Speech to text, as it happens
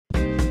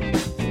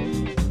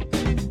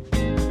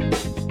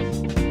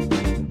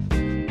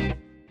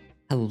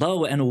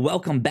Hello and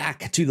welcome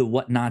back to the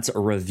Whatnots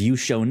review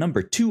show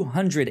number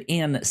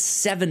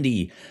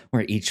 270,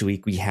 where each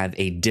week we have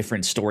a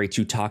different story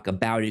to talk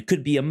about. It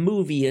could be a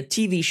movie, a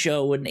TV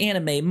show, an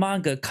anime,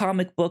 manga,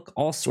 comic book,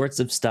 all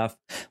sorts of stuff.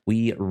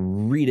 We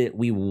read it,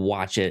 we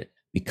watch it,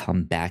 we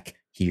come back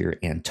here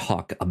and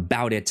talk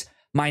about it.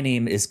 My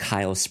name is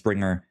Kyle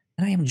Springer,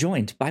 and I am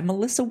joined by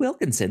Melissa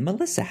Wilkinson.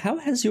 Melissa, how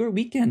has your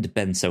weekend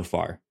been so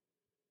far?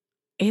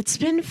 It's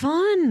been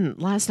fun.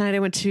 Last night I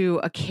went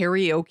to a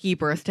karaoke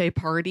birthday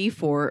party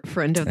for a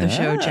friend of the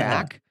show,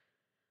 Jack.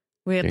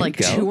 We had like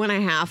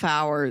 2.5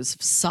 hours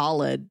of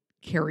solid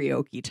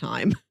karaoke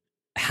time.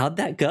 How'd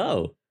that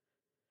go?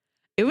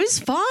 It was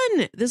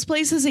fun. This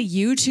place has a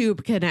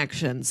YouTube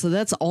connection, so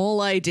that's all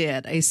I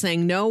did. I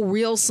sang no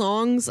real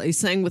songs. I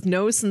sang with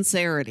no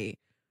sincerity.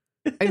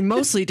 I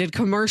mostly did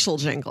commercial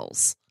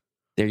jingles.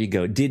 There you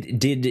go.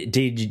 Did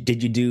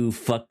you do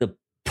 "Fuck the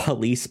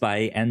Police"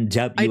 by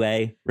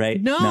NWA,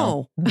 right?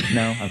 No.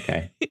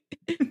 Okay.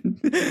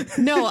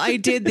 No, I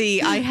did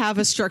the "I have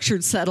a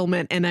structured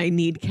settlement and I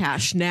need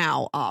cash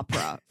now"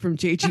 opera from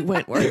J.G.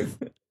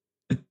 Wentworth.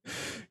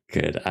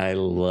 Good. I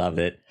love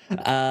it.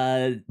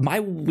 My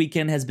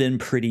weekend has been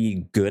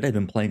pretty good. I've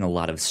been playing a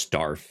lot of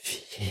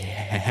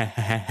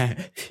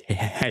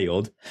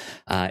Starfield.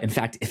 In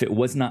fact, if it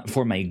was not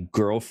for my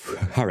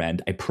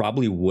girlfriend, I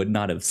probably would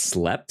not have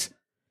slept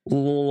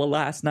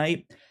last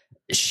night.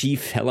 She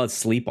fell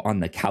asleep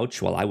on the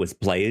couch while I was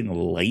playing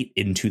late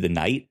into the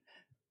night.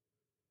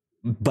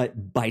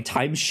 But by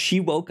time she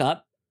woke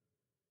up,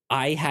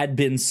 I had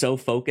been so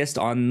focused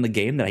on the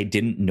game that I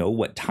didn't know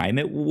what time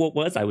it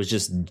was. I was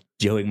just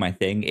doing my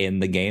thing in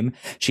the game.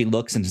 She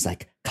looks and is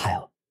like,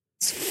 "Kyle,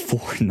 it's 4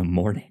 a.m.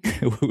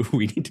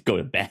 We need to go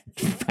to bed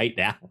right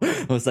now."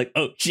 I was like,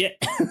 "Oh, shit.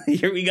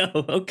 Here we go.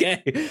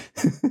 Okay."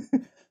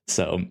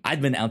 So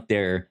I've been out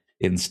there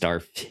in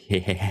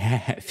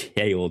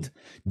Starfield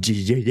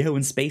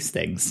doing space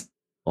things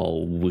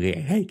all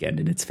weekend,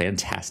 and it's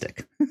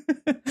fantastic.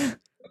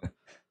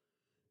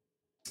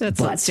 That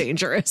sounds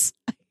dangerous.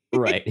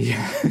 Right.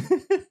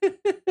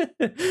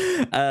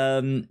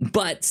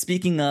 But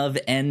speaking of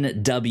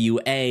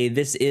NWA,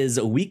 this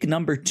is week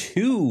number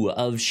 2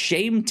 of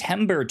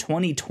Shame-tember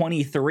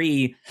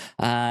 2023,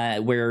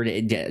 where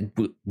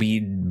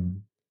we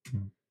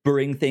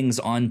bring things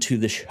onto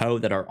the show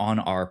that are on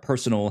our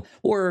personal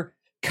or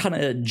kind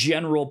of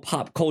general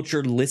pop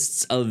culture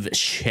lists of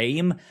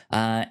shame.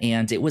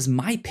 And it was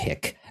my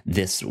pick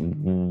this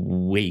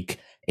week.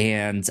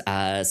 And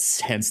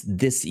since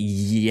this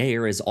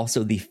year is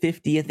also the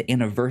 50th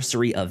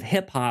anniversary of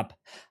hip hop,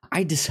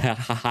 I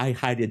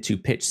decided to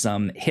pitch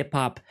some hip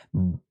hop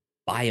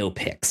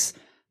biopics.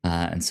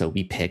 And so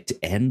we picked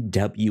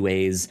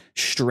NWA's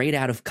Straight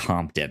Outta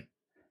Compton,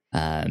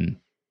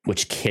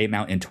 which came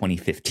out in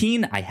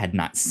 2015. I had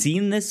not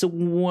seen this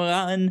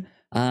one.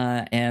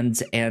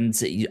 And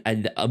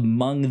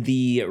among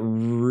the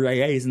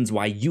reasons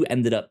why you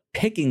ended up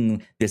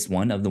picking this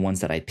one of the ones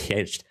that I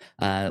pitched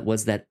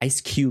was that Ice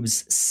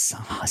Cube's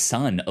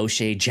son,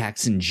 O'Shea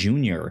Jackson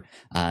Jr.,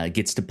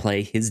 gets to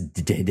play his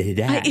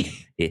dad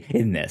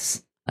in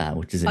this,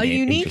 which is a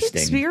unique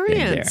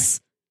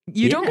experience.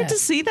 You don't get to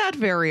see that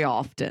very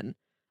often.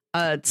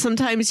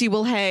 Sometimes you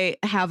will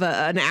have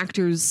an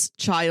actor's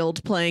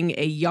child playing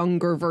a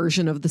younger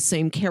version of the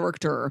same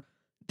character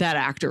that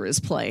actor is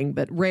playing,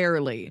 but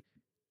rarely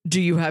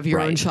do you have your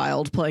own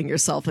child playing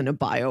yourself in a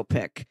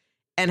biopic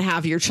and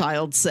have your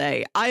child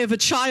say, "I have a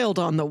child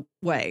on the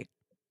way,"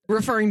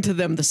 referring to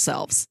them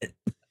themselves.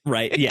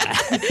 Right. Yeah.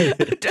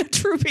 A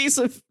true piece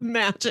of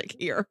magic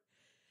here.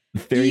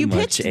 Very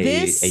much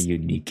a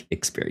unique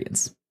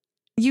experience.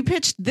 You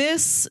pitched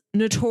this,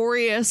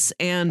 Notorious,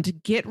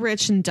 and Get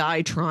Rich and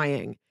Die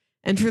Trying.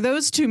 And for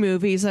those two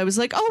movies, I was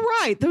like, oh,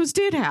 right, those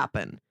did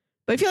happen.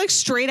 But I feel like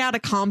Straight Outta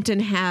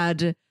Compton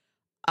had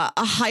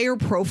a higher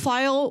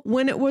profile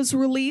when it was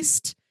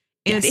released.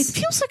 And It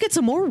feels like it's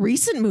a more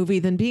recent movie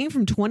than being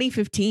from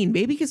 2015,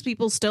 maybe because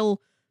people still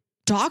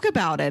talk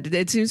about it.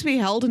 It seems to be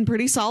held in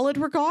pretty solid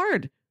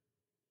regard.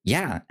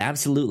 Yeah,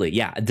 absolutely.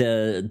 Yeah,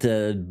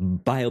 the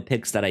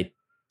biopics that I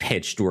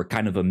pitched were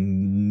kind of a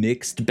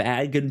mixed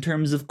bag in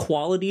terms of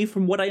quality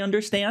from what I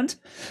understand.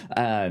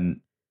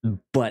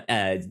 But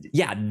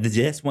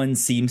this one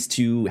seems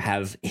to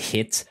have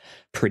hit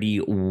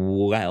pretty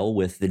well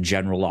with the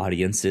general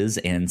audiences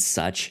and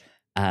such.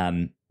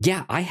 I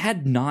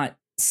had not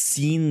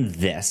seen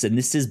this, and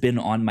this has been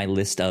on my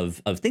list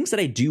of things that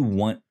I do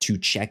want to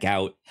check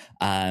out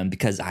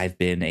because I've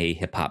been a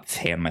hip hop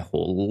fan my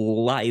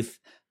whole life.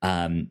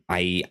 I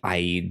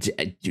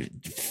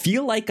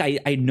feel like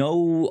I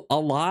know a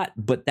lot,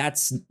 but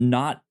that's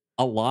not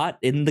a lot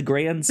in the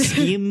grand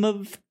scheme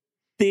of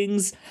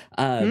things.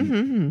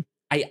 I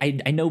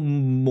know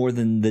more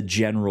than the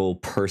general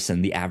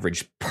person, the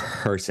average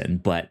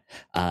person, but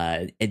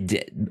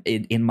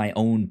in my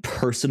own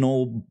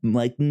personal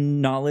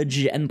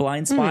knowledge and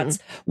blind spots,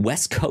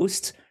 West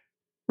Coast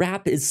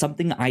rap is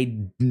something I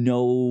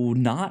know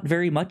not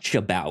very much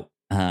about.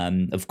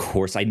 Of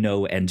course, I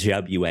know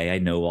NWA. I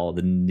know all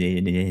the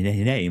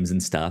names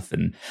and stuff,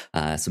 and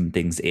some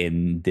things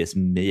in this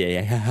movie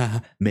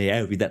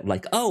that,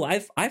 like, oh,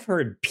 I've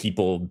heard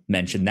people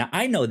mention that.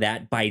 I know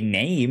that by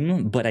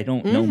name, but I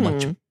don't know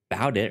much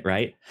about it,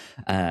 right?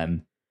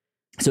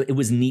 So it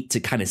was neat to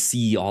kind of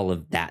see all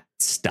of that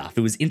stuff.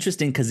 It was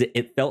interesting because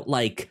it felt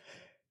like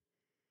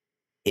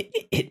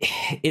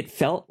it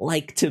felt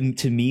like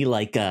to me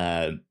like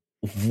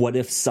what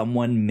if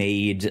someone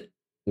made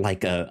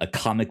like a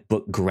comic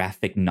book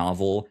graphic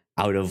novel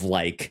out of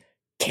like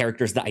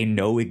characters that I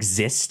know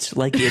exist,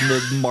 like in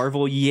the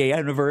Marvel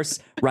universe,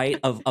 right?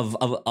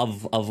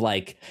 Of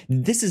like,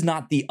 this is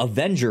not the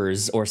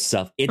Avengers or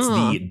stuff, it's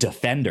the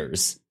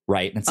Defenders,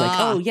 right? And it's like,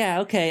 oh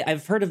yeah, okay,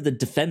 I've heard of the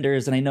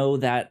Defenders, and I know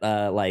that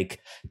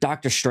like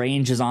Doctor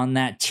Strange is on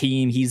that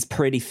team. He's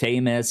pretty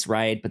famous,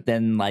 right? But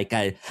then like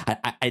I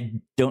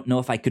don't know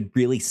if I could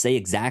really say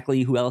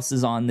exactly who else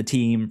is on the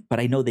team, but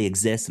I know they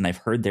exist and I've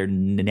heard their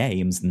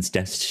names and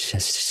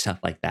stuff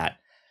like that.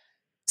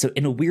 So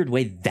in a weird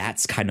way,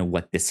 that's kind of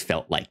what this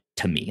felt like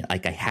to me.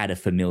 Like I had a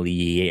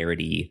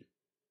familiarity,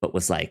 but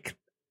was like,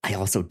 I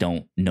also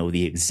don't know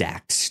the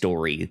exact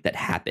story that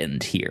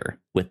happened here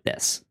with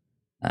this.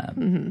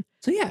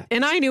 So yeah.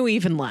 And I knew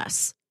even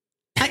less.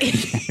 Do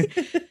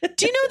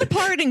you know the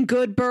part in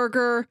Good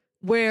Burger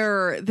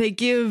where they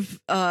give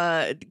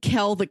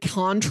Kel the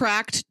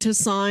contract to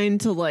sign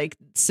to like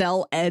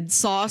sell Ed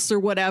sauce or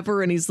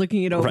whatever, and he's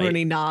looking it over and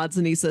he nods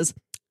and he says,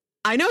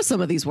 I know some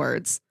of these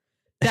words.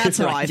 That's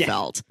how I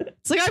felt.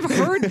 It's like, I've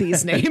heard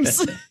these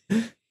names.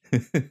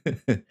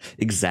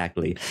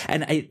 Exactly.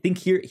 And I think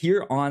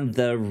here on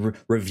the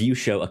review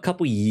show a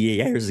couple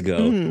years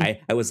ago,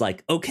 I was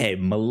like, okay,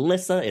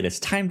 Melissa, it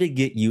is time to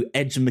get you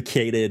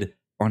educated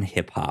on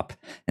hip hop.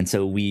 And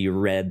so we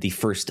read the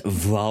first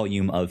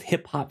volume of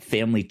Hip Hop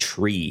Family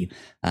Tree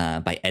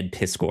by Ed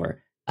Piskor,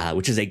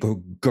 which is a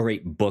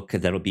great book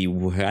that'll be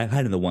one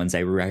of the ones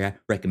I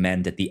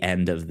recommend at the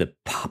end of the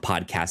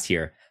podcast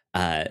here.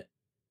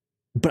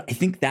 But I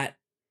think that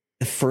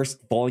the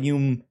first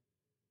volume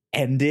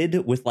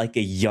ended with like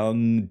a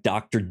young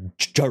Dr.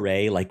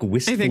 Dre like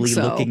wistfully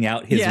looking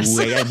out his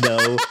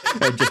window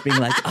and just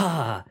being like,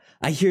 I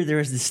hear there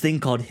is this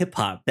thing called hip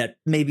hop that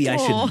maybe I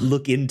should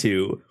look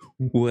into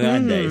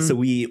one day. So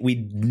we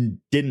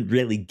didn't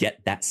really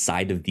get that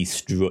side of the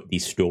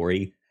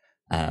story.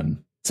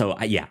 So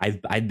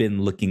I've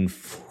been looking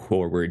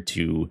forward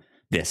to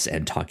this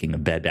and talking a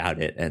bit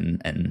about it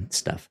and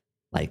stuff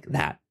like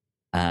that.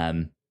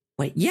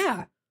 But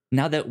yeah,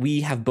 now that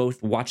we have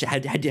both watched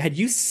it, had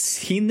you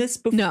seen this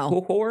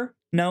before?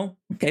 No?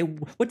 Okay.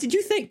 What did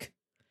you think?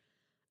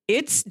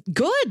 It's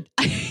good.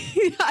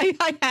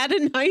 I had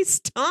a nice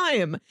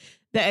time.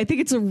 I think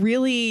it's a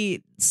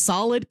really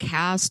solid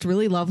cast,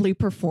 really lovely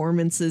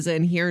performances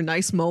in here,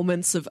 nice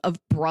moments of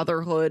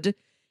brotherhood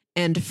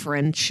and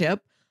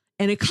friendship,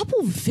 and a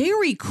couple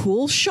very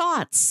cool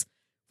shots.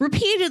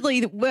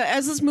 Repeatedly,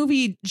 as this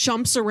movie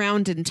jumps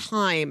around in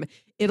time,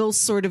 it'll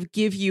sort of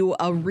give you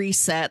a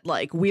reset,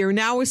 like we are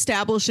now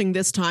establishing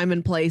this time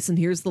and place, and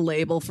here's the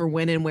label for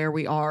when and where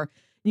we are.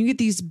 And you get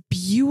these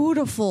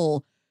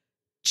beautiful,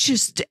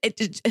 just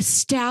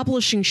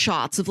establishing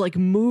shots of like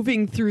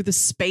moving through the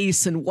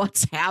space and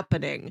what's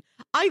happening.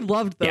 I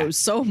loved those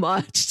so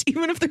much.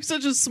 Even if they're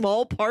such a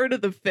small part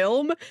of the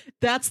film,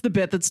 that's the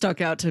bit that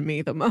stuck out to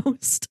me the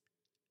most.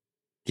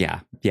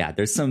 Yeah,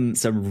 there's some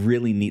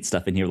really neat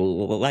stuff in here.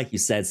 Like you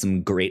said,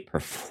 some great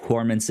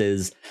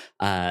performances,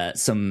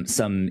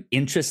 some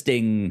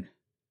interesting.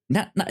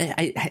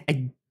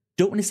 I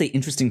don't want to say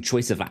interesting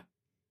choice of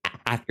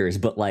actors,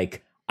 but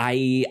like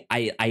I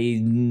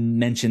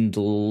mentioned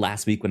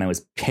last week when I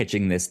was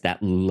pitching this that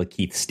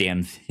Lakeith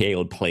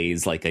Stanfield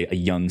plays like a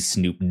young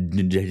Snoop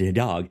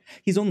Dogg.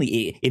 He's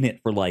only in it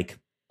for like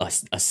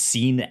a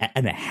scene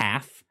and a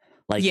half.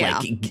 Like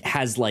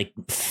has like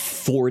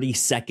 40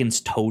 seconds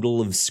total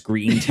of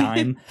screen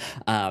time.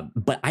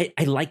 But I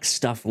like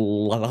stuff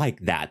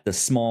like that. The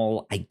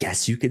small, I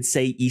guess you could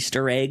say,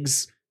 Easter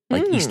eggs,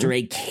 like Easter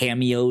egg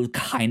cameo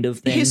kind of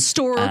thing.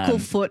 Historical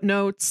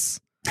footnotes.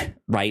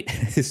 Right.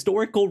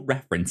 Historical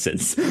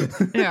references.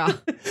 Yeah.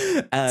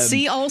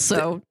 See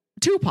also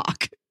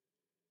Tupac.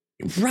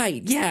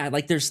 Right, yeah,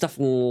 like there's stuff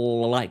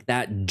like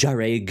that.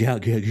 Jare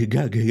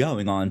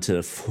going on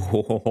to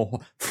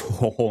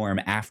form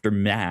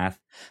Aftermath,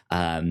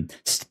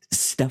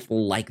 stuff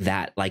like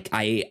that. Like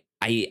I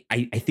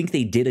think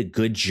they did a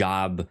good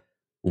job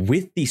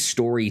with the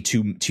story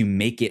to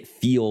make it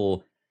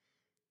feel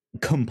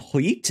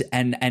complete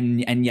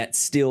and yet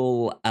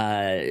still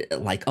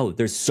like, oh,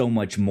 there's so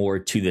much more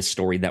to this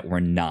story that we're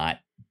not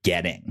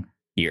getting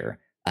here.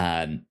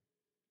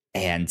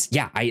 And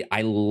yeah,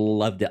 I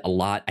loved it a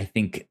lot. I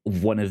think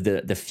one of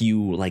the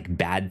few like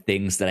bad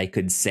things that I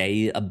could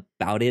say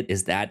about it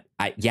is that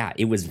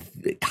it was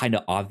kind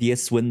of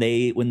obvious when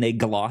they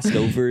glossed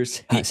over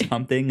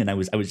something, and I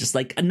was just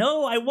like,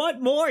 no, I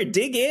want more.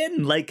 Dig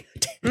in, like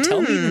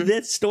tell me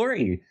this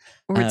story.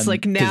 Or it's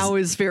like, now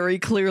is very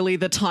clearly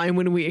the time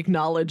when we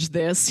acknowledge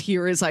this.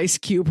 Here is Ice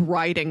Cube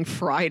writing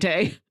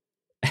Friday.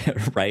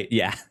 Right?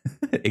 Yeah,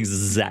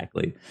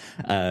 exactly.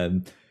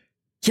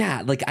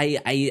 Yeah, like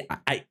I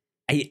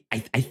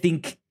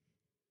think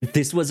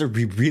this was a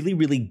really,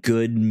 really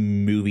good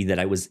movie that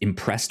I was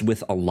impressed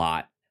with a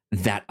lot,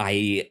 that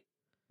I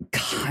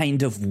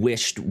kind of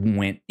wished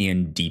went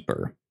in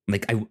deeper.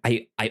 Like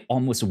I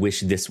almost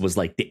wish this was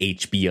like the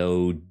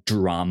HBO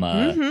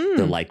drama,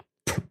 the like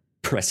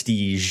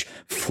prestige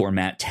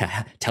format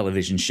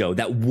television show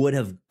that would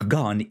have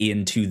gone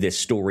into this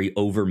story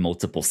over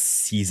multiple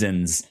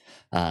seasons,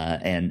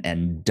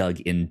 and dug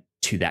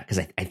into that,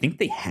 because I think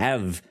they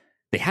have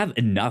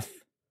enough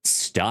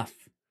stuff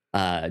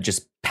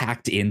just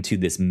packed into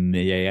this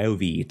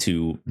movie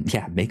to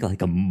make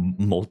like a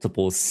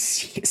multiple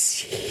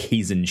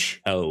season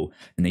show,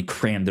 and they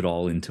crammed it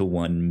all into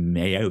one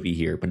movie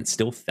here, but it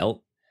still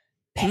felt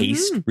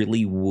paced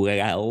really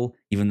well,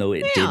 even though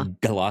it did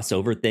gloss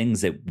over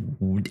things.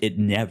 It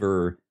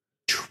never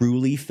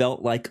truly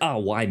felt like, oh,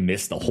 well, I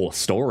missed the whole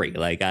story.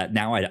 Like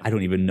now I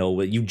don't even know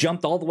what you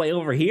jumped all the way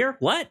over here.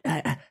 What?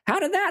 How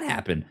did that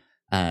happen?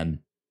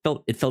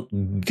 It felt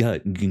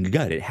good.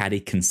 It had a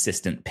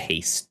consistent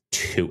pace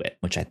to it,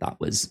 which I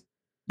thought was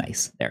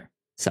nice there.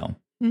 So,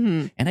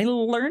 and I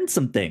learned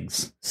some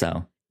things.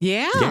 So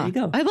yeah, there you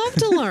go. I love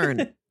to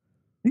learn.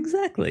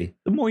 Exactly.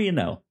 The more you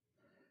know.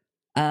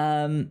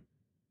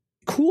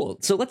 Cool.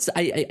 So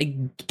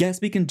I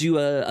guess we can do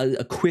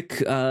a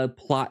quick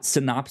plot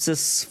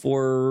synopsis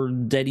for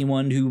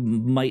anyone who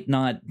might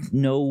not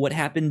know what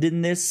happened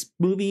in this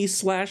movie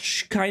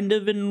 / kind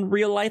of in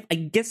real life. I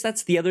guess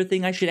that's the other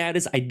thing I should add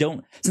is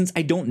since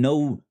I don't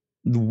know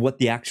what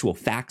the actual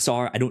facts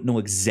are, I don't know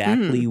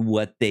exactly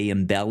what they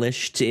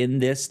embellished in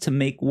this to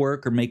make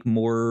work or make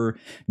more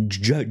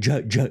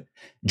dramatic.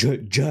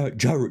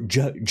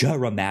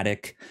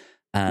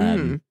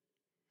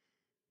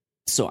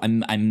 So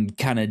I'm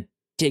kind of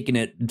taking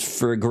it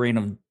for a grain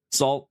of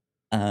salt.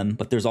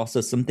 But there's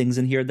also some things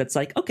in here that's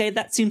like, okay,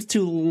 that seems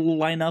to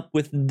line up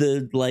with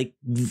the like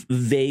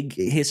vague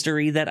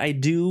history that I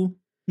do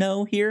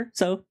know here.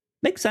 So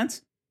makes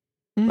sense.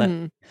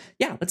 But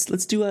yeah,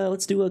 let's do a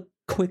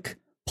quick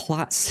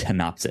plot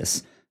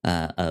synopsis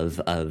of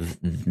this.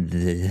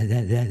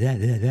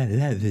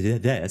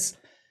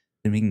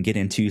 Then we can get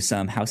into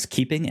some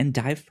housekeeping and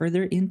dive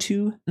further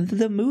into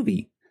the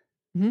movie.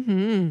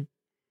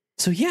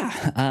 So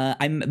yeah,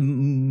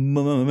 I'm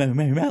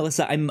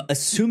Melissa. I'm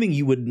assuming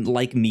you would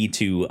like me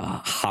to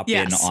hop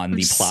in on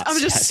the plot. I'm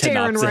just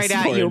staring right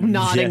at you,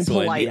 nodding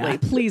politely. Yeah.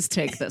 Please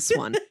take this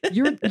one.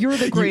 You're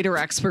the greater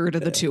expert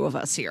of the two of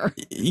us here.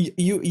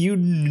 You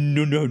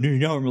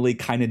normally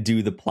kind of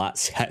do the plot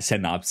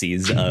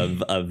synopses of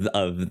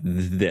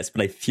this,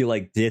 but I feel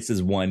like this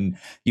is one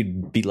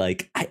you'd be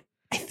like, I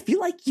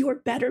feel like you're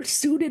better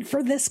suited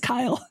for this,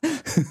 Kyle.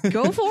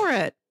 Go for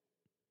it.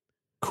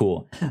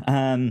 Cool.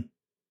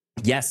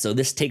 Yes, so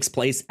this takes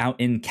place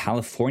out in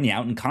California,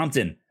 out in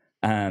Compton,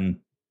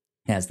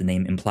 as the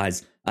name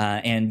implies.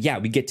 And yeah,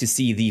 we get to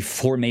see the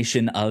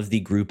formation of the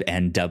group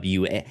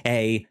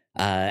NWA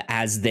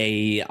as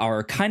they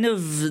are kind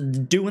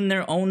of doing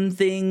their own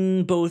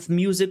thing, both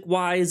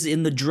music-wise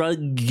in the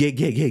drug game.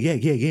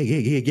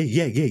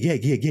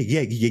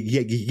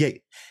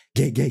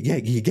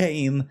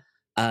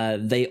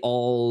 They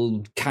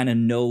all kind of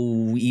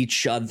know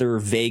each other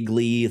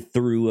vaguely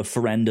through a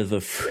friend of a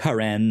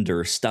friend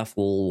or stuff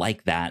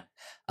like that.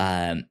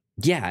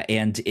 Yeah,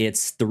 and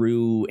it's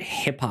through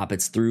hip hop.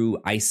 It's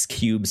through Ice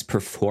Cube's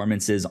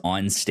performances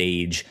on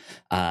stage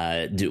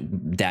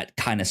that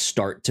kind of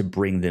start to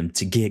bring them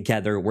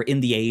together. We're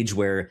in the age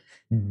where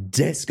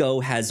disco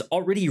has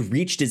already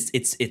reached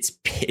its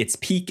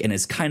peak and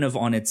is kind of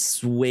on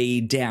its way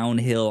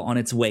downhill, on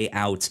its way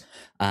out.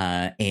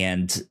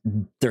 And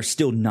they're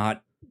still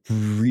not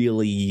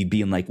really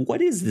being like,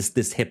 what is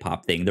this hip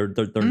hop thing? They're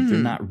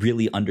not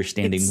really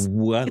understanding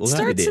what it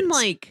starts it is. In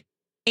like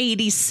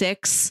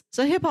 86,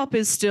 so hip hop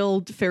is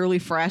still fairly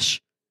fresh.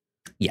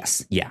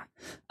 Yes, yeah,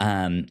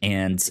 and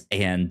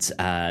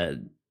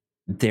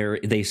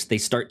they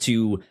start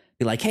to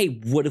be like, hey,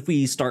 what if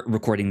we start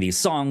recording these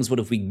songs? What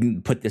if we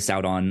put this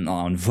out on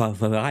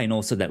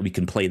vinyl so that we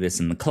can play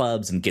this in the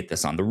clubs and get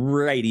this on the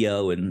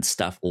radio and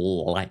stuff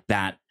like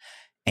that?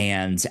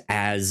 And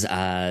as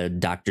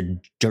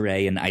Dr.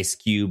 Dre and Ice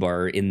Cube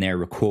are in there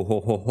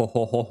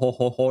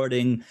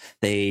recording,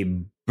 they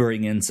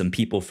bring in some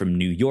people from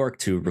New York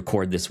to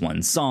record this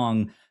one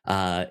song.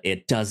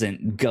 It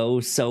doesn't go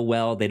so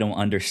well. They don't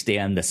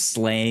understand the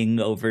slang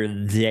over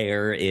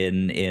there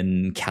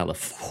in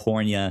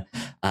California.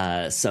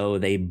 So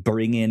they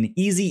bring in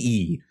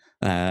Eazy-E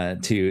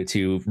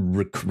to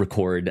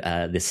record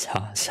this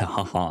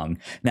song.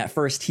 And at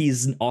first,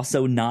 he's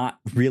also not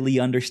really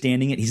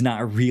understanding it. He's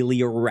not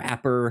really a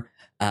rapper.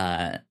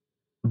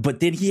 But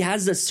then he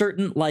has a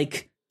certain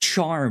like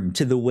charm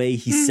to the way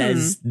he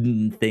says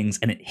things,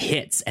 and it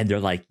hits. And they're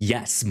like,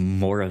 yes,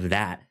 more of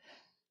that.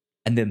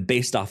 And then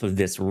based off of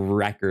this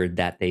record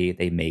that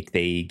they make,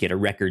 they get a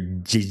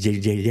record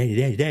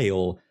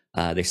deal.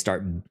 They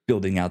start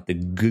building out the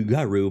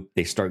group.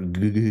 They start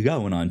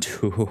going on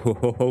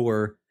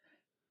tour.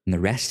 And the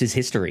rest is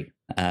history.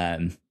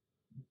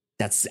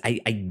 That's,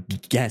 I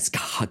guess,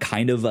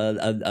 kind of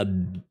a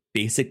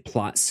basic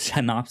plot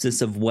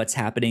synopsis of what's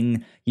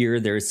happening here.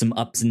 There's some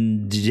ups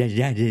and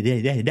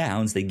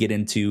downs. They get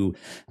into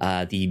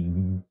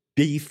the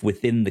beef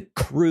within the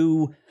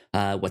crew,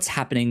 what's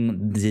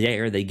happening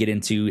there. They get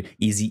into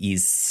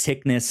Eazy-E's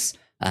sickness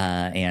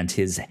and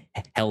his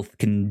health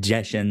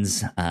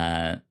conditions,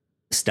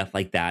 stuff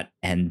like that.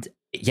 And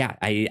yeah,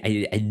 I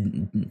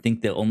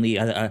think the only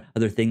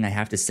other thing I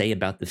have to say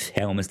about the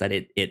film is that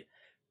it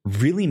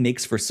really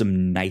makes for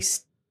some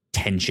nice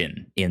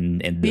tension in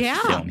the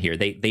film here.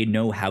 They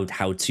know how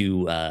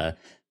to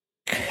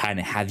kind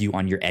of have you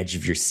on your edge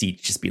of your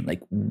seat, just being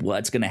like,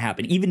 what's going to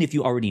happen? Even if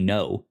you already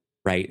know,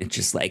 right? It's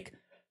just like,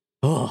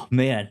 oh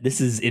man, this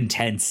is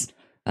intense.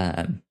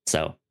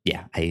 So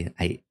yeah,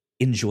 I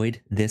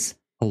enjoyed this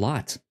a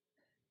lot.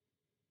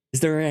 Is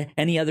there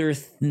any other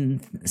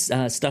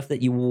stuff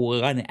that you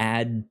want to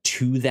add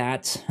to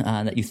that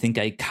that you think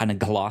I kind of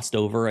glossed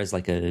over as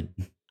like a...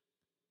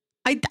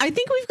 I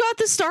think we've got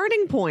the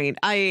starting point.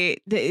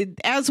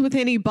 As with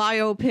any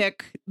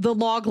biopic, the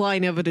log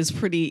line of it is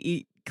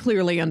pretty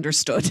clearly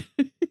understood.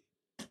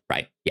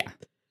 Right.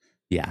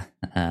 Yeah.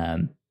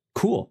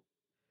 Cool.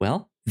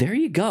 Well, there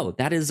you go.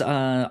 That is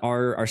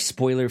our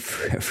spoiler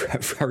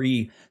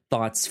free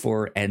thoughts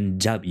for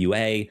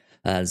NWA.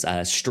 As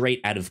straight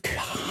out of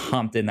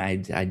Compton. I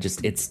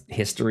just, it's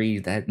history.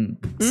 That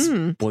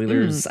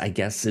spoilers, I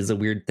guess, is a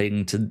weird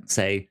thing to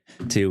say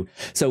too.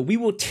 So we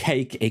will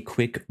take a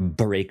quick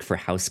break for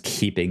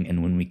housekeeping,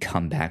 and when we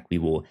come back, we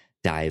will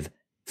dive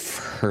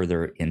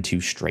further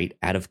into Straight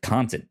Out of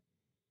Compton.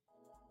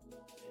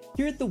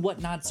 Here at the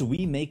Whatnots,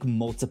 we make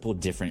multiple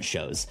different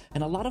shows,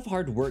 and a lot of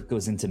hard work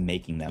goes into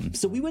making them,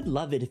 so we would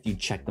love it if you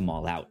check them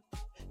all out.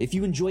 If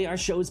you enjoy our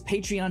shows,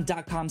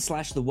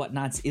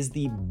 patreon.com/thewhatnots is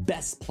the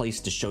best place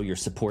to show your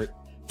support.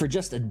 For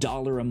just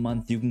 $1 a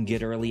month, you can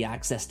get early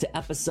access to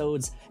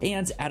episodes,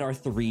 and at our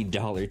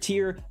 $3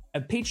 tier,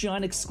 a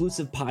Patreon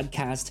exclusive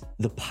podcast,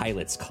 The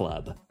Pilots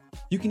Club.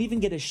 You can even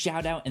get a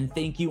shout out and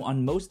thank you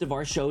on most of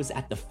our shows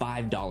at the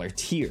 $5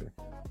 tier.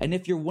 And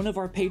if you're one of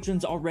our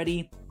patrons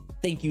already,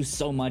 thank you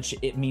so much.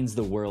 It means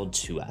the world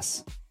to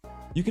us.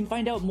 You can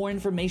find out more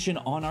information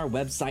on our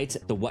website,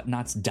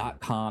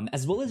 thewhatnots.com,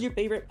 as well as your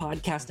favorite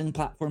podcasting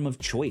platform of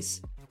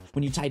choice.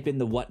 When you type in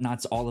The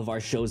Whatnots, all of our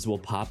shows will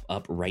pop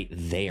up right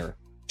there.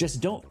 Just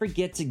don't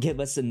forget to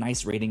give us a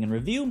nice rating and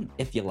review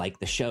if you like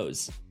the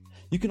shows.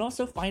 You can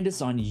also find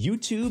us on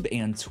YouTube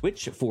and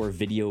Twitch for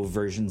video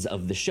versions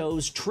of the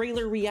shows,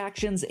 trailer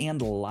reactions,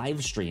 and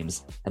live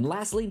streams. And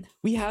lastly,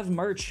 we have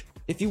merch.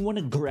 If you want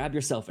to grab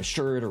yourself a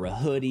shirt or a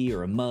hoodie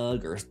or a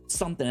mug or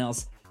something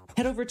else,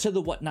 head over to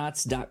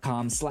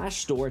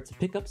thewhatnots.com/store to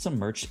pick up some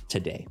merch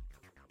today.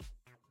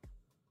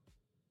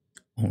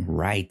 All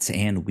right,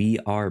 and we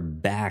are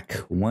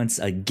back once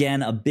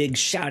again. A big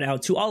shout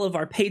out to all of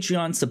our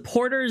Patreon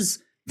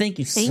supporters. Thank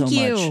you so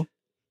much.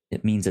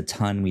 It means a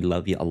ton. We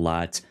love you a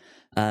lot.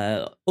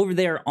 Over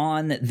there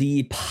on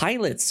the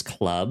Pilots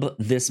Club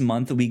this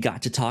month, we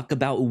got to talk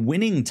about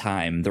Winning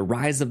Time, the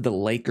rise of the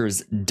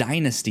Lakers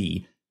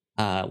dynasty,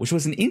 which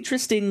was an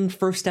interesting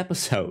first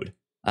episode.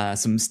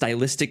 Some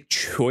stylistic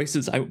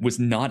choices I was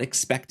not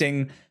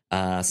expecting,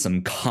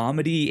 some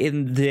comedy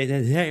in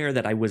there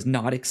that I was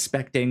not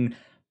expecting,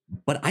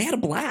 but I had a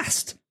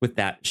blast with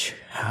that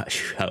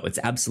show. It's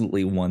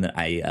absolutely one that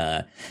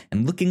I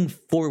am looking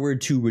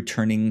forward to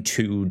returning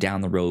to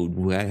down the road,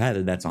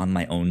 whether that's on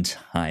my own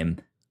time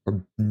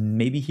or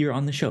maybe here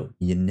on the show.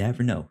 You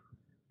never know.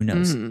 Who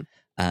knows?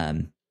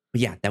 But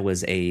yeah, that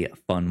was a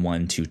fun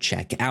one to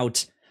check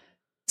out.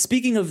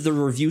 Speaking of the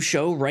review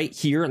show, right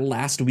here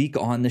last week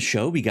on the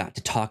show, we got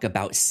to talk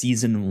about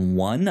season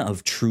 1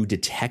 of True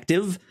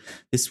Detective.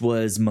 This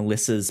was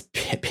Melissa's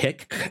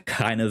pick,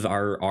 kind of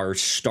our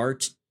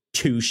start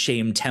to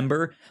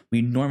Shame-Tember.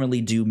 We normally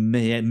do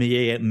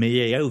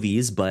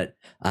movies, but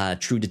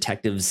True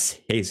Detective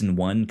season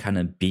 1 kind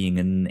of being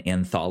an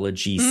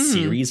anthology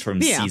series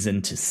from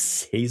season to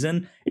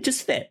season. It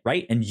just fit,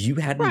 right? And you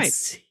hadn't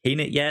seen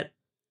it yet.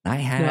 I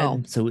had.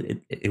 No. So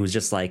it was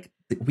just like,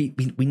 we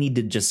need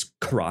to just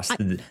cross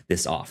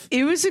this off.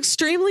 It was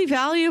extremely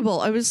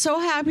valuable. I was so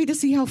happy to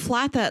see how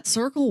flat that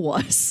circle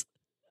was.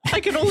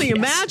 I could only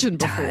imagine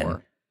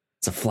before.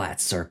 It's a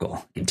flat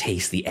circle. You can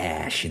taste the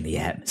ash in the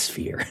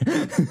atmosphere.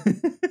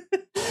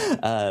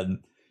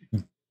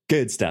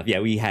 Good stuff.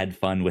 Yeah, we had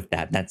fun with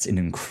that. That's an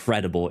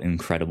incredible,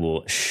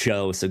 incredible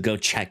show. So go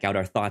check out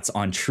our thoughts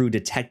on True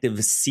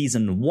Detective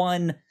season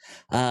 1.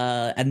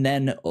 And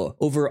then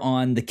over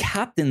on the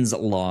Captain's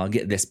Log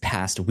this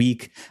past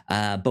week,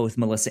 both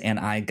Melissa and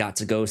I got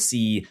to go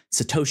see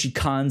Satoshi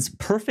Kon's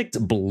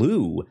Perfect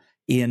Blue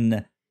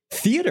in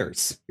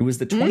theaters. It was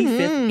the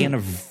 25th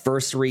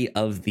anniversary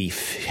of the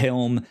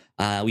film.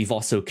 We've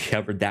also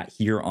covered that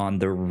here on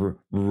the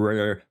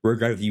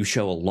review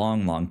show a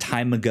long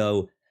time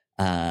ago.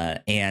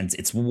 And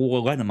it's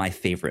one of my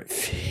favorite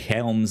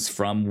films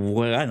from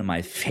one of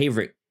my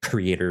favorite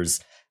creators.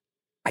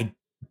 I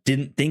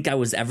didn't think I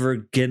was ever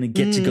gonna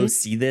get to go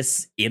see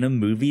this in a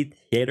movie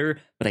theater,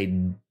 but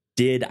I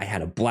did. I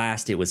had a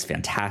blast. It was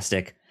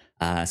fantastic.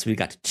 So we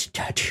got to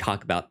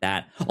talk about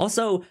that.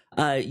 Also,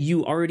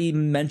 you already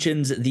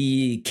mentioned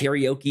the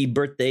karaoke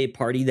birthday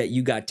party that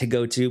you got to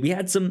go to. We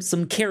had some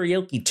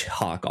karaoke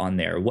talk on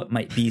there. What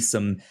might be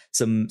some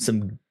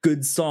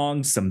good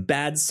songs, some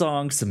bad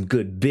songs, some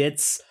good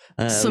bits,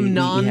 some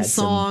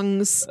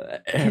non-songs.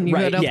 Can you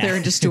get up there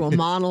and just do a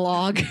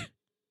monologue?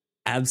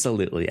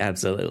 Absolutely.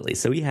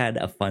 So we had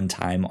a fun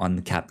time on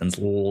the Captain's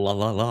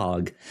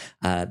Log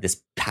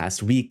this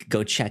past week.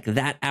 Go check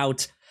that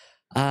out.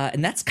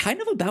 And that's kind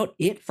of about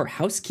it for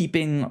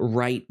housekeeping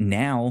right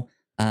now.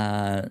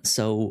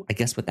 So I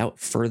guess without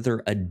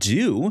further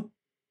ado,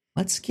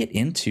 let's get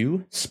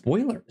into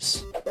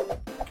spoilers.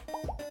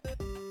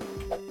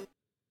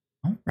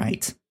 All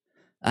right.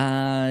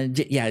 Again,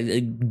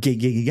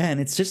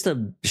 it's just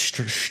a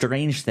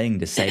strange thing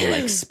to say,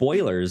 like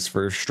spoilers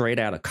for Straight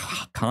Outta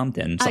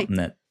Compton, something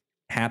that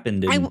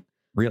happened in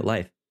real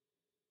life.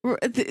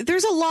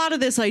 There's a lot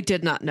of this I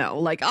did not know.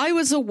 Like, I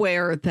was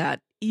aware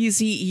that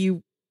Eazy-E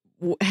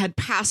had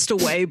passed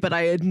away, but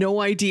I had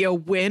no idea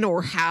when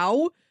or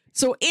how.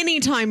 So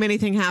anytime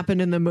anything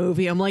happened in the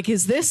movie, I'm like,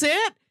 is this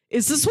it?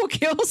 Is this what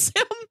kills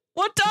him?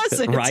 What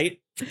does it?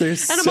 Right?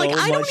 There's and I'm so like,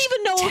 I don't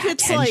even know if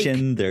it's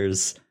tension. Like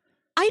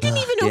I didn't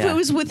even know if it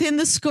was within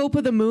the scope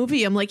of the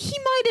movie. I'm like, he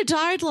might have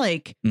died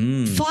like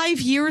 5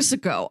 years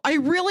ago. I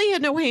really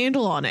had no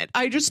handle on it.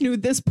 I just knew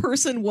this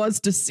person was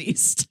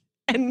deceased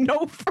and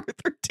no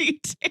further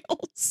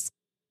details.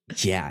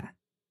 Yeah.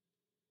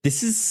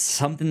 This is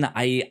something that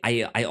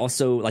I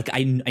also like.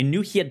 I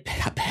knew he had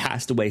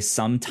passed away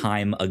some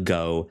time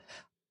ago.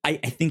 I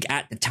think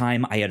at the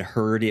time I had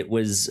heard it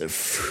was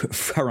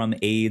from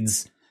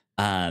AIDS.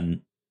 But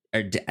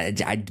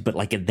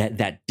like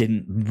that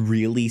didn't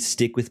really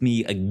stick with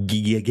me.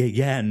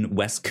 Again,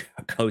 West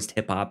Coast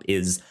hip hop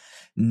is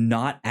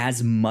not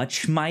as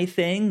much my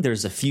thing.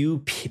 There's a few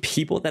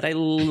people that I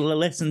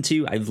listen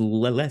to. I've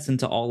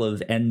listened to all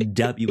of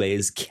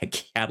NWA's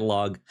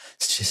catalog,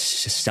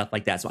 stuff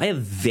like that. So I have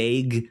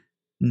vague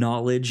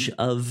knowledge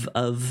of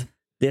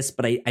this,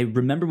 but I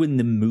remember when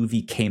the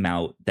movie came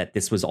out that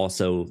this was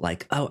also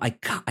like, oh, I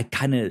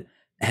kind of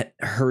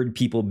heard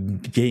people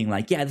being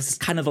like, yeah, this is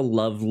kind of a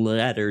love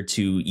letter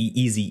to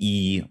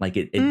Eazy-E, like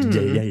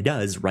it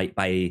does, right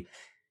by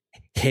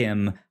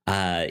him.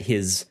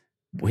 His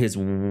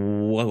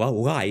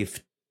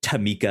wife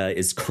Tamika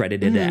is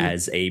credited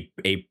as a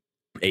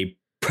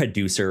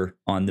producer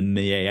on the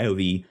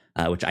movie,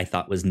 which I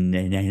thought was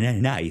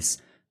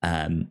nice.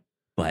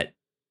 But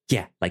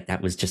yeah, like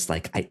that was just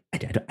like I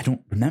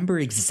don't remember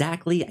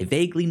exactly. I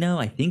vaguely know.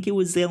 I think it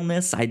was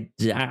illness. I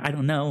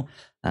don't know.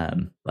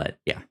 But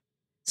yeah.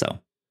 So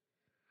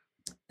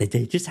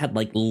they just had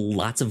like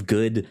lots of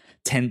good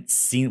tense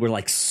scenes where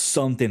like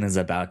something is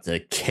about to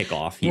kick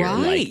off here.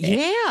 Right? Like,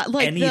 yeah,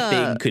 like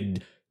anything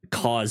could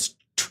cause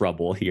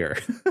trouble here.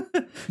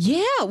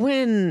 Yeah,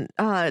 when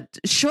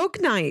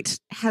Suge Knight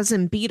has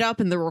him beat up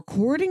in the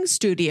recording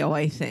studio,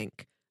 I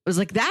think. I was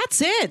like,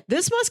 that's it.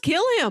 This must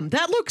kill him.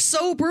 That looks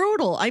so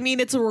brutal. I mean,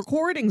 it's a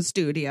recording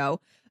studio,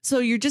 so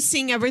you're just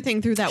seeing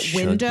everything through that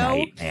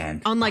window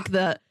on like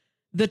the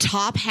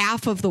top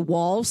half of the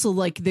wall. So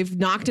like they've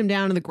knocked him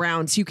down to the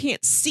ground, so you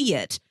can't see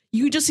it.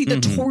 You can just see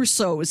the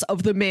torsos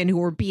of the men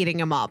who are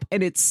beating him up,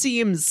 and it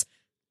seems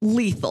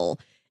lethal.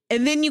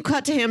 And then you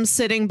cut to him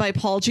sitting by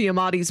Paul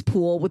Giamatti's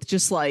pool with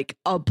just like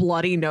a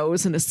bloody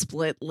nose and a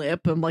split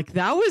lip. I'm like,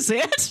 that was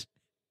it?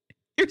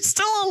 You're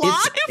still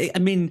alive? I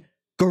mean,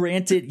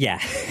 granted, yeah.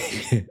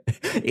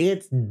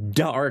 It's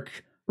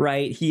dark,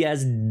 right? He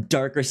has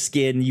darker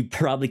skin. You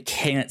probably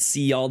can't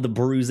see all the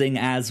bruising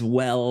as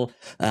well.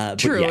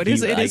 True, yeah, it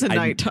is a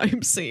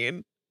nighttime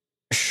scene.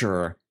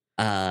 Sure.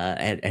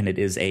 And it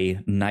is a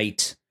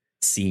night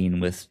scene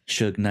with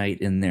Suge Knight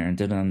in there.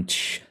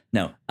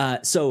 No.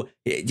 So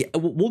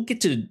we'll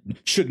get to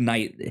Suge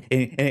Knight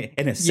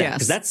in a sec,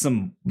 because that's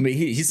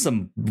he's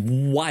some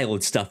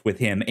wild stuff with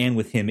him and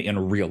with him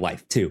in real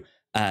life too.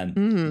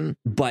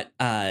 But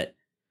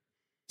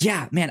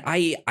yeah, man,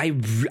 I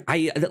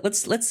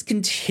let's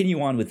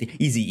continue on with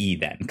Eazy-E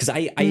then, because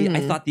I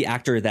thought the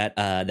actor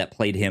that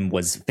played him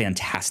was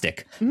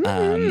fantastic.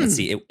 Let's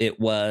see, it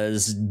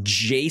was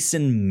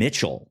Jason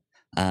Mitchell,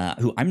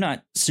 who I'm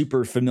not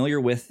super familiar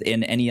with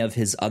in any of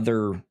his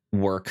other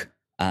work.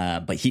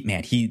 But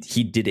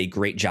he did a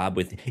great job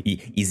with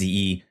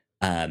Eazy-E.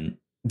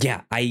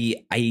 Yeah,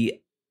 I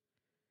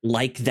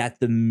like that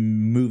the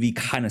movie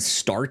kind of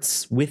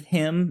starts with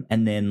him,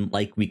 and then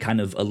like we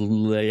kind of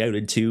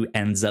alluded to,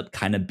 ends up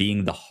kind of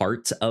being the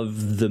heart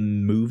of the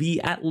movie,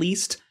 at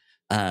least.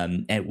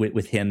 And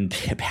with him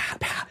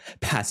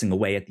passing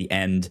away at the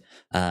end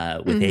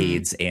with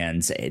AIDS,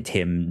 and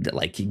him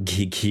like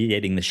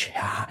getting the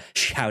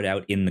shout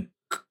out in the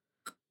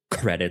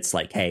credits,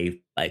 like,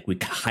 hey, like we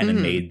kind of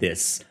made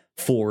this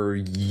for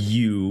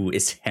you,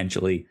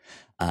 essentially.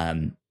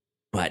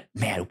 But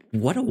man,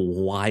 what a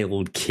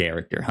wild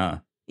character, huh?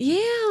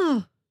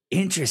 Yeah.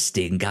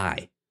 Interesting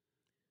guy.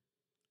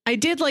 I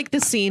did like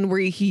the scene where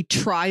he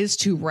tries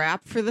to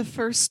rap for the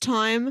first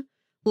time.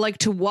 Like,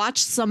 to watch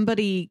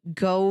somebody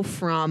go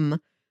from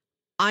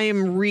I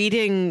am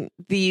reading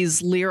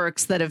these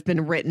lyrics that have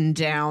been written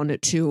down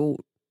to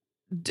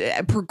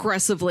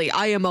progressively,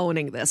 I am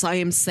owning this. I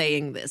am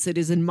saying this. It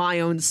is in my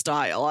own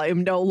style. I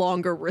am no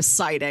longer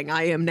reciting.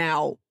 I am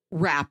now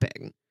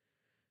rapping.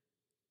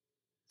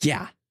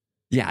 Yeah.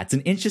 Yeah, it's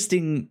an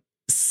interesting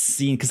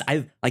scene because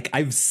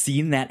I've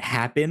seen that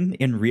happen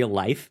in real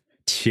life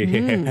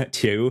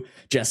too.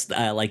 Just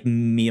like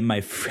me and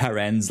my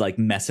friends like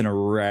messing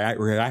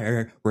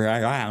around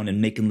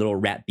and making little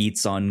rap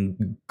beats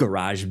on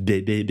Garage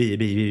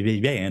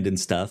Band and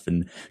stuff,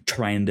 and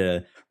trying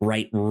to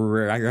write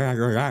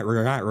raps.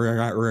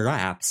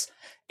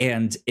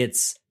 And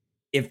it's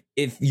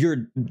if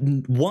you're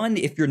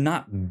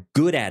not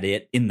good at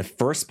it in the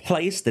first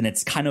place, then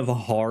it's kind of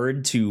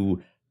hard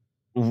to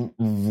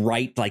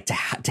write, like to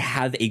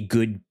have a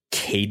good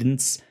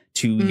cadence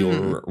to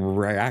your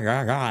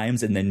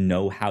rhymes and then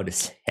know how to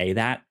say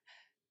that.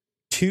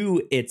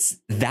 Two,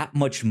 it's that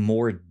much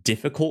more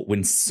difficult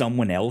when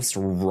someone else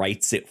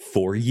writes it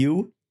for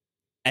you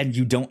and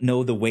you don't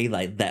know the way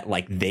like that,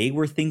 like they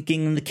were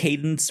thinking the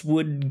cadence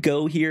would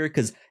go here,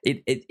 because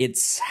it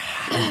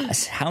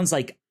sounds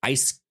like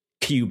Ice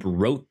Cube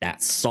wrote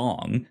that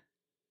song.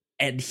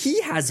 And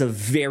he has a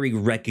very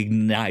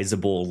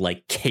recognizable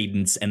like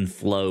cadence and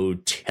flow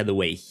to the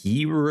way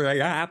he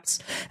raps.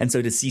 And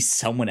so to see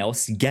someone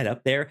else get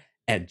up there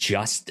and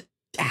just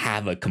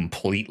have a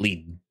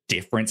completely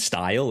different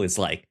style is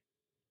like,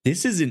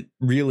 this isn't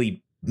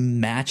really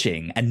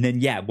matching. And then,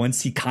 yeah,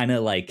 once he kind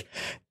of like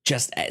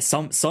just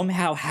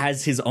somehow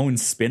has his own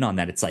spin on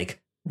that, it's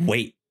like,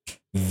 wait,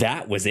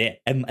 that was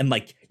it. And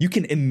like, you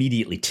can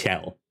immediately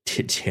tell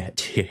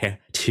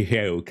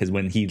because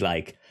when he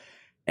like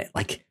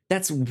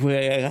that's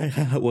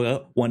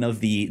one of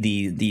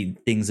the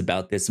things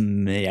about this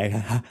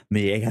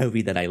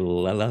movie that I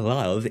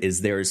love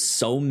is there's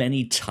so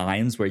many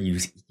times where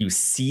you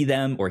see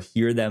them or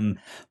hear them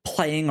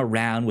playing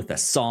around with a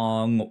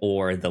song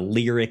or the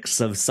lyrics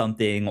of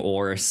something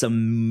or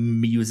some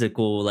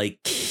musical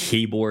like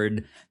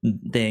keyboard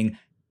thing,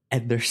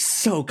 and they're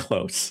so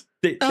close.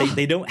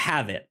 They don't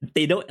have it.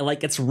 They don't,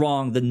 like, it's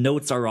wrong. The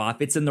notes are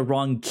off. It's in the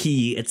wrong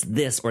key. It's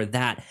this or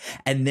that.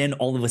 And then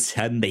all of a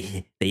sudden they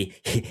hit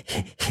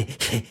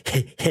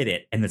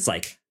it. And it's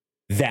like,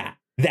 that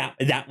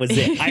was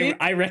it.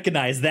 I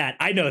recognize that.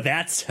 I know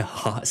that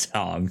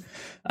song.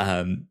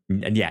 And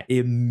yeah,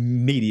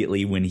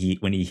 immediately when he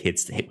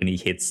hits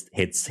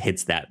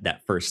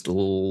that first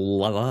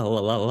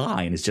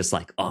line, it's just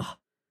like, oh,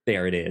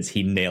 there it is.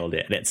 He nailed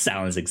it. And it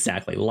sounds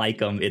exactly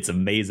like him. It's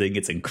amazing.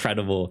 It's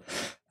incredible.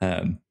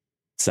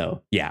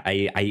 So yeah,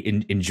 I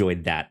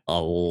enjoyed that a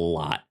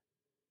lot.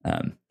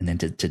 And then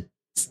to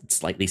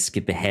slightly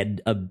skip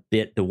ahead a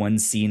bit, the one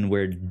scene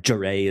where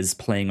Dre is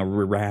playing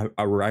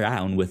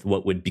around with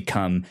what would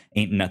become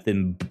Ain't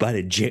Nothing But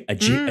a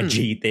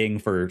G thing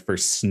for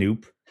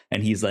Snoop.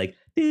 And he's like,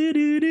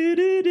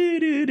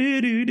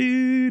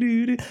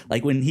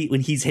 like when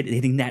he's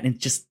hitting that,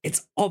 and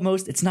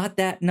it's not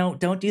that. No,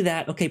 don't do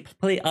that. Okay,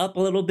 play up a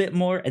little bit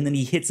more, and then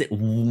he hits it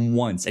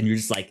once, and you're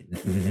just like,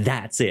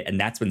 that's it. And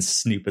that's when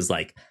Snoop is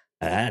like,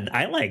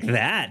 I like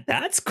that.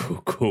 That's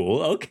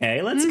cool.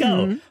 Okay, let's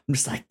go. I'm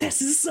just like,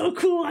 this is so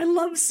cool. I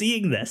love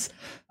seeing this.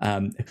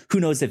 Who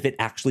knows if it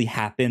actually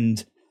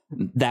happened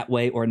that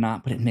way or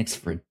not, but it makes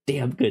for a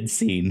damn good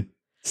scene.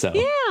 So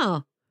yeah.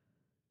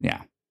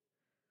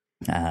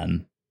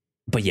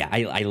 But yeah,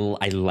 I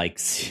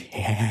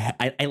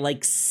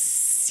like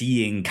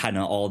seeing kind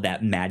of all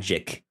that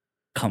magic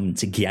come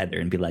together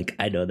and be like,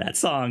 I know that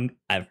song.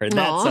 I've heard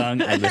that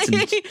song. I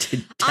listened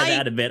to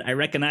that a bit. I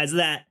recognize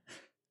that.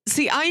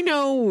 See, I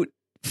know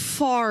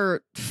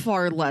far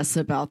less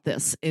about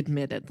this,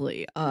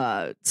 admittedly.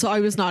 So I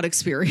was not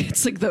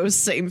experiencing those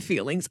same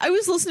feelings. I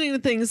was listening to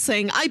things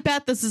saying, I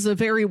bet this is a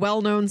very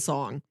well-known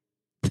song.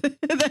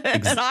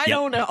 And I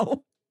don't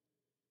know.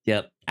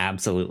 Yep,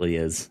 absolutely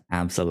is.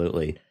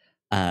 Absolutely.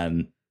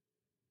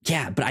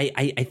 Yeah, but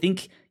I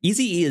think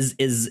Eazy-E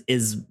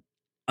is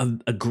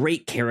a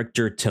great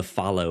character to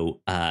follow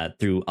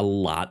through a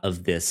lot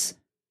of this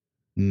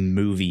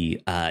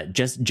movie.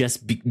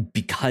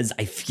 Because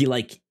I feel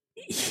like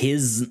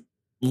his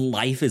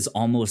life is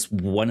almost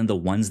one of the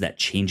ones that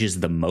changes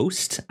the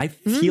most. I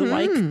feel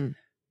like,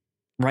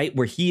 right,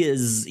 where he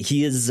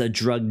is a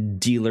drug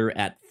dealer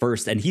at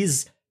first, and he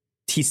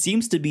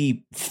seems to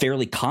be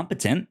fairly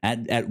competent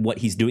at what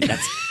he's doing.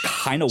 That's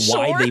kind of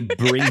why they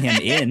bring him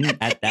in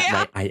at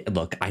that. Yeah. Right.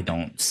 I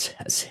don't.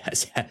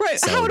 Right.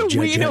 How do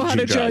we know how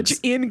to judge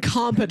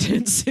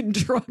incompetence in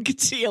drug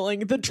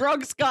dealing? The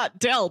drugs got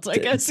dealt. I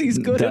guess he's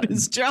good at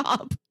his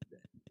job.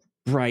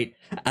 Right.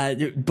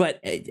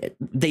 But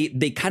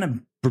they kind of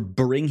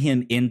bring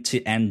him into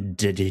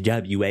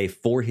NWA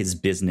for his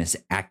business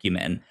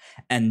acumen.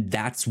 And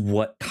that's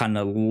what kind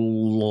of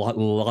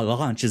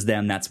launches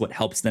them. That's what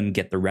helps them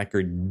get the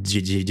record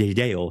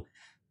deal.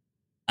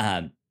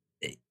 But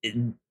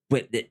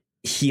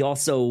he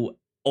also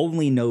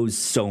only knows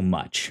so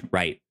much,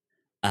 right?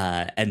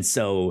 And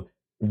so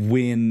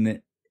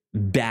when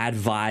bad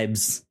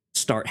vibes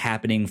start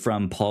happening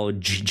from Paul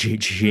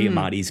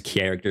Giamatti's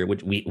character,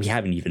 which we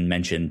haven't even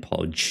mentioned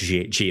Paul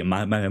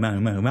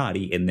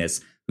Giamatti in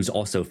this, who's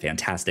also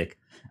fantastic.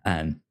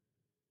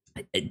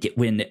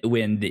 When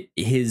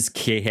his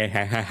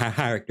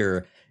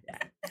character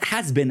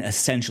has been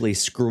essentially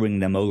screwing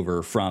them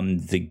over from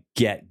the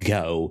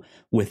get-go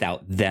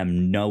without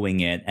them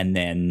knowing it, and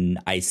then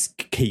Ice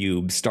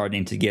Cube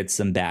starting to get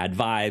some bad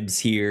vibes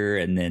here,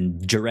 and then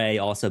Dre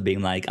also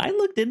being like, I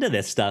looked into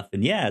this stuff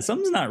and yeah,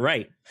 something's not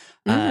right.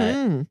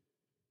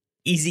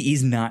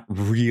 Eazy-E's not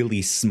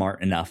really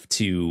smart enough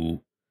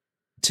to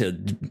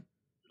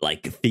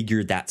like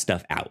figure that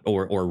stuff out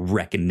or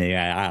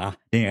recognize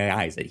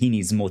it. He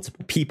needs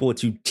multiple people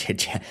to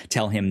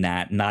tell him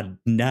that, not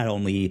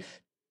only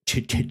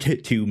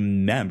two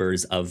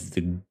members of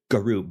the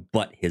group,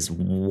 but his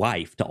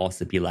wife to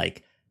also be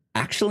like,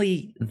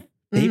 actually,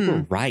 they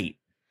were right.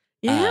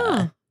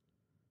 Yeah.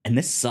 And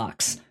this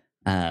sucks.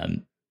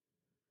 But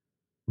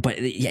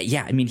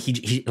yeah. I mean,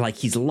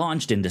 he's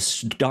launched into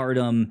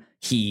stardom.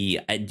 He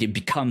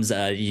becomes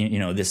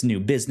this new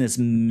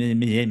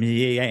businessman,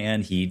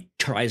 and he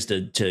tries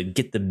to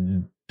get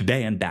the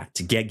band back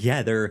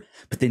together.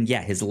 But then,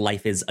 his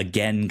life is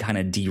again kind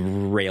of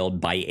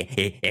derailed by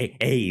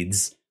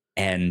AIDS.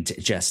 And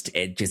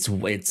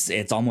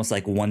it's almost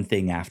like one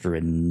thing after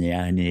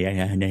another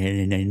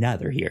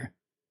here.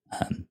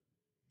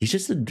 He's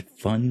just a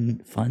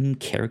fun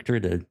character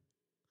to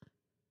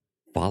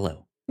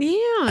follow.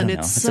 Yeah, and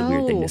it's a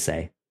weird thing to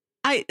say.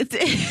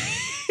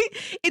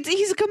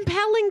 He's a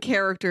compelling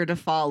character to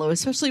follow,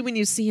 especially when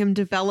you see him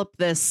develop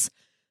this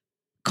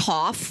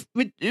cough,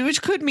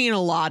 which could mean a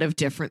lot of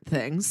different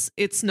things.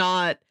 It's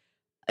not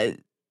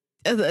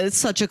it's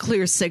such a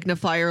clear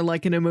signifier,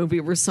 like in a movie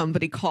where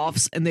somebody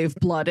coughs and they have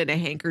blood in a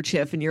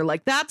handkerchief and you're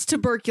like, that's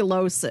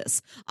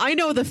tuberculosis. I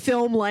know the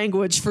film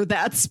language for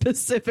that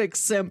specific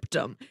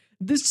symptom.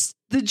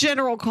 The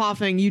general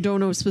coughing, you don't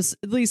know, at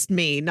least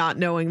me, not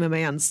knowing the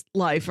man's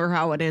life or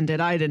how it ended,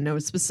 I didn't know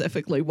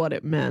specifically what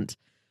it meant.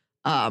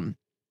 And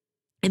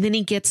then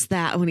he gets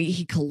that when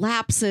he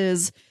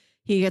collapses,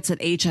 he gets an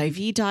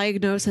HIV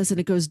diagnosis, and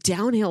it goes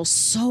downhill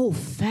so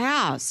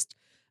fast.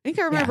 I think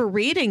I remember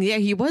reading,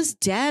 he was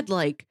dead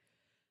like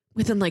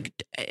within like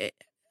a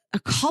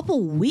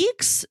couple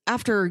weeks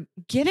after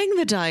getting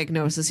the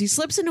diagnosis. He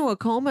slips into a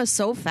coma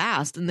so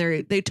fast, and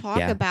they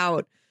talk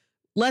about,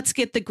 let's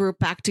get the group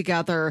back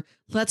together,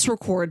 let's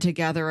record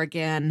together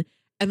again.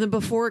 And then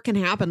before it can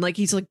happen, like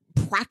he's like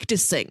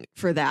practicing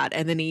for that,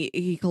 and then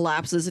he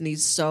collapses, and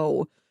he's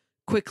so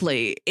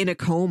quickly in a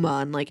coma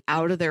and like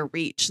out of their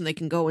reach, and they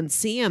can go and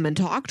see him and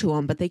talk to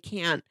him, but they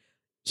can't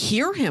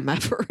hear him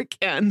ever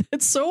again.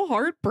 It's so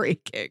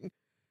heartbreaking.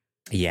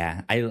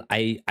 Yeah,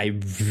 I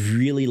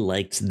really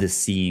liked the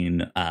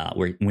scene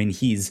where when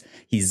he's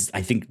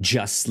I think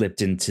just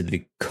slipped into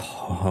the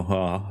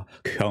coma.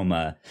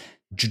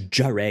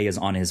 Jare is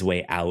on his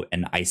way out,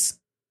 and Ice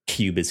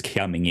Cube is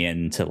coming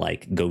in to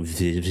like go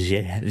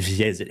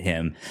visit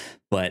him,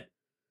 but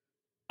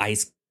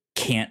Ice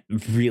can't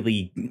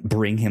really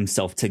bring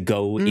himself to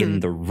go in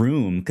the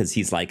room because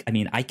he's like, I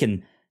mean, I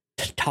can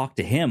talk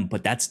to him,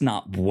 but that's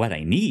not what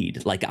I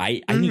need. Like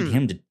I need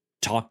him to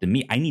talk to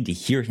me. I need to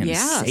hear him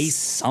say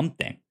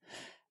something,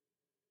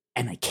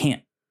 and I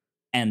can't.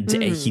 And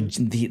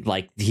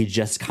he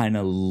just kind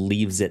of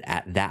leaves it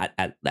at that,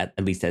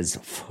 at least as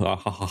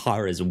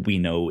far as we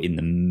know in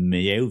the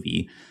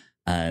movie.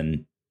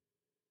 And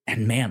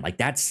man, like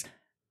that's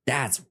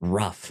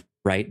rough,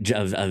 right?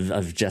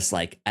 Of just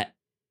like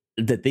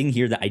the thing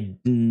here that I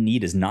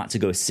need is not to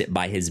go sit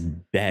by his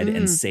bed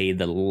and say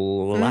the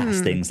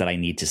last things that I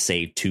need to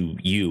say to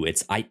you.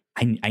 It's I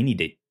need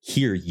to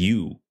hear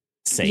you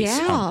say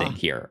something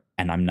here,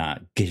 and I'm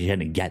not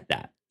gonna get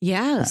that.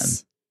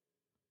 Yes.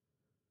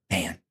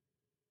 Man,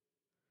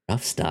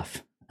 rough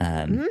stuff.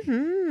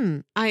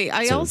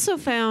 I also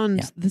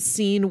found the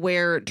scene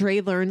where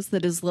Dre learns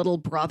that his little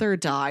brother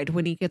died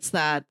when he gets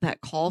that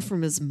call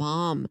from his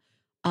mom.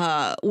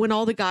 When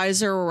all the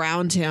guys are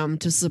around him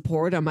to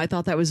support him, I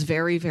thought that was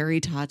very, very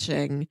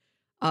touching.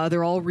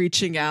 They're all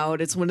reaching out.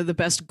 It's one of the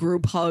best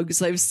group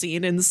hugs I've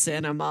seen in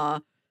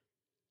cinema.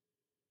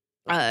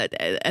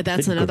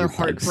 That's another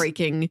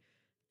heartbreaking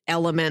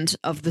element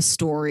of the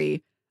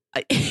story.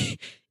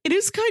 It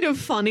is kind of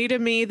funny to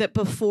me that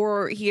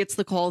before he gets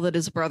the call that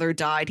his brother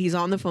died, he's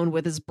on the phone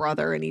with his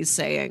brother and he's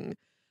saying,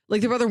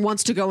 like, the brother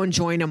wants to go and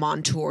join him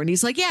on tour. And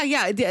he's like,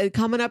 yeah,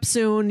 coming up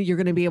soon. You're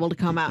going to be able to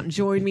come out and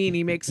join me. And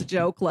he makes a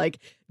joke like,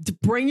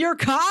 bring your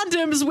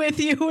condoms with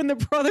you. And the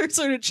brother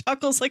sort of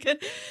chuckles like,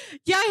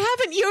 yeah, I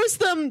haven't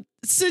used them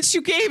since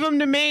you gave them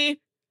to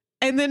me.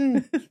 And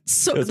then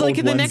so like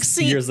in the next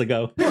scene years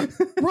ago.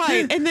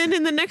 Right. And then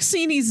in the next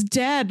scene, he's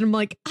dead. And I'm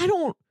like,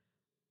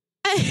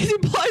 it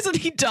implies that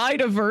he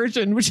died a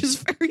virgin, which is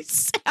very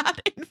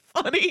sad and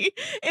funny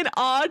and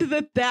odd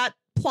that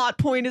plot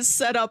point is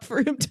set up for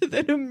him to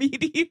then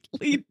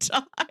immediately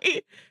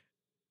die.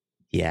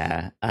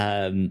 Yeah.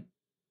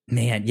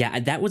 Man, yeah,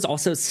 that was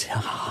also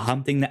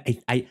something that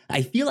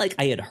I feel like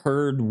I had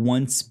heard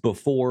once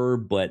before,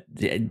 but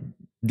didn't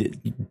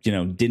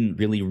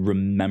really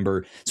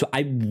remember. So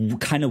I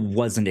kind of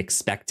wasn't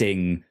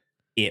expecting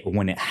it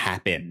when it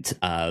happened.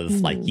 Of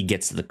like he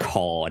gets the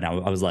call, and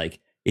I was like,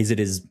 is it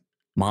his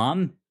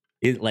mom?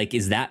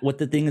 Is that what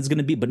the thing is going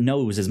to be? But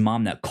no, it was his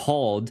mom that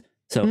called.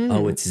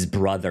 So it's his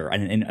brother,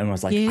 and I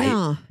was like,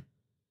 yeah.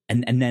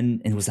 And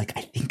then it was like,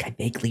 I think I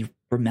vaguely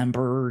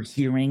remember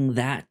hearing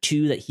that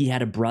too, that he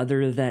had a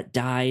brother that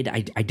died.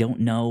 I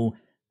don't know.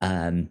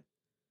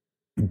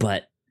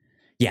 But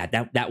yeah,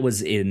 that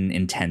was an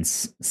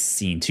intense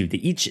scene too. They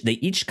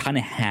each kind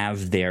of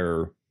have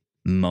their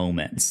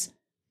moments.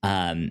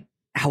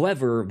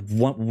 However,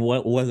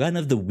 one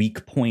of the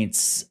weak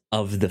points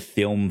of the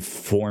film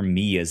for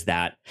me is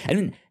that, I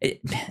mean,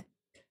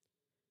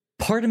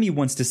 part of me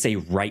wants to say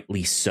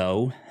rightly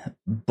so,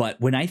 but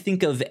when I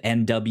think of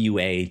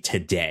NWA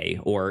today,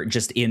 or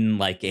just in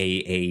like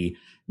a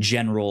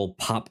general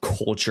pop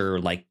culture,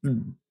 like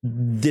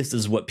this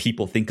is what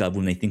people think of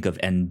when they think of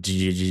NWA,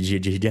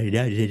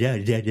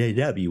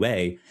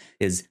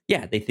 is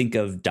they think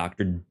of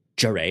Dr.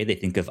 Dre, they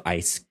think of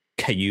Ice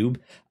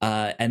Cube,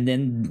 and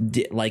then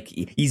like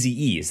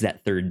Eazy-E is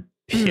that third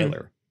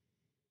pillar.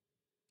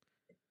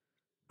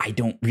 I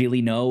don't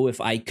really know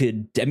if I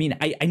could. I mean,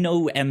 I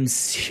know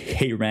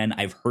MC Ren.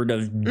 I've heard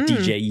of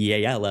DJ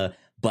Yella,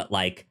 but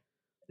like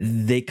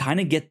they kind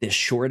of get the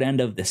short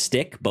end of the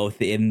stick, both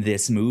in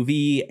this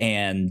movie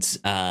and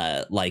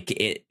like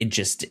it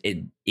just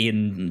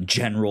in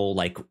general,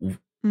 like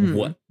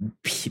what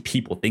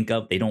people think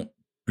of. They don't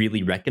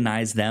really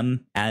recognize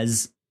them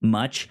as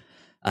much.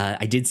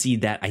 I did see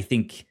that. I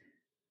think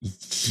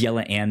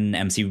Yella and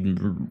MC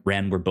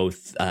Ren were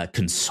both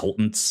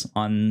consultants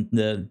on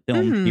the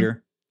film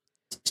here.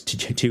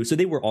 Too, so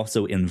they were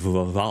also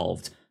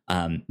involved,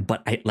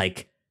 but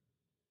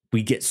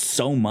we get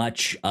so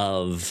much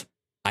of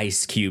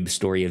Ice Cube's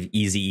story, of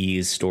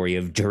Eazy-E's story,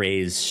 of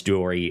Dre's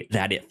story,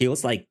 that it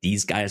feels like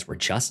these guys were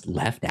just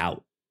left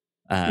out.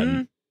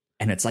 And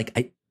it's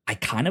like I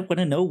kind of want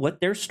to know what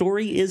their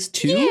story is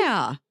too.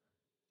 Yeah,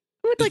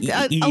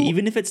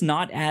 even if it's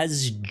not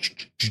as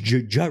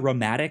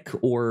dramatic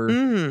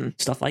or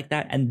stuff like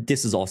that. And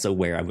this is also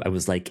where I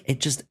was like, it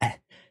just,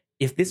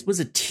 if this was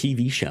a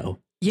TV show.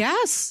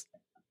 Yes.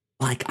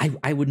 Like,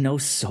 I would know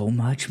so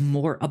much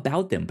more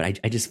about them, but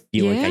I just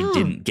feel like I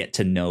didn't get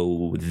to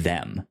know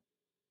them.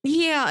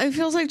 Yeah, it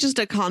feels like just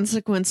a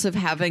consequence of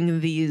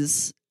having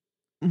these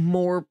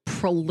more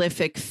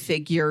prolific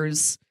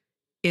figures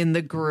in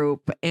the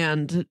group.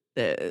 And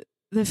the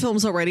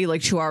film's already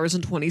like 2 hours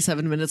and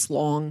 27 minutes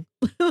long.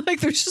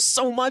 Like, there's just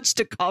so much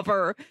to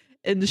cover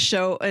in the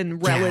show in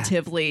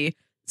relatively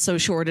so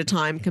short a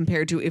time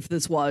compared to if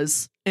this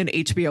was an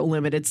HBO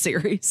limited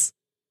series.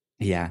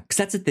 Yeah, because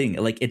that's the thing.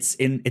 Like, it's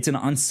an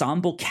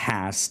ensemble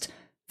cast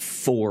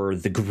for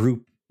the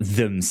group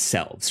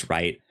themselves,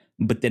 right?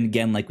 But then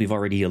again, like we've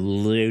already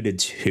alluded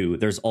to,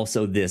 there's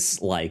also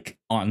this like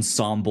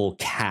ensemble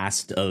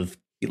cast of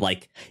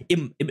like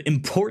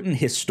important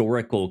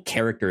historical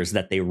characters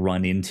that they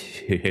run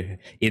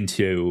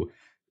into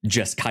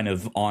just kind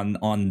of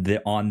on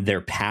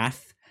their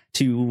path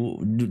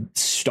to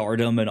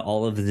stardom and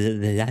all of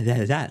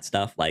that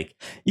stuff. Like,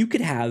 you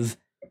could have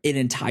an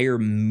entire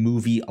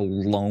movie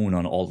alone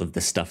on all of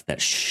the stuff that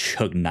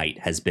Suge Knight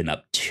has been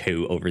up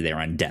to over there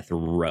on Death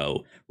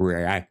Row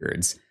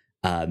Records.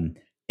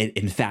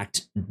 In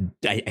fact,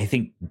 I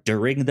think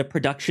during the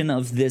production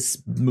of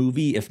this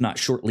movie, if not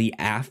shortly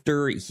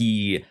after,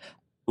 he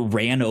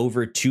ran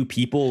over 2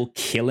 people,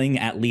 killing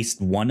at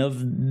least one of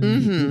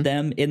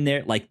them in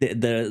there. Like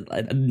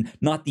the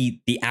not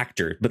the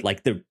actor, but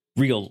like the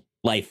real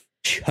life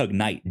Suge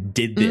Knight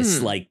did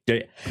this. Like,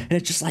 and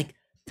it's just like,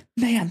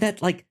 man,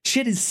 that like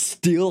shit is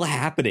still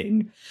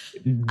happening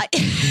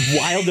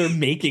while they're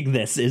making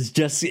this. Is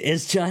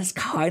just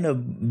kind of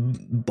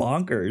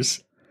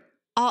bonkers.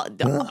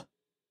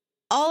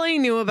 All I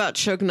knew about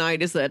Suge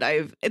Knight is that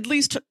I've at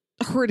least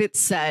heard it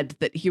said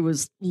that he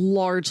was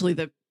largely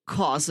the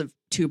cause of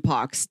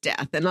Tupac's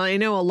death, and I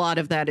know a lot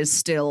of that is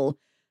still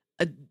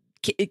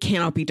it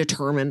cannot be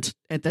determined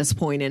at this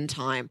point in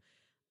time.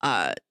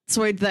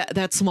 So I had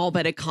that small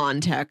bit of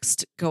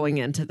context going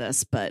into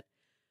this, but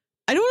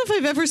I don't know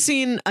if I've ever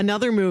seen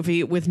another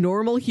movie with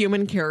normal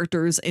human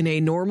characters in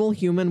a normal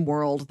human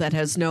world that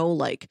has no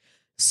like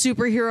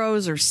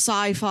superheroes or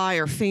sci-fi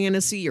or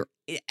fantasy or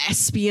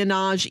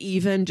espionage,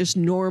 even just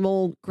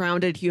normal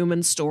grounded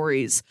human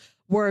stories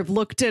where I've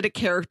looked at a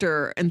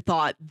character and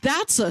thought,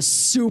 that's a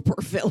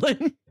super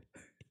villain.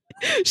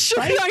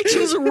 Suge Knight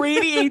just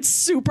radiates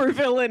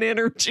supervillain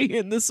energy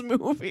in this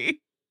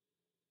movie.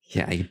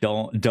 Yeah, you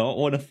don't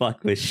want to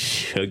fuck with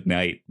Suge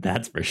Knight,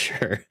 that's for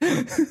sure.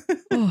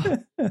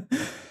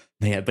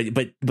 Yeah,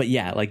 but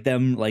yeah, like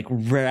them like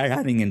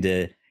running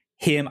into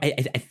him. I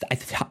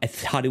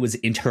thought it was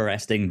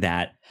interesting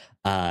that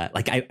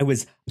like I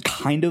was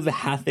kind of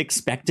half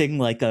expecting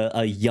like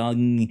a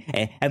young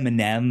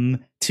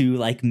Eminem to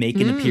like make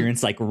an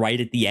appearance like right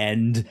at the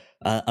end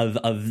of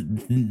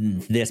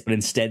this, but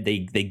instead they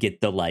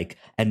get the like,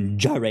 and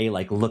Jare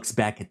like looks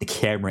back at the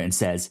camera and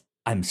says,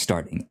 "I'm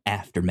starting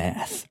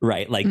Aftermath,"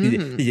 right? Like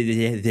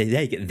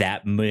they get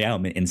that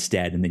moment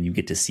instead, and then you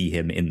get to see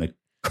him in the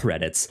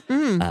credits.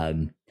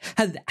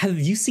 Have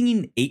you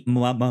seen 8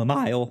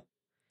 Mile?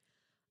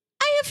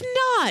 I have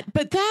not,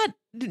 but that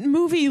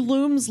movie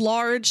looms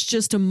large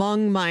just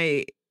among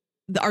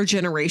our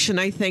generation.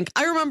 I think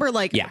I remember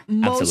like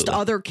most absolutely.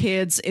 other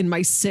kids in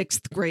my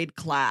 6th grade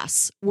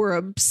class were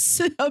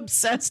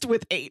obsessed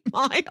with 8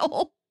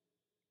 Mile.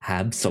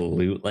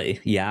 Absolutely.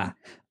 Yeah.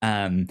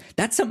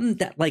 That's something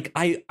that like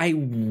I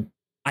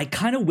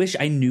kind of wish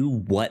I knew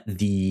what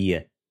the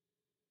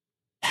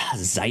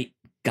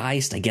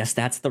zeitgeist, I guess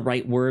that's the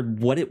right word,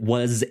 what it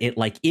was, it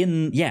like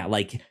in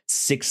like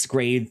 6th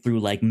grade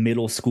through like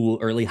middle school,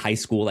 early high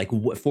school, like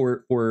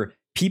for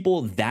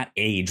people that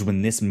age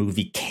when this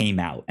movie came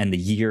out, and the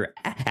year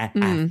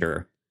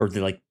after, or the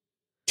like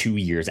 2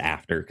 years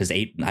after, because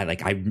I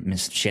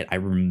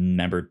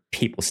remember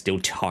people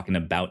still talking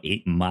about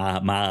 8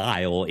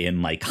 Mile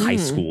in like high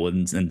school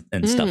and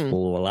stuff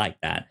like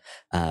that.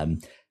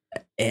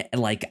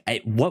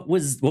 What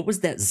was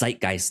that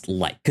zeitgeist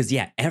like? Because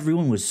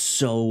everyone was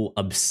so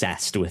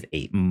obsessed with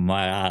 8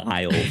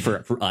 Mile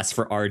for us,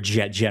 for our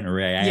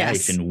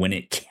generation. When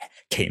it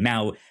came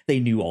out, they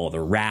knew all the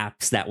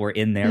raps that were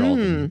in there, all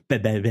the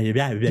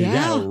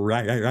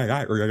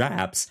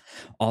raps,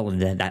 all of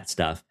that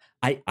stuff.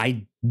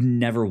 I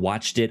never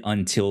watched it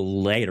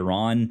until later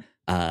on.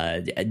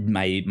 I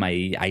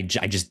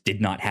just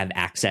did not have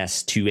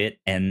access to it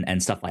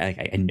and stuff like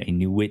I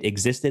knew it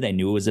existed. I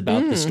knew it was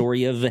about the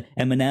story of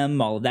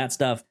Eminem, all of that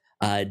stuff.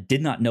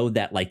 Did not know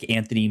that like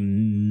Anthony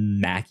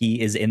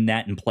Mackie is in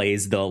that and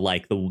plays the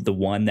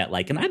one that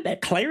like, and I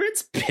bet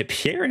Clarence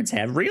parents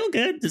have real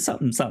good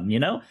something, you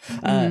know.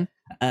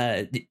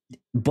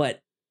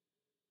 But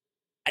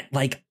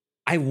like,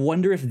 I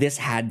wonder if this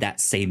had that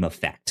same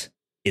effect.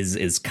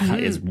 Is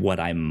what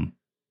I'm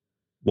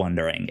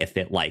wondering, if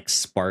it like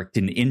sparked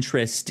an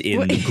interest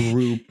in the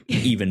group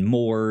even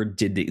more.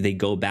 Did they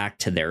go back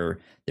to their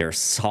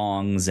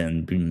songs,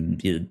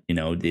 and you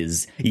know,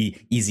 is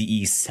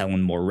Eazy-E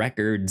selling more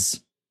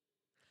records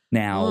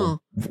now?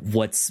 What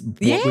was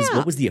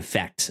the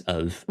effect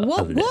of this?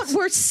 What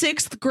were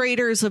 6th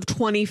graders of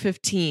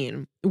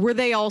 2015? Were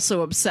they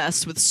also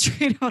obsessed with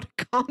Straight Outta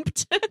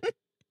Compton?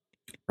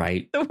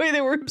 Right. The way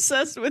they were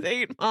obsessed with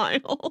 8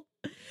 Mile.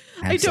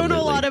 Absolutely. I don't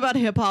know a lot about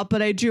hip hop,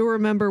 but I do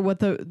remember what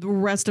the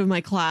rest of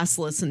my class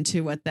listened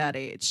to at that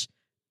age.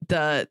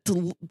 The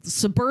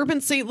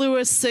suburban St.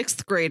 Louis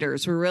 6th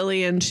graders were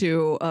really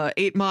into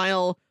 8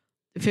 Mile,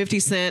 50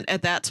 Cent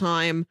at that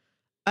time,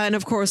 and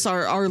of course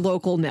our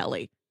local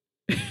Nelly.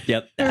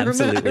 Yep,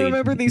 absolutely. I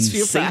remember these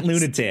few Saint facts.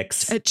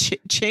 Lunatics.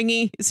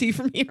 Chingy, is he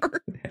from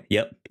here?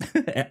 Yep.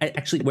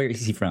 Actually, where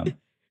is he from?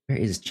 Where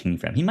is Chingy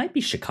from? He might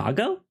be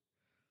Chicago.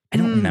 I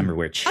don't remember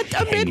where Chingy's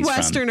a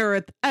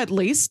Midwesterner at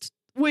least.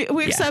 We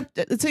accept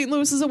St.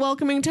 Louis is a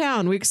welcoming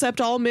town. We accept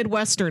all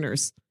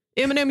Midwesterners.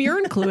 Eminem, you're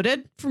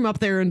included, from up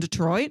there in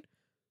Detroit.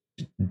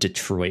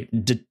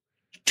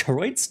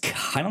 Detroit's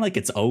kind of like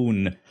its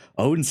own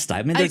style.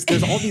 I mean, there's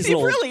all these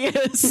little. It really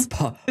is.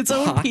 Its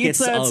own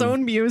pizza, its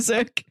own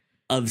music.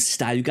 Of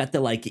style. You got the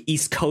like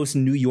East Coast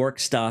New York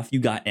stuff. You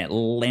got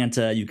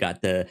Atlanta. You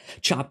got the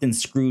chopped and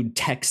screwed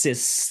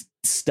Texas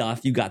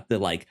stuff. You got the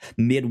like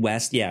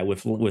Midwest,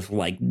 with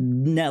like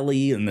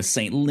Nelly and the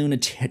Saint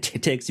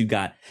Lunatics. You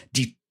got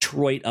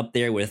Detroit up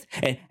there with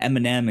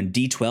Eminem and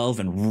D12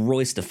 and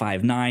Royce da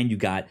 5'9". You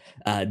got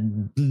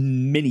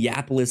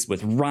Minneapolis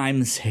with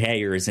Rhymes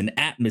Hayers and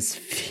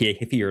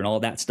Atmosphere and all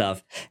that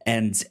stuff.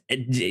 And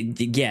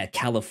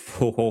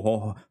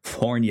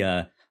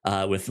California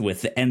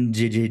with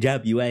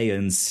NWA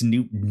and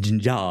Snoop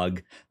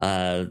Dogg,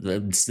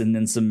 and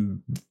then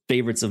some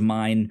favorites of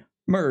mine,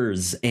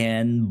 Murs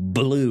and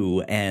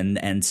Blue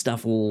and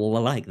stuff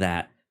like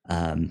that.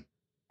 And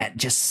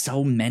just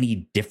so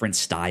many different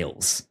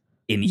styles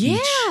in each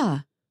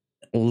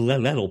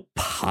little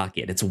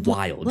pocket. It's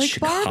wild. Like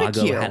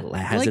Chicago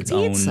has like its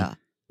pizza. own.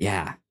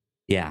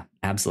 Yeah,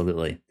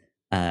 absolutely.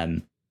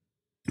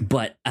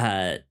 But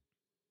man,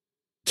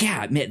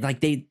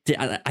 like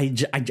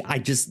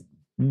I just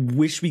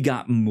wish we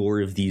got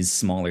more of these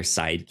smaller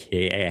side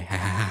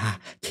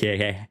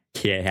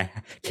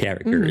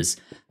characters.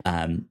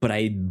 But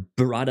I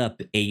brought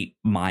up 8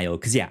 Mile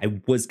because I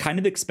was kind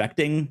of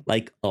expecting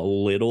like a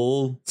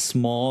little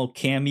small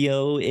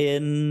cameo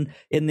in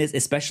this,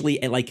 especially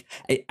like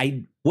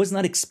I was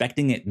not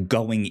expecting it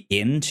going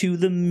into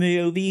the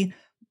movie.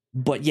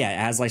 But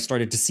as I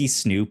started to see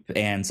Snoop,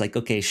 and it's like,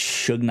 okay,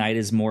 Suge Knight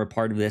is more a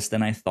part of this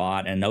than I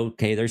thought, and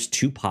okay, there's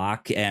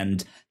Tupac,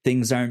 and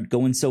things aren't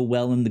going so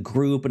well in the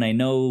group, and I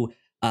know,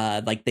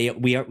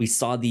 we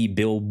saw the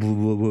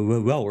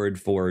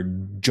billboard for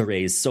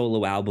Jare's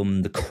solo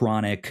album, The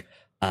Chronic,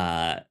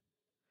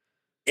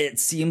 it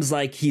seems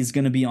like he's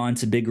going to be on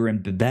to bigger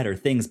and better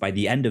things by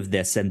the end of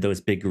this, and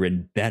those bigger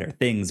and better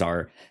things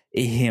are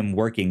him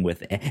working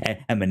with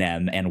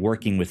Eminem and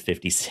working with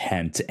 50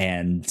 Cent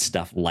and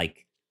stuff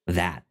like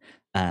that.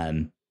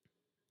 And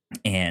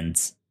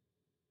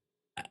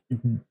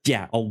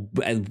yeah,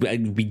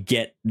 we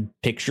get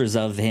pictures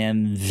of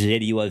him,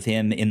 video of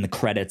him in the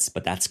credits,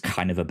 but that's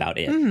kind of about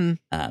it.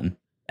 Mm-hmm.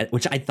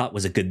 Which I thought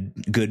was a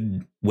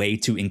good way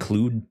to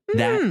include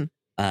that.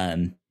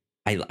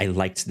 I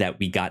liked that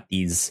we got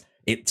these.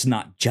 It's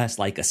not just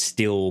like a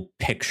still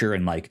picture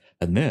and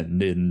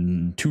then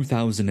in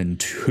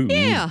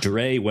 2002,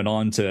 Dre went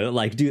on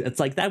to do. It's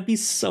like that'd be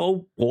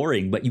so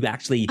boring, but you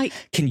actually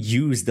can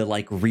use the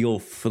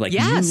real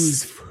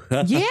use.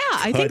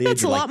 I think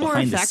that's a lot more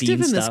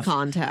effective in this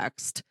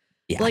context.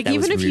 Yeah,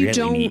 even if you really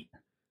don't. Neat.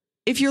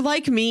 If you're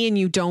like me and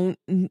you don't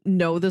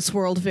know this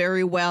world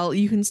very well,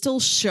 you can still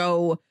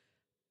show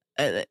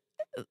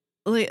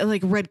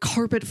red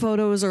carpet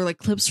photos or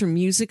clips from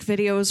music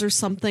videos or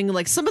something.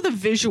 Some of the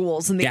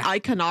visuals and the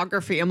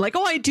iconography. I'm like,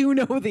 oh, I do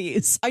know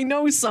these. I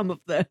know some of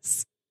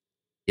this.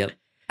 Yep,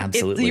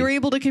 absolutely. You're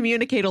able to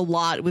communicate a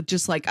lot with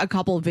just a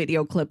couple of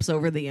video clips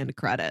over the end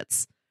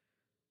credits.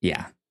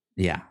 Yeah.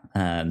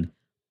 And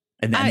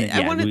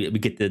then we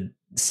get the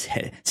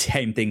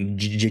same thing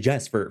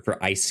just for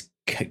Ice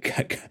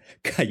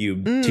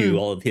Cube to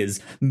all of his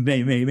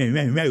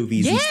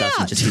movies and stuff,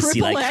 and just to see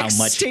how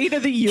much State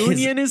of the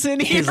Union is in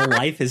here. His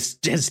life has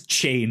just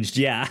changed.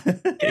 Yeah.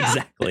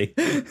 Exactly.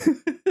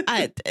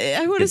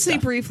 I want to say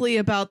briefly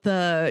about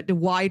the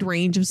wide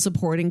range of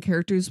supporting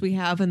characters we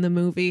have in the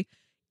movie.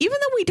 Even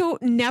though we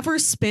don't never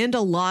spend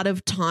a lot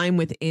of time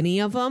with any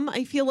of them,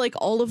 I feel like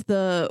all of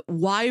the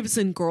wives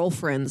and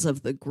girlfriends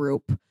of the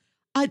group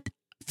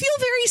feel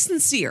very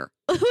sincere.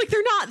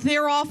 They're not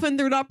there often.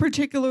 They're not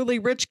particularly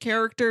rich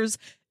characters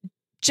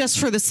just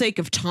for the sake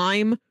of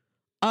time.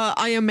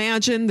 I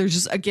imagine there's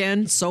just,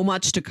 again, so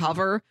much to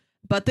cover,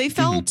 but they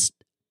felt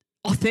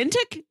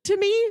authentic to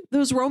me.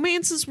 Those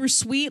romances were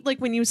sweet.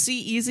 When you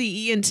see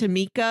Eazy-E and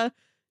Tamika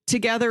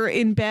together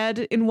in bed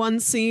in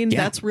one scene,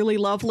 that's really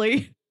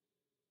lovely.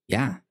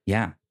 Yeah.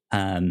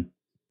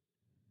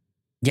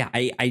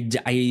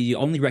 I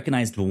only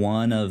recognized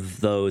one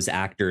of those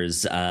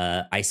actors,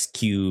 Ice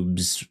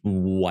Cube's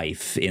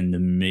wife in the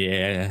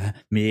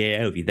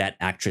movie. That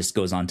actress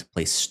goes on to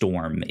play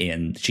Storm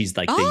she's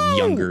the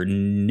younger,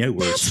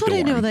 newer that's Storm. What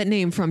I know that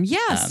name from.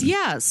 Yes.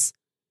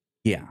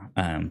 Yeah.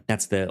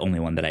 That's the only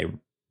one that I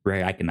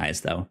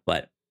recognize though.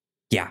 But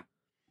yeah,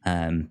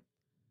 man.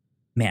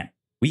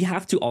 We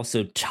have to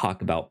also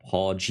talk about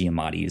Paul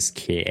Giamatti's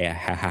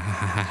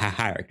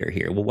character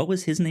here. Well, what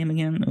was his name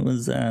again? It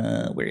was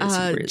where is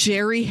he?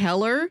 Jerry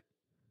Heller.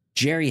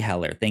 Jerry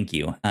Heller, thank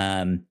you.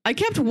 I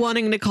kept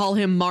wanting to call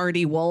him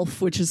Marty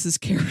Wolf, which is his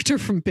character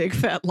from Big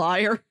Fat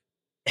Liar.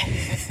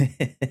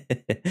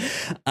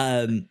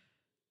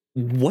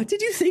 What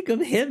did you think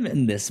of him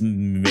in this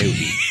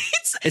movie?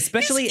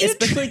 Especially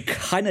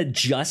kind of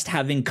just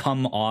having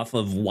come off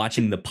of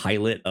watching the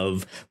pilot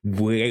of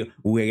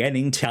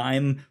Winning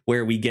Time,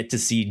 where we get to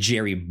see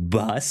Jerry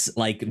Buss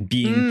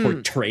being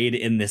portrayed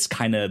in this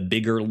kind of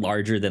bigger,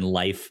 larger than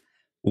life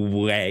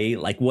way.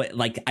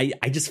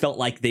 I just felt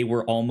like they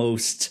were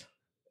almost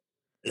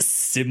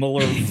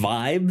similar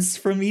vibes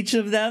from each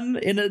of them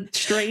in a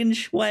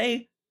strange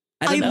way.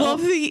 I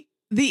love the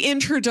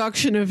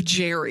introduction of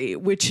Jerry,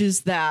 which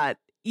is that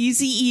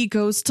Eazy-E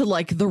goes to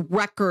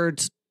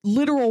the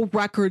literal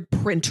record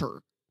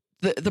printer,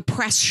 the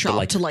press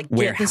shop to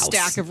get the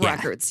stack of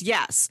records.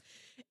 Yes.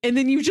 And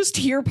then you just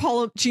hear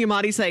Paul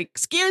Giamatti say,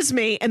 "Excuse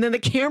me," and then the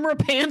camera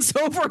pans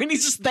over and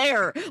he's just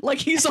there.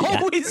 He's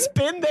always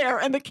been there,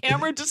 and the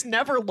camera just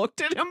never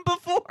looked at him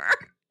before.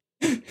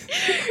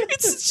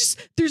 It's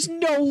just, there's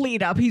no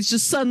lead up. He's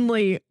just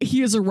suddenly,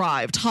 he has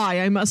arrived.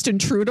 Hi, I must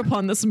intrude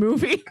upon this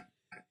movie.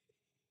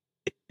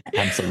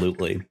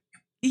 Absolutely.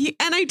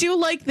 And I do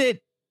like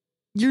that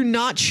you're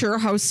not sure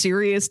how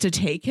serious to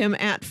take him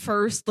at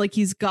first.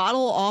 He's got a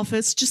little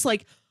office, just not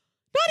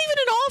even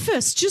an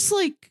office, just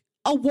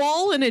a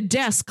wall and a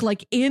desk,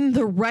 in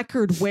the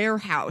record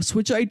warehouse,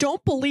 which I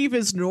don't believe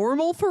is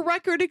normal for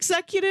record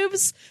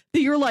executives,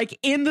 that you're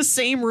in the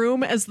same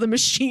room as the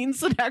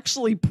machines that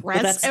actually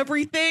press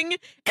everything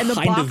and the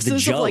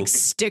boxes of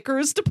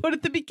stickers to put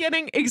at the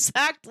beginning.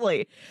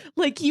 Exactly.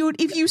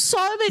 If you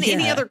saw him in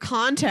any other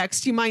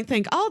context, you might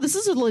think, oh, this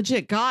is a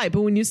legit guy.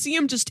 But when you see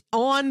him just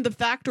on the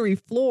factory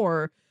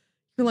floor,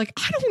 you're like,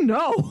 I don't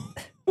know.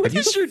 What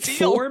is your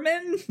deal?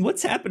 Foreman?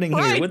 What's happening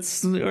here?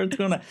 What's going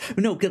on?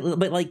 No,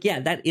 but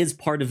that is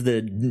part of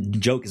the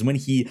joke, is when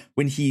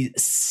he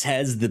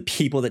says the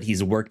people that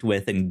he's worked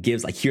with and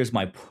gives here's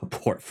my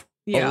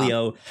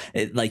portfolio.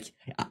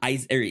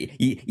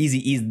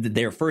 Eazy-E's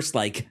there first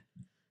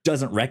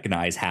doesn't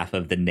recognize half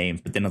of the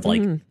names, but then it's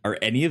are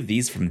any of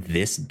these from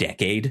this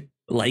decade?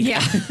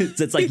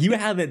 It's you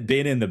haven't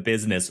been in the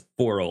business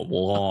for a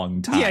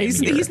long time. Yeah,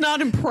 he's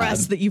not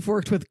impressed that you've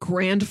worked with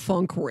Grand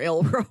Funk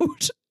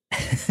Railroad.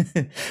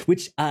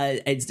 Which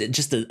it's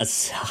just a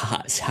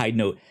side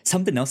note,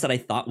 something else that I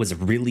thought was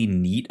really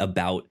neat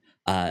about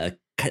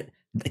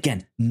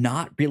again,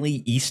 not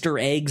really Easter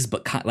eggs,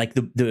 but like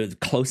the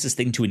closest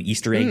thing to an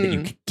Easter egg that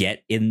you could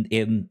get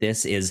in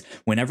this is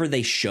whenever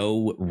they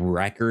show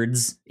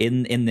records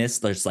in this,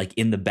 there's like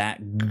in the back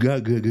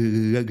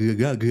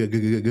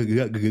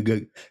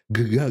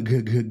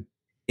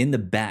in the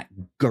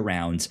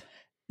background,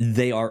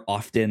 they are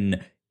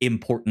often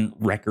important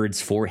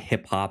records for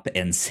hip hop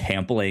and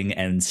sampling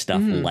and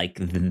stuff like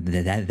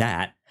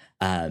that.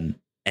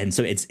 And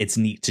so it's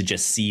neat to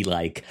just see,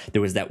 like,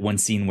 there was that one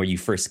scene where you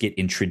first get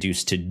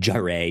introduced to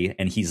Jare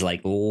and he's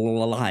like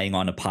lying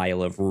on a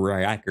pile of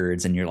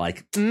records and you're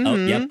like, oh,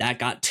 yep, that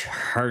got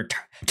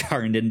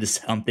turned into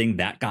something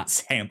that got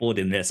sampled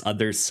in this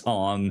other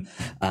song.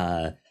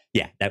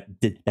 Yeah, that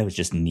was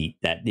just neat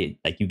that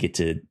like you get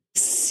to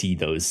see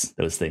those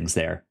things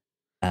there.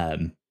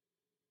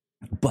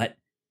 But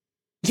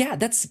yeah,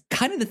 that's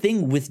kind of the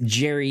thing with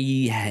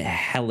Jerry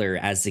Heller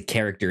as a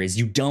character is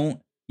you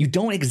don't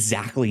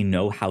exactly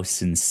know how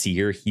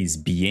sincere he's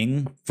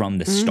being from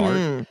the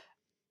start.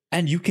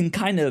 And you can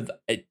kind of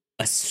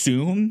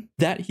assume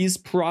that he's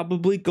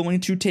probably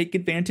going to take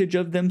advantage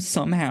of them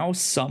somehow,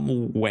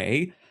 some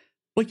way.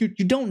 But you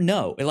don't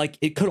know. Like,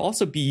 it could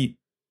also be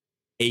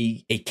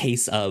a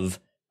case of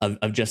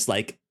just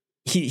like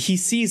he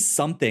sees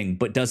something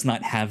but does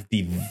not have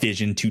the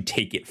vision to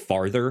take it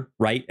farther,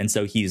 right? And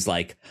so he's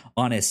like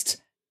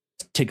honest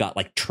to God,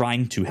 like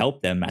trying to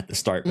help them at the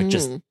start, but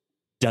just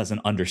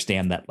doesn't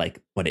understand that,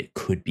 like, but it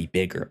could be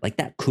bigger. Like,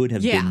 that could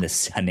have been the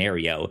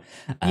scenario.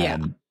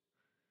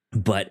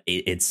 But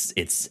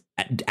it's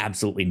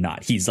absolutely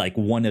not. He's like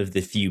one of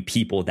the few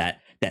people that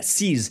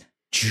sees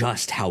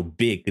just how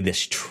big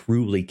this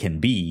truly can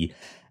be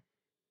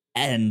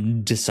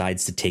and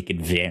decides to take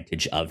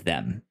advantage of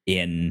them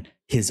in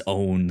his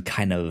own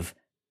kind of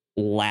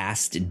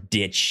last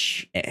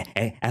ditch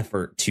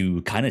effort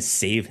to kind of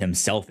save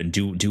himself and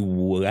do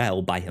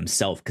well by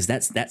himself, because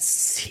that's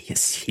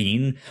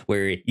scene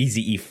where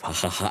Eazy-E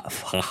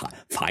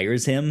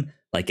fires him,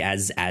 like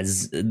as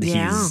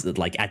he's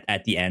like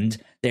at the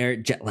end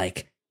there,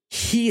 like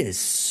he is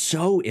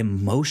so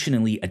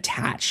emotionally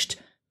attached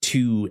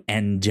to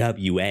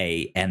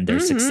NWA and their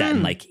success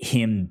and like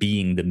him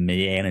being the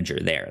manager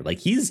there. Like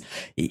he's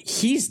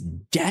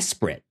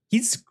desperate.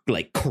 He's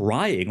like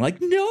crying,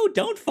 like, no,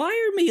 don't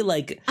fire me.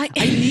 Like, I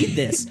need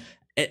this.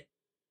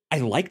 I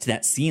liked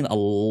that scene a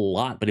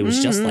lot, but it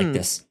was just like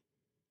this.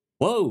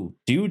 Whoa,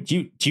 dude,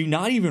 do you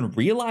not even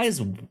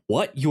realize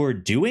what you're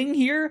doing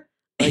here?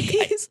 Like,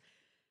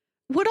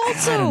 what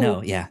also? I don't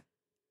know. Yeah,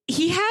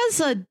 he has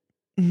a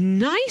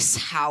nice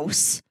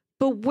house,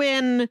 but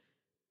when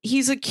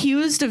he's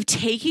accused of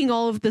taking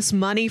all of this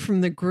money from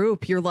the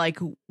group, you're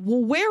like,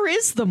 well, where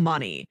is the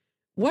money?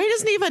 Why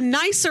doesn't he have a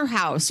nicer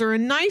house or a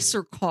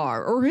nicer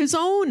car or his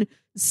own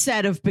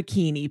set of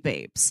bikini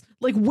babes?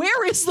 Like,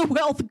 where is the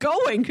wealth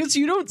going? Because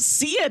you don't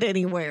see it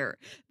anywhere.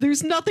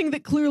 There's nothing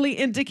that clearly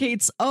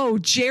indicates, oh,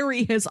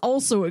 Jerry has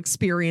also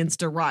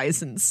experienced a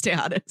rise in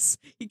status.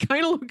 He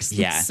kind of looks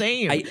the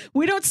same.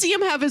 We don't see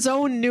him have his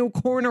own new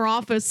corner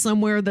office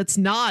somewhere that's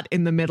not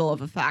in the middle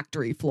of a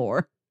factory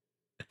floor.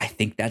 I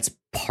think that's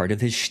part of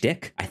his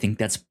shtick. I think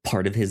that's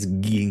part of his I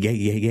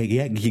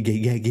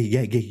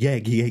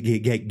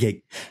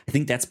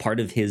think that's part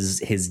of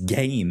his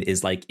game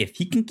is like, if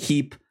he can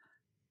keep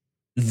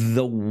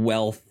the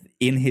wealth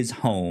in his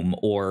home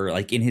or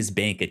like in his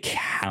bank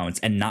accounts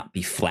and not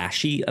be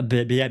flashy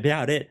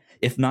about it,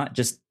 if not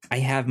just, I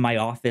have my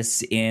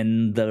office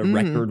in the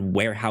record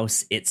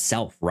warehouse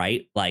itself,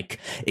 right? Like,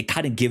 it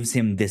kind of gives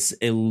him this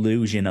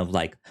illusion of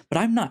like, but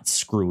I'm not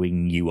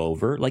screwing you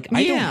over. Like,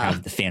 I don't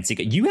have the fancy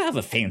car. You have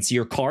a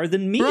fancier car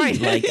than me. Right.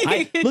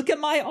 Like, look at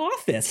my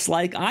office.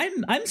 Like,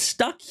 I'm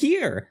stuck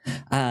here.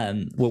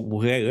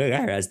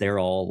 Whereas they're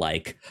all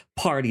like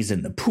parties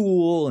in the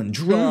pool and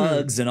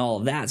drugs and all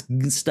of that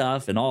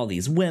stuff and all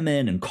these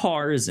women and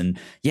cars. And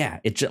yeah,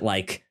 it's just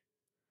like,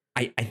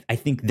 I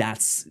think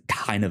that's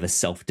kind of a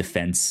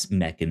self-defense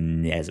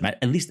mechanism.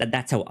 At least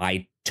that's how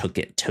I took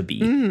it to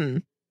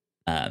be.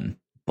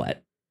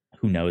 But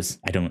who knows?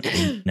 I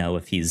don't know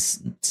if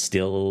he's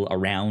still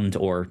around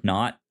or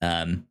not.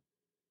 Who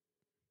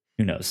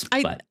knows?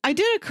 I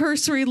did a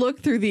cursory look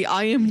through the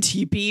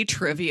IMDb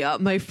trivia,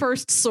 my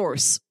first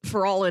source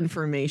for all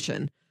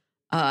information.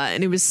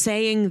 And it was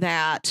saying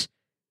that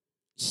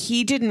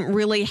he didn't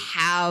really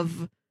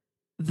have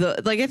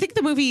I think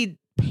the movie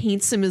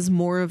paints him as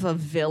more of a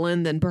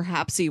villain than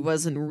perhaps he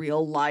was in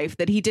real life,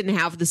 that he didn't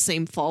have the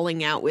same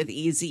falling out with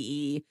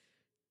Eazy-E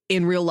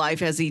in real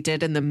life as he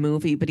did in the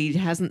movie, but he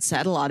hasn't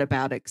said a lot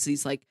about it because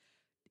he's like,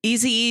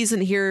 Eazy-E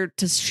isn't here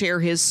to share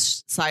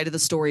his side of the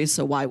story,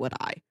 so why would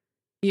I?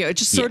 You know,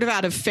 just sort of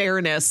out of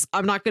fairness,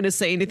 I'm not going to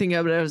say anything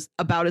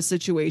about a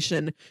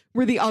situation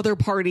where the other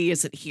party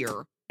isn't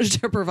here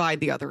to provide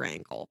the other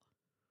angle.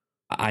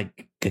 I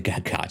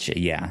gotcha,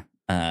 yeah.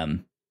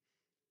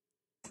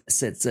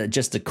 So it's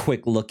just a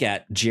quick look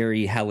at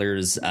Jerry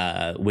Heller's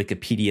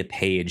Wikipedia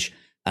page.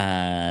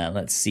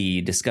 Let's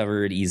see.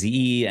 Discovered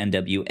Eazy-E,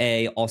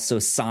 NWA, also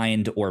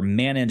signed or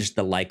managed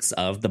the likes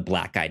of the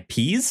Black Eyed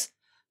Peas,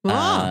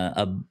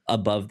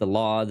 above the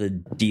law, the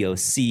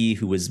DOC,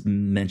 who was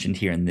mentioned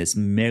here in this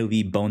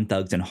movie, Bone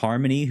Thugs and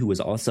Harmony, who was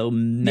also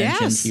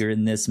mentioned here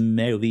in this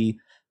movie.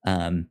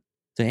 So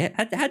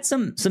I had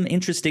some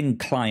interesting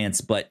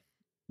clients, but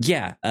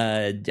yeah,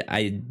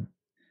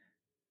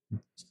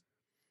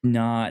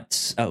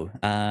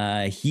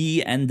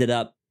 he ended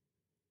up,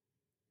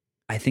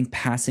 I think,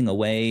 passing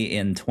away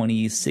in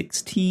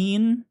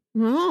 2016.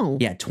 Oh,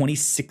 yeah,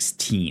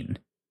 2016.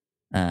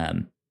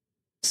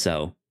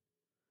 So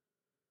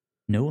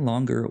no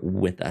longer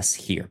with us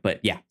here, but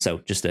yeah. So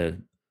just a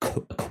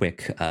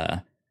quick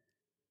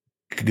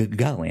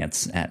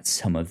glance at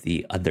some of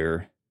the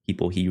other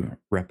people he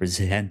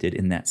represented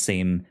in that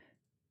same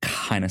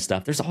kind of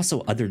stuff. There's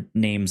also other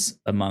names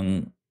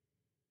among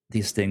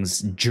these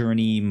things: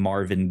 Journey,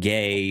 Marvin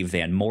Gaye,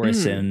 Van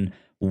Morrison,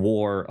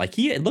 War. Like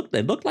it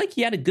looked like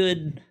he had a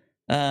good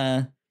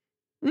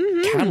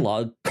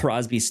catalog.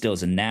 Crosby,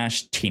 Stills and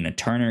Nash, Tina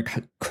Turner,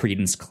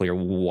 Creedence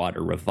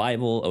Clearwater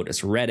Revival,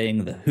 Otis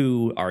Redding, The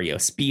Who, REO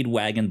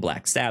Speedwagon,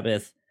 Black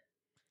Sabbath,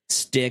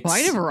 Styx.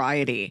 Quite a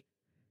variety.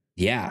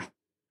 Yeah,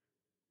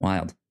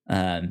 wild.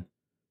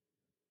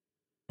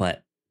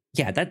 But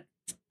yeah,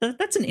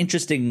 that's an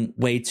interesting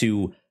way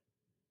to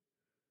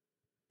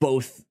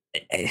both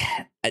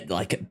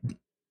like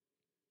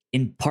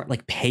in part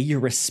like pay your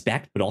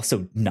respect, but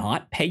also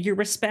not pay your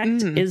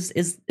respect.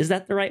 Is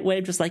that the right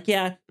way? Just like,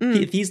 yeah,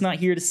 if he's not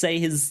here to say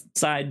his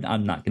side,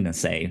 I'm not going to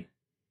say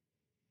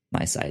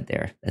my side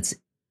there. That's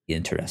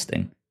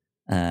interesting.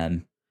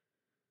 But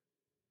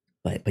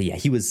yeah,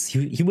 he was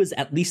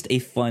at least a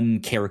fun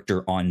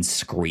character on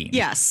screen.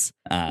 Yes.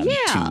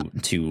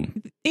 To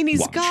and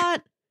he's watch.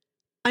 got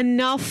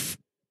enough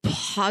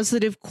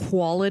positive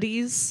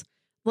qualities.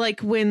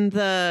 Like when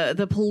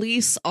the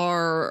police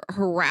are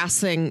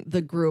harassing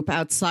the group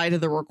outside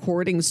of the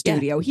recording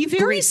studio, he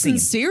very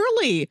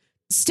sincerely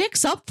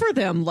sticks up for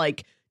them.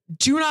 Like,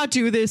 do not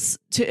do this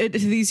to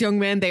these young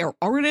men. They are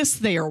artists.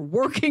 They're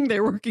working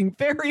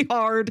very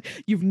hard.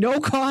 You've no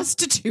cause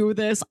to do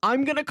this.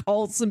 I'm going to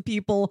call some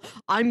people.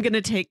 I'm going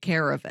to take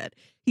care of it.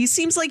 He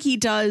seems like he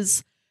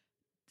does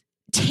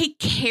take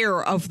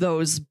care of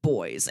those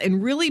boys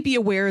and really be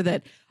aware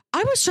that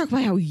I was struck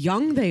by how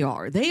young they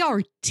are. They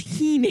are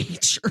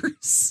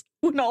teenagers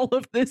when all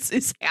of this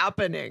is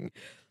happening.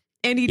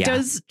 And he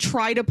does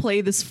try to play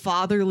this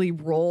fatherly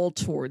role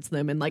towards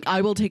them. And like,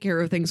 I will take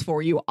care of things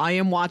for you. I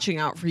am watching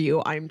out for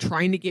you. I'm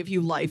trying to give you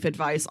life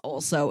advice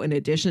also, in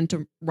addition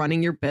to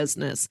running your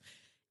business.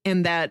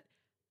 And that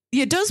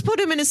it does put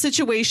him in a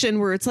situation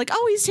where it's like,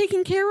 oh, he's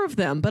taking care of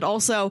them. But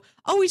also,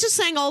 oh, he's just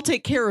saying, I'll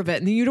take care of it.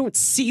 And then you don't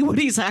see what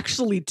he's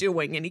actually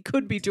doing. And he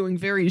could be doing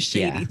very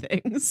shady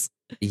things.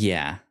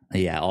 Yeah.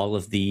 Yeah, all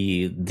of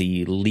the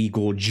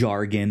legal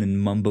jargon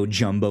and mumbo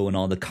jumbo and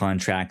all the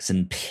contracts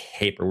and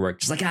paperwork.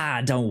 Just like,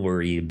 don't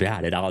worry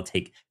about it. I'll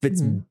take, if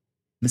it's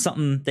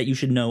something that you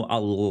should know,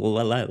 I'll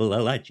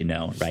let you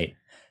know, right?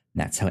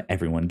 And that's how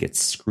everyone gets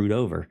screwed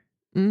over.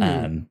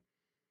 I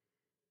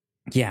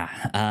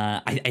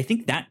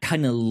think that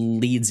kind of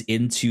leads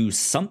into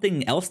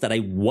something else that I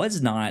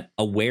was not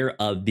aware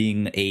of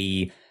being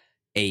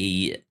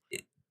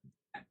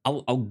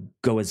I'll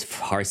go as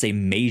far as say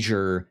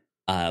major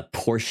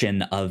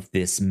portion of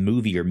this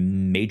movie, or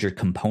major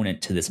component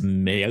to this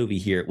movie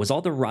here, was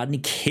all the Rodney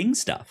King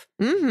stuff.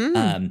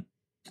 I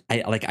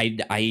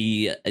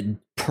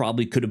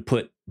probably could have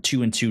put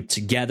two and two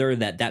together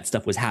that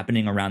stuff was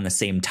happening around the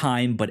same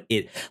time, but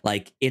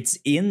it's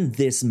in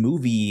this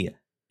movie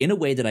in a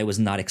way that I was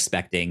not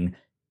expecting.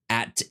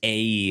 It's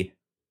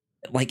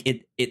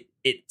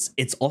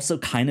also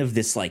kind of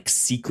this like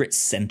secret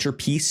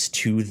centerpiece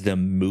to the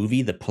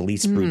movie, the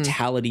police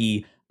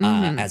brutality,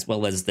 as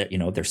well as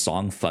their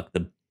song "Fuck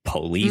the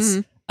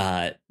Police."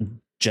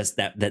 Just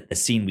that the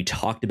scene we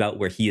talked about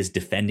where he is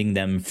defending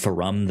them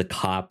from the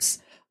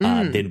cops.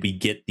 Then we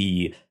get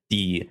the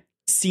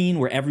scene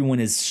where everyone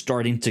is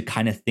starting to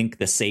kind of think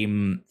the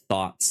same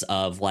thoughts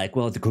of like,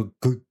 well, the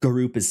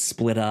group is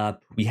split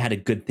up. We had a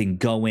good thing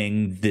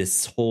going.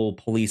 This whole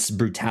police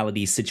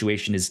brutality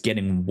situation is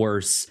getting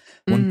worse.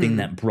 One thing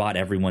that brought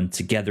everyone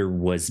together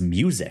was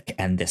music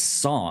and this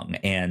song.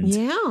 And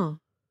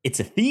it's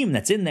a theme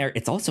that's in there.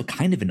 It's also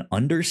kind of an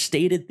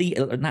understated theme.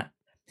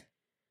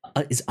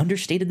 Is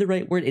understated the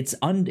right word? It's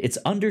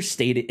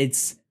understated.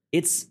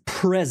 It's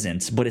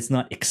present, but it's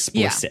not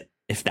explicit.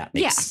 If that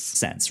makes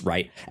sense,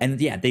 right? And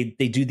they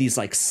do these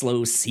like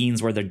slow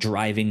scenes where they're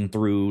driving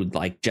through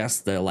like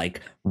just the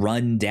like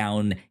run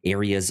down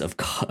areas of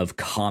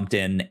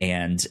Compton,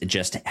 and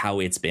just how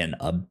it's been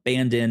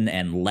abandoned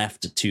and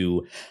left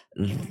to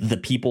the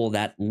people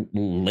that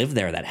live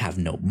there that have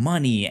no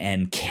money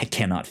and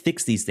cannot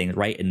fix these things,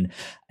 right? And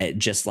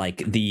just like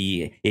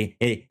the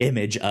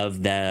image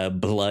of the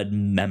Blood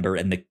member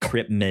and the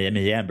Crip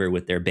member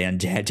with their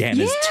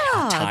bandanas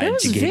tied that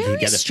was together.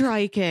 Very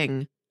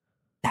striking.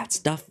 That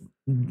stuff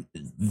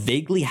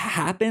vaguely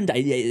happened.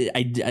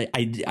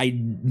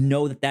 I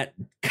know that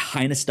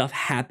kind of stuff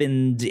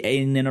happened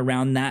in and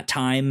around that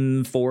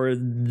time for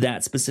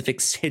that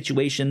specific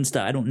situation.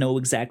 I don't know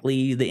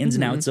exactly the ins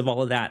and outs of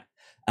all of that.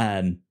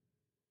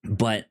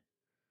 But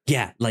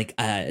yeah, like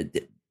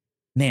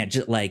man,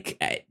 just like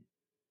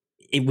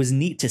it was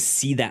neat to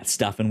see that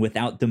stuff, and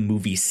without the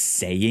movie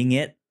saying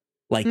it,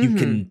 like you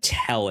can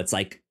tell it's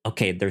like,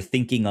 okay, they're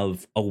thinking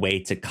of a way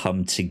to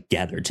come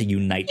together, to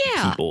unite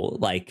people.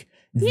 Like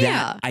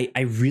that,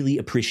 I really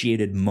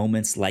appreciated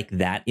moments like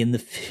that in the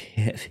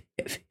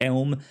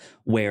film,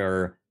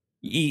 where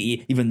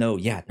even though,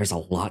 there's a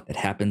lot that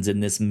happens in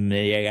this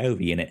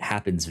movie, and it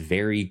happens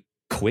very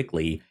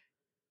quickly,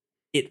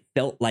 it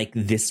felt like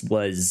this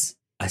was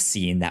a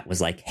scene that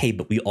was like, hey,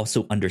 but we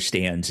also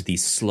understand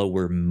these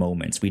slower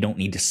moments. We don't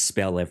need to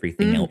spell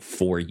everything out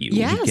for you.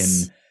 Yes. We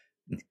can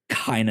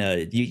kind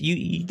of,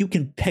 you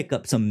can pick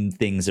up some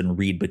things and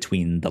read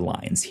between the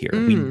lines here.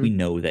 We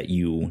know that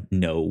you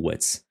know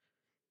what's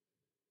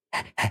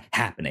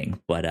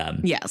happening, but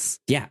yes,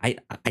 I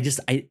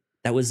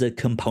that was a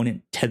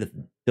component to the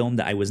film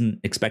that I wasn't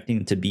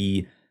expecting to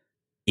be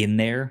in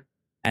there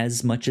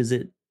as much as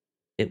it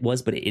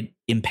was, but it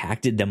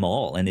impacted them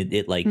all, and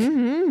it like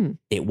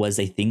it was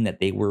a thing that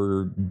they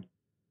were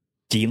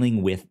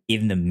dealing with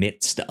in the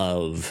midst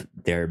of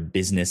their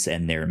business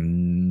and their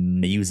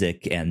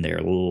music and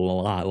their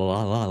lives.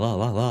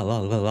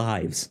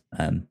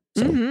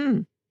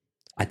 So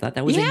I thought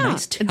that was a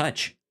nice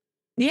touch.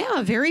 Yeah,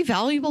 a very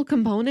valuable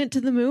component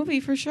to the movie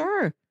for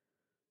sure.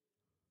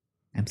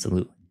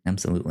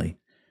 Absolutely.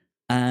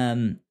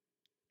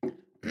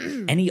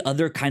 Any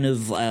other kind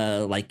of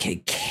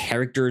like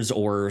characters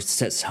or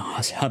something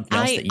else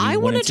that you I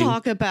want to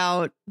talk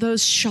about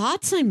those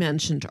shots I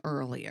mentioned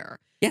earlier.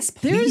 Yes,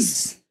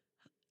 please.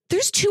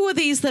 There's two of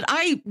these that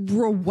I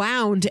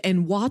rewound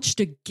and watched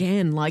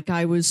again. Like,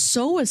 I was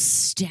so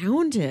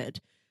astounded.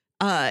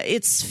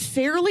 It's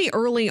fairly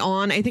early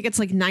on. I think it's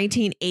like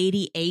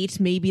 1988,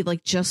 maybe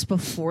like just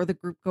before the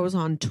group goes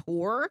on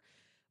tour,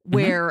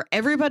 where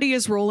everybody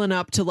is rolling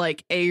up to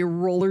like a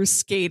roller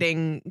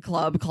skating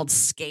club called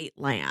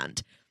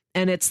Skateland.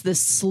 And it's this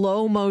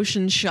slow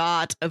motion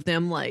shot of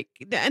them, like,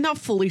 not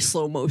fully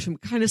slow motion,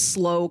 kind of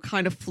slow,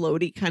 kind of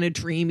floaty, kind of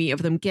dreamy,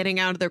 of them getting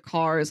out of their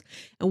cars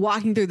and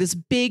walking through this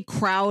big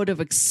crowd of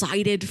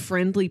excited,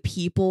 friendly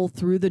people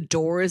through the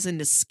doors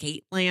into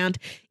Skateland.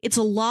 It's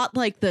a lot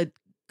like the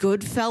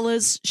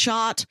Goodfellas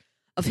shot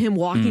of him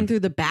walking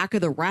through the back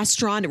of the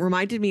restaurant. It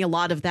reminded me a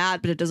lot of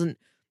that, but it doesn't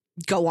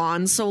go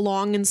on so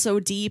long and so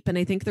deep. And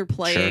I think they're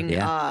playing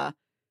they're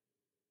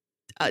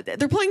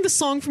playing the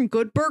song from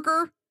Good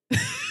Burger.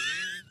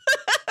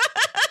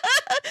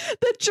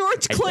 The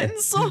George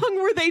Clinton song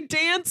where they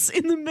dance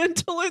in the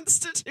mental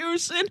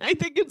institution. I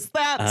think it's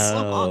that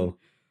song.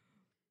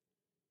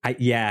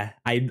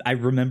 I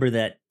remember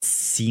that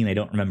scene. I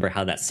don't remember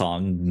how that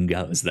song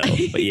goes though,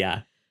 but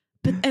yeah.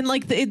 And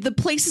like the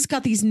place has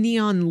got these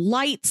neon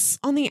lights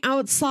on the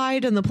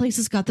outside, and the place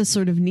has got this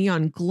sort of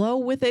neon glow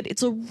with it.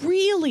 It's a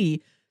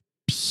really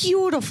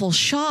beautiful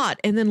shot.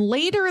 And then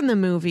later in the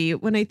movie,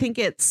 when I think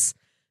it's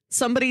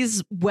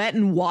somebody's Wet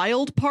and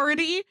Wild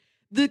party,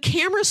 the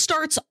camera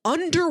starts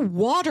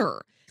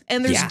underwater,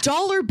 and there's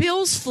dollar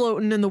bills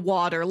floating in the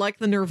water like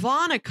the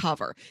Nirvana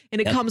cover, and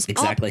it comes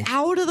up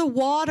out of the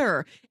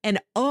water and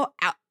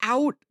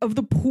out of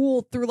the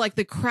pool through like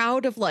the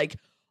crowd of like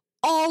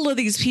all of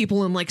these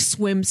people in like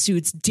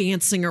swimsuits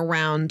dancing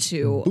around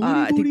to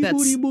I think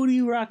that's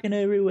booty rocking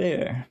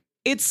everywhere.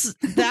 It's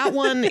that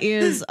one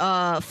is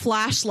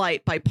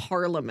Flashlight by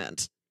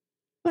Parliament.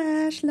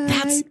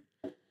 Flashlight.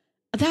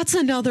 That's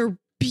another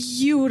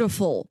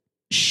beautiful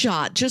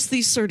shot. Just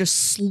these sort of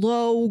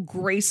slow,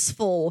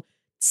 graceful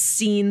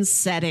scene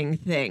setting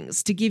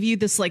things to give you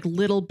this like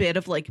little bit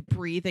of like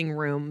breathing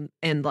room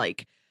and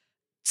like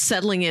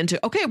settling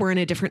into, okay, we're in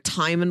a different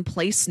time and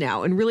place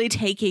now, and really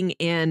taking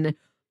in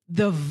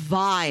the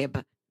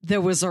vibe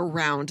that was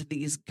around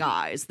these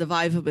guys, the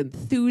vibe of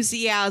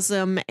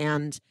enthusiasm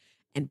and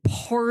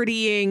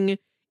partying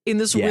in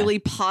this really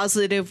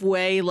positive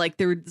way. Like,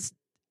 there's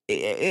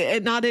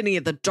not any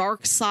of the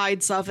dark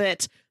sides of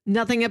it.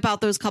 Nothing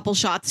about those couple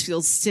shots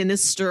feels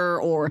sinister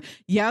or,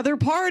 they're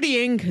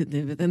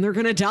partying, then they're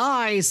going to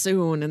die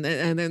soon. And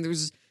then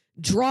there's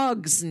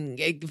drugs and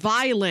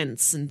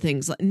violence and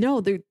things like,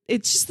 no,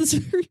 it's just this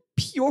very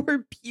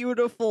pure,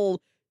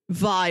 beautiful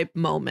vibe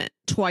moment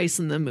twice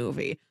in the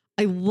movie.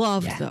 I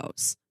love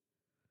those.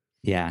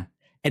 Yeah.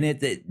 And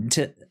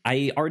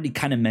I already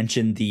kind of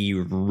mentioned the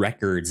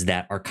records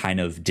that are kind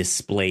of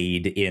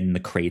displayed in the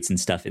crates and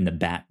stuff in the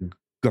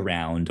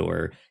background,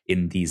 or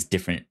in these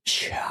different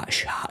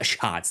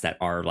shots that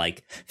are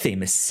like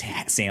famous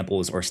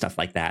samples or stuff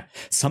like that.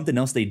 Something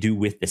else they do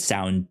with the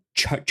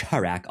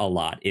soundtrack a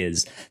lot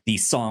is the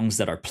songs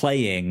that are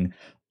playing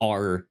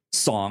are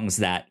songs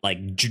that like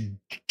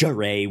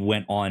Jare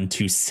went on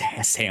to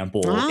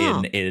sample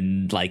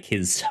in like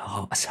his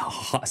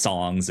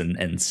songs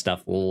and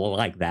stuff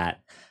like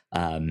that.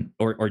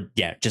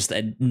 Just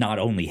not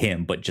only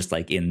him, but just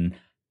like and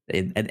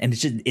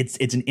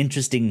it's an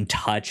interesting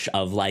touch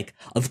of like,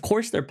 of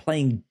course they're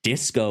playing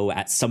disco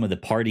at some of the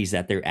parties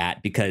that they're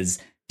at, because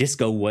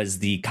disco was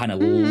the kind of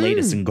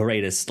latest and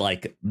greatest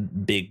like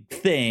big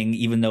thing,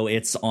 even though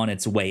it's on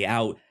its way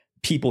out.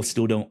 people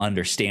still don't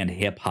understand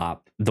hip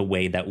hop the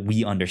way that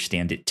we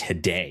understand it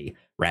today,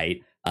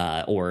 right?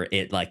 Or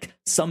it like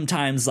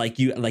sometimes like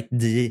you like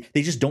they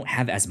just don't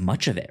have as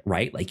much of it,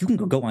 right? Like you can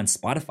go on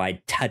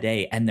Spotify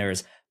today and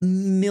there's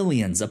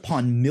millions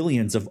upon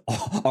millions of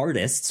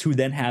artists who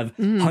then have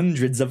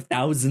hundreds of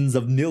thousands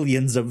of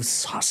millions of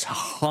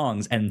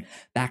songs. And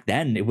back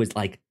then it was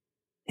like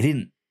they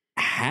didn't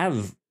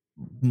have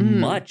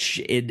much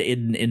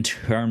in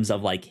terms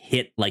of like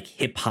hip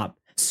hop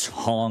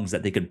songs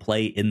that they could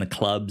play in the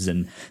clubs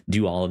and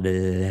do all of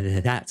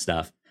that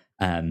stuff.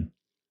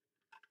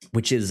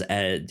 Which is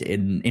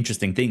an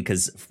interesting thing,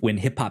 because when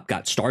hip hop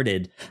got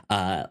started,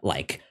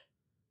 like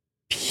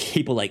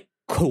people like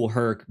Kool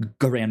Herc,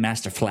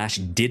 Grandmaster Flash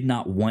did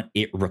not want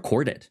it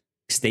recorded.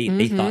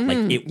 They thought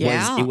like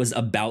it was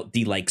about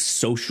the like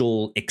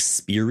social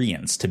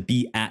experience to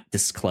be at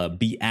this club,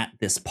 be at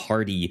this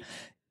party,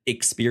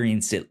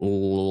 experience it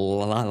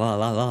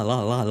live,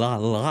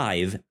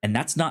 and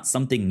that's not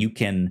something you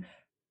can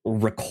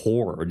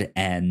record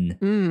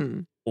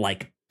and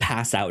like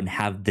pass out and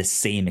have the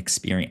same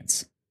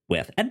experience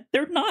with. And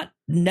they're not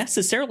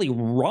necessarily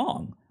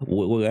wrong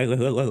with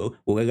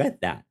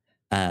that,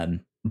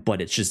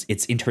 but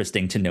it's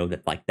interesting to know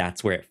that like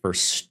that's where it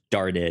first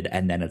started,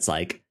 and then it's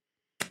like,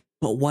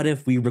 but what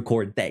if we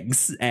record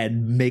things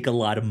and make a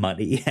lot of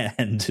money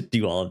and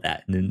do all of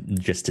that, and then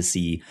just to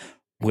see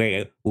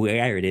where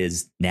it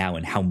is now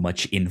and how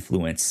much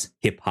influence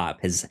hip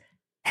hop has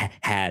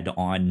had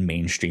on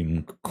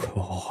mainstream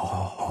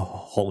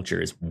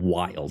culture is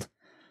wild.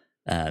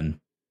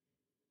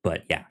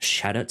 But yeah,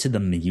 shout out to the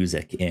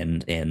music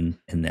in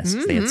this.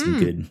 They had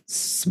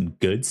some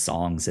good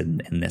songs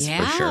in this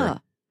for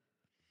sure.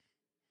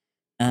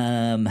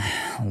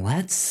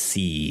 Let's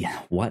see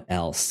what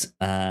else.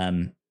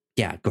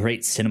 Yeah,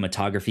 great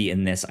cinematography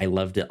in this. I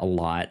loved it a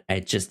lot.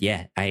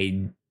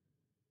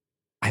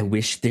 I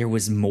wish there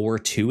was more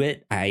to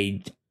it.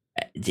 I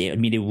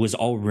mean, it was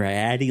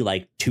already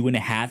like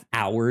 2.5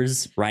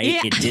 hours, right?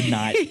 Yeah. It did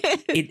not.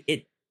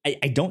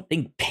 I don't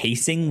think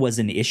pacing was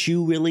an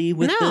issue really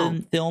with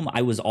the film.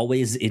 I was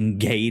always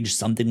engaged.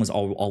 Something was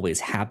always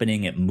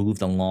happening. It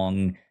moved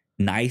along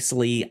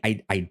nicely.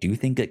 I do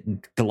think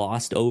it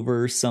glossed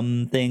over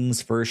some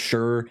things for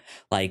sure.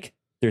 Like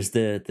there's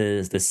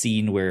the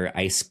scene where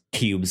Ice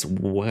Cube's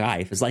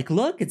wife is like,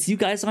 "Look, it's you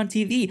guys on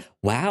TV.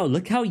 Wow,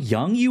 look how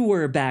young you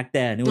were back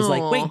then." It was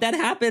like, wait, that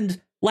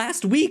happened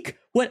last week.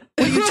 What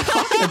are you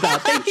talking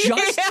about? They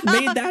just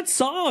made that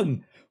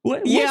song.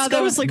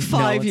 That was like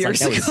 5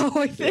 years ago,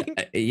 I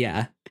think.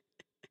 Yeah.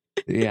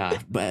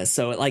 But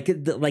so like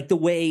the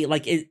way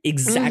like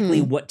exactly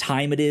what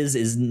time it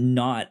is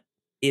not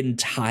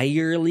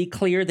entirely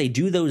clear. They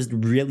do those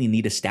really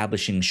neat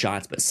establishing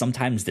shots, but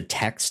sometimes the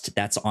text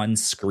that's on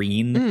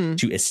screen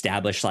to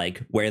establish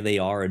like where they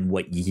are and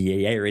what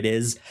year it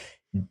is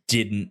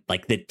didn't,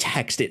 like the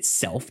text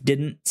itself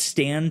didn't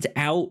stand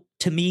out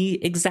to me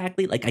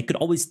exactly. Like I could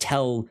always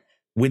tell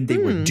when they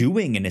were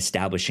doing an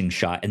establishing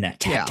shot and that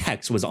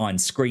text was on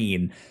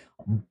screen,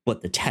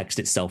 but the text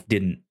itself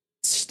didn't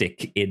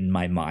stick in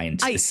my mind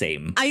the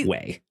same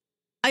way.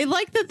 I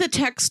like that the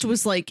text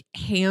was like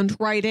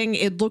handwriting.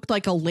 It looked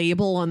like a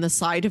label on the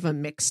side of a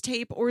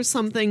mixtape or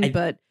something,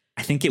 but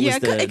I think it was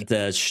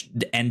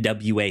the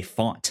NWA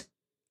font.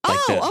 Like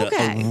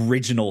the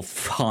original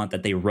font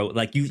that they wrote.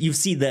 Like you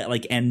see the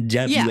like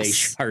NWA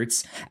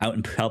shirts out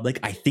in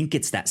public. I think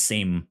it's that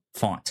same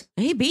font.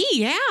 Maybe,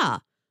 yeah.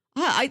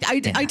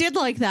 I did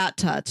like that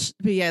touch,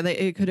 but yeah,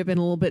 it could have been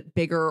a little bit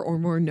bigger or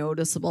more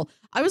noticeable.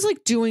 I was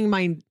like doing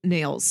my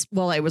nails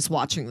while I was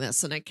watching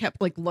this, and I kept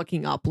like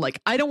looking up,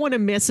 like I don't want to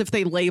miss if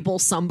they label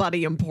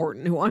somebody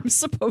important who I'm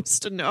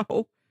supposed to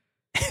know.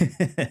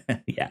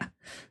 Yeah.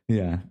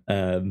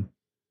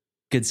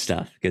 Good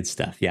stuff.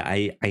 Yeah,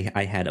 I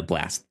had a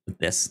blast with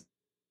this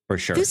for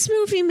sure. This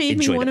movie made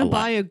me want to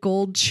buy a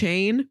gold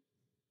chain.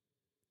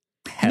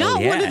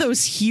 Not one of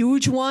those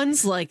huge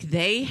ones like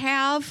they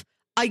have.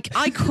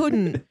 I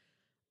couldn't.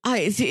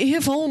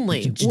 If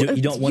only.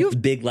 You don't want the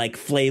big like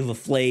Flava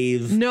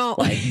Flav. No,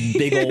 like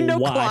big old no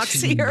watch,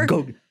 here.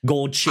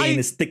 Gold chain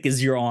as thick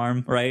as your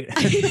arm, right?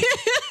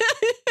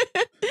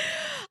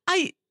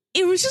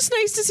 It was just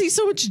nice to see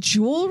so much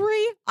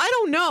jewelry. I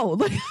don't know.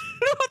 Like I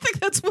don't think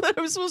that's what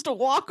I was supposed to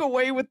walk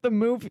away with the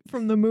movie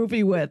from the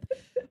movie with.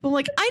 But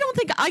like I don't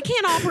think I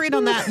can't operate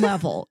on that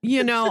level.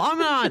 You know,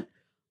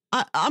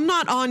 I'm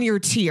not on your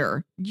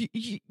tier.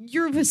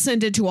 You've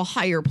ascended to a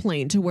higher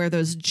plane to wear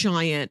those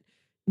giant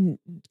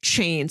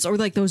chains or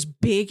like those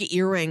big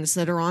earrings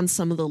that are on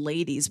some of the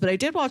ladies. But I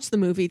did watch the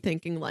movie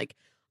thinking like,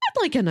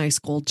 I'd like a nice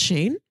gold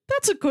chain.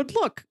 That's a good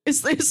look.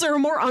 Is there a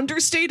more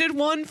understated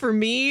one for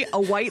me,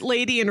 a white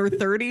lady in her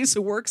 30s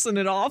who works in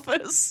an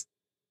office?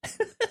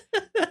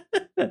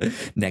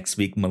 Next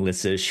week,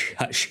 Melissa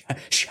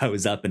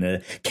shows up in a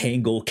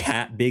Kangol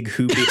cat, big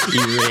hoop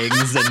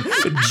earrings, and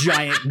a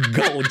giant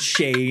gold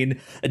chain,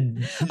 a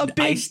big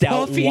iced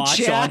out watch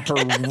jacket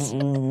on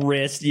her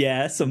wrist.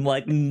 Yeah, some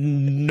like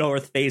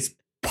North Face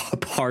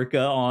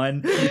parka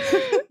on.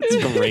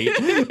 It's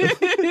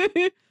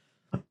great.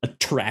 A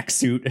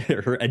tracksuit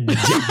or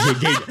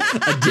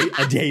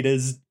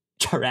Adidas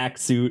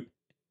tracksuit,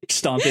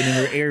 stomping in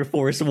her Air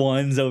Force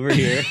Ones over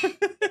here.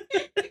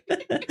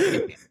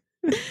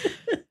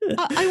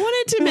 I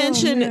wanted to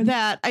mention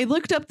that I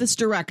looked up this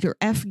director,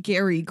 F.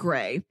 Gary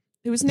Gray,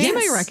 whose name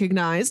I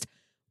recognized.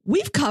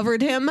 We've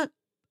covered him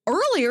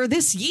earlier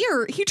this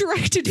year. He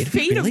directed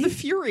Fate of the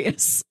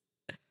Furious.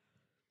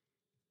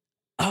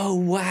 Oh,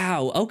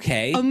 wow.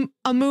 Okay.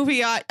 A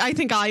movie I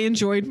think I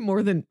enjoyed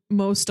more than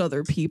most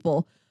other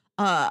people.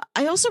 I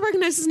also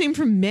recognize his name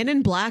from Men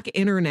in Black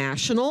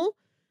International,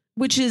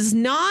 which is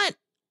not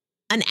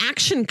an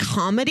action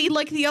comedy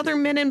like the other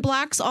Men in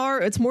Blacks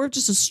are. It's more of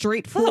just a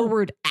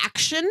straightforward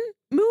action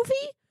movie.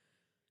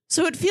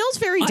 So it feels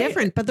very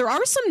different, but there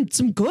are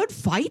some good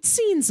fight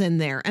scenes in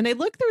there. And I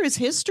looked through his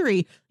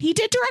history. He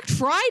did direct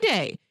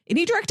Friday, and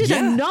he directed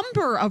a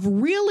number of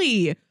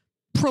really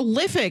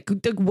prolific,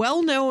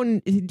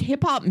 well-known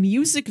hip-hop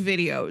music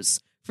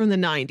videos from the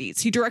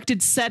 90s. He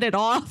directed Set It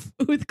Off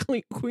with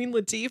Queen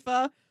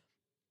Latifah.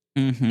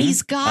 Mm-hmm.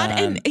 He's got,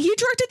 and he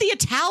directed The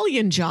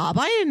Italian Job.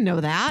 I didn't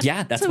know that.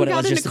 Yeah, that's what I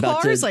was just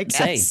about to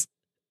say.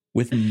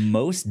 With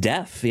Mos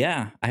Def,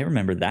 yeah, I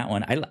remember that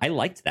one. I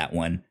liked that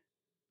one.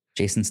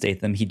 Jason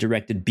Statham, he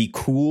directed Be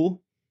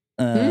Cool.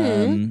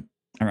 I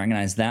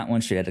recognize that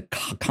one. She had a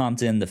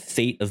Compton, The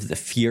Fate of the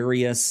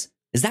Furious.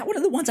 Is that one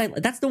of the ones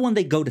that's the one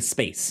they go to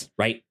space,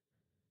 right?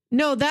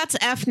 No, that's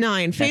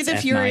F9. Fate of the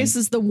Furious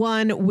is the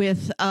one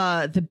with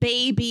the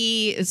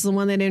baby. Is the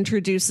one that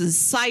introduces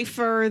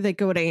Cypher. They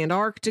go to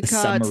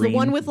Antarctica. It's the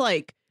one with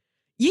the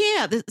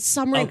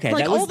submarine. Okay,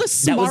 like all the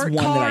smart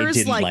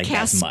cars, like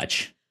as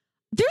much.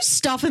 There's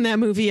stuff in that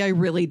movie I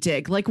really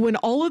dig. Like when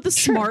all of the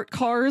smart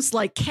cars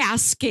like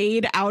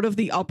cascade out of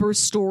the upper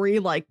story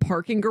like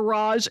parking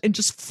garage and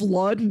just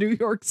flood New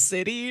York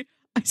City.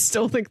 I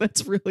still think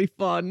that's really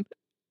fun.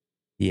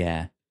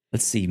 Yeah.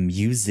 Let's see,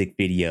 music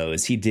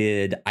videos. He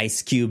did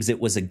Ice Cube's It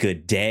Was a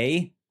Good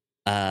Day.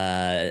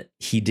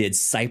 He did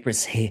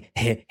Cypress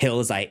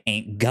Hills, I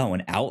Ain't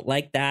Going Out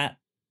Like That.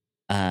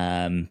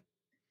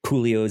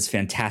 Coolio's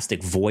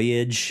Fantastic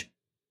Voyage.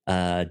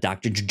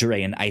 Dr.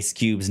 Dre and Ice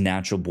Cube's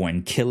Natural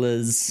Born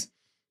Killers.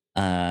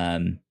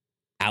 Outkast,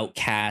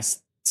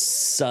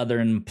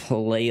 Southern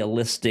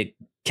Playalistic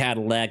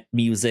Cadillac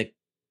Music.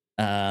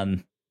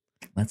 Let's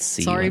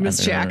see. Sorry,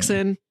 Miss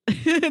Jackson.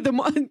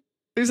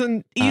 There's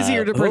an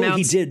easier to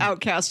pronounce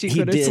Outkast you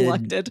could have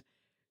selected.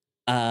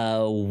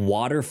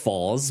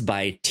 Waterfalls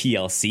by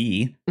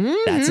TLC.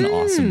 That's an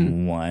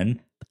awesome one.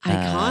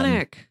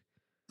 Iconic.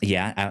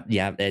 Yeah.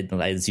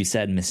 As you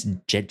said, Miss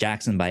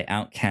Jackson by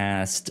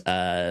Outkast.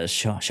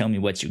 Show Me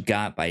What You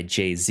Got by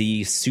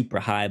Jay-Z.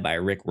 Super High by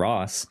Rick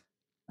Ross.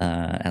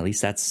 At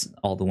least that's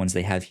all the ones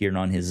they have here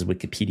on his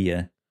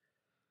Wikipedia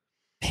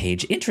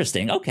page.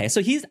 Interesting. Okay,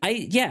 so he's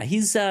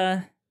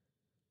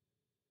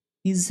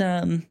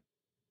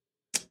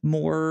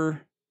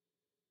more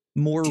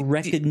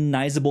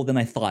recognizable than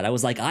I thought. I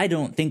was like, I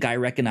don't think I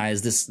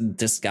recognize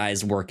this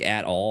guy's work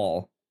at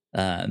all.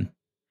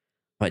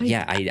 But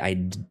yeah, I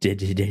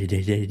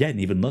didn't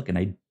even look, and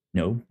I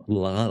know a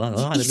lot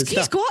of his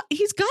stuff.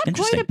 He's got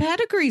quite a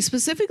pedigree,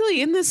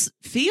 specifically in this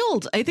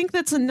field. I think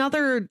that's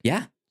another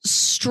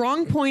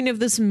strong point of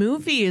this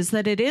movie is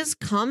that it is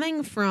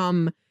coming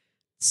from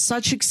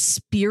such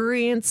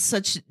experience,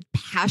 such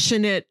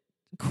passionate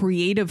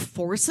creative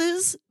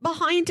forces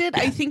behind it.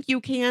 I think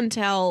you can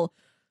tell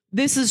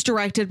this is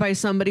directed by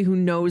somebody who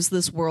knows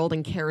this world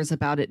and cares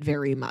about it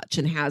very much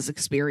and has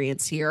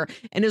experience here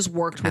and has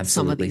worked with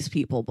some of these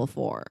people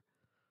before.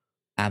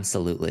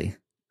 Absolutely.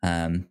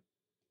 Man,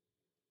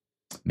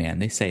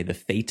 they say The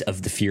Fate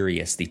of the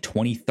Furious, the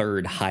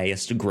 23rd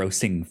highest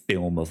grossing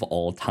film of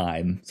all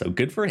time. So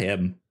good for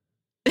him.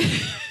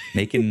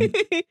 Making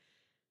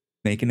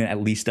it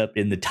at least up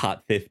in the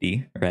top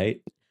 50,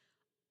 right?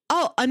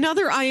 Oh,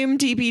 another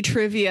IMDb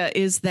trivia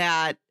is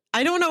that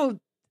I don't know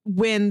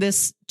when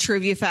this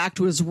trivia fact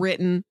was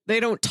written. They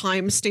don't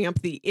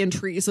timestamp the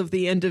entries of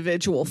the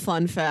individual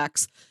fun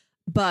facts,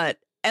 but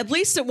at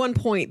least at one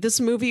point, this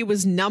movie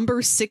was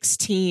number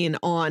 16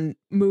 on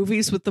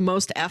movies with the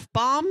most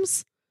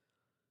F-bombs.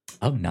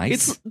 Oh,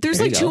 nice.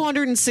 There's like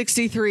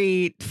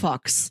 263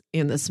 fucks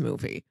in this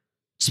movie.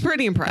 It's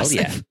pretty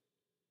impressive. Oh,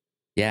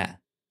 yeah.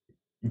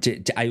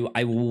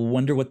 I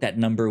wonder what that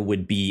number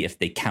would be if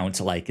they count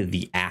like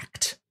the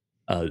act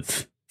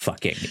of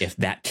fucking, if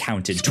that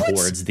counted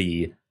towards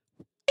the...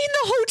 In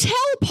the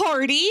hotel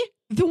party,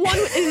 the one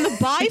in the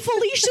Bye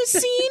Felicia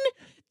scene,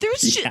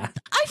 there's just,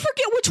 I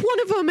forget which one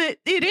of them it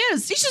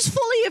is. He's just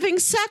fully having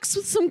sex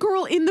with some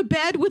girl in the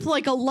bed with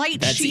like a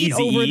light sheet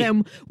over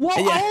them.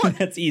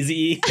 That's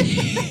easy.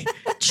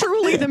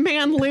 Truly, the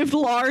man lived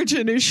large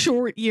in his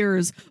short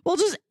years. While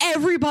just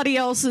everybody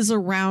else is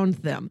around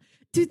them.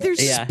 Dude, there's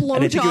just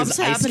blowjobs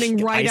happening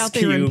right out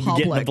there in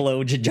public. Getting a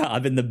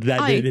blowjob in the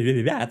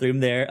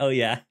bathroom there. Oh,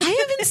 yeah. I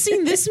haven't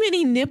seen this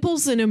many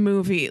nipples in a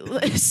movie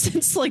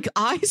since like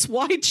Eyes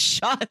Wide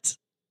Shut.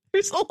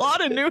 There's a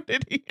lot of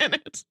nudity in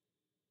it.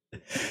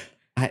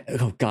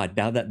 Oh, God.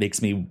 Now that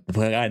makes me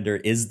wonder,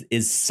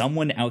 is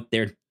someone out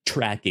there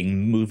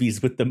tracking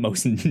movies with the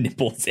most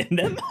nipples in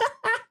them.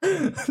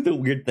 The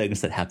weird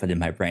things that happen in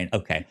my brain.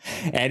 Okay.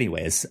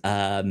 Anyways,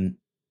 yeah,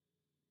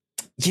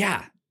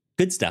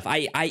 good stuff.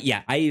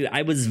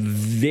 I was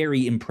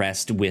very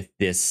impressed with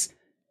this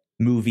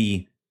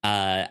movie.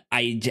 I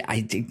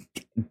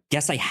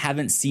guess I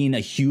haven't seen a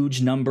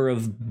huge number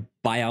of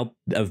biopics.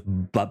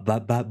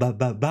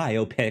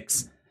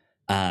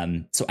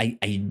 So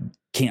I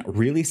can't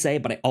really say,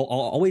 but I'll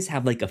always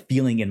have like a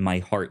feeling in my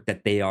heart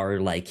that they are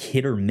like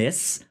hit or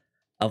miss,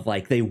 of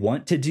like they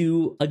want to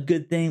do a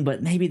good thing,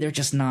 but maybe they're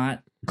just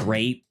not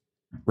great,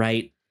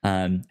 right?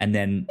 And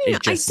then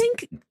it just I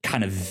think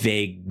kind of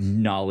vague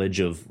knowledge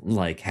of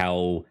like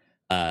how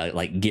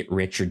like Get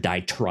Rich or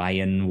Die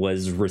Trying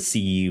was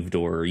received,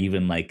 or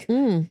even like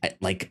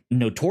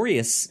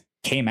Notorious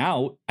came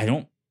out. I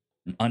don't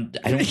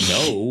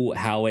know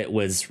how it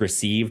was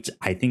received.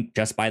 I think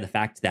just by the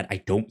fact that I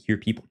don't hear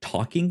people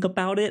talking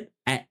about it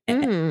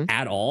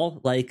at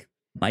all, like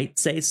might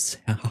say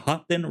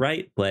something,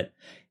 right? But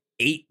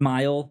 8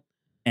 Mile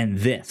and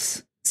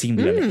this seem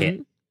to have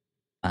hit.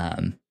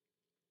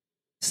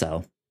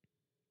 So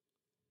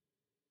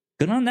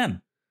good on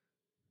them.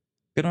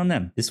 Good on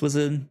them. This was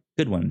a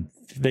good one.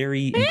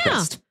 Very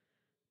impressed.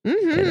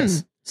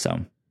 So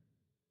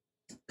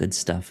good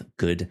stuff.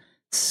 Good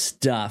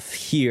stuff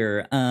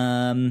here.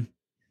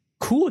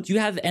 Cool. Do you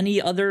have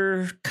any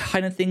other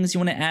kind of things you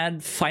want to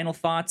add? Final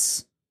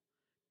thoughts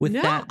with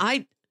that?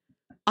 I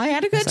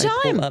had a good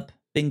time. Pull up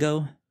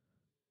bingo.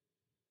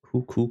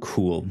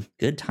 Cool.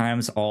 Good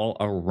times all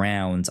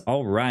around.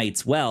 All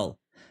right. Well,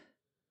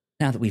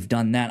 now that we've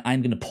done that,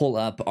 I'm going to pull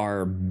up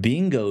our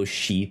bingo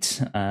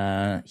sheet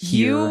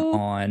here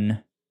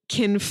on.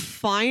 Can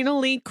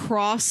finally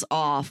cross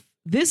off.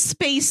 This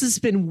space has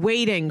been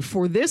waiting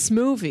for this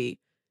movie,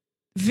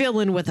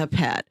 Villain with a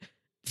Pet,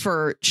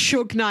 for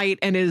Suge Knight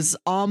and his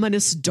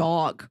ominous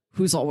dog,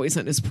 who's always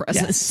in his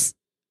presence.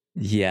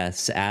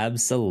 Yes,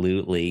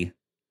 absolutely.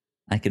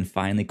 I can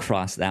finally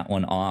cross that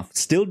one off.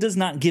 Still does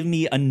not give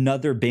me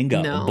another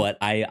bingo, but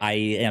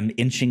I am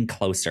inching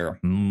closer.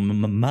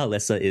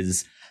 Melissa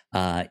is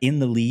in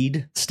the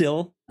lead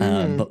still,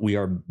 but we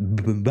are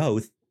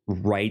both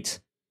right.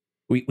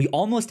 We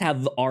almost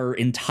have our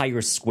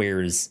entire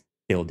squares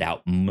filled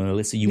out.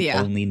 Melissa, you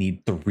only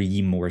need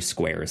 3 more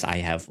squares. I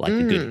have like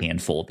a good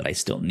handful that I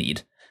still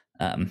need.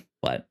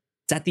 But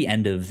it's at the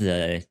end of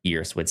the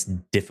year, so it's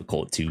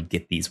difficult to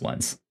get these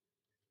ones.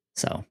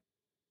 So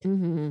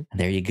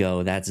there you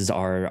go. That is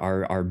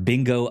our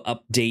bingo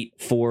update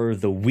for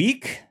the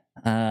week.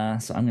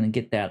 So I'm going to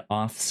get that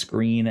off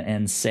screen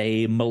and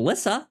say,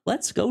 Melissa,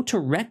 let's go to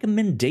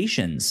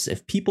recommendations.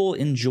 If people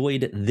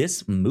enjoyed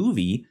this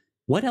movie,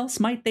 what else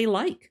might they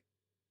like?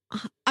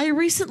 I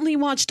recently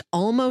watched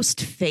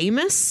Almost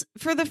Famous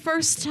for the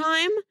first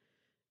time,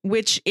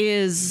 which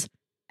is,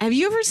 have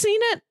you ever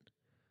seen it?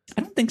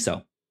 I don't think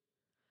so.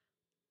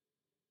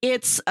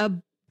 It's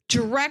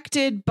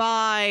directed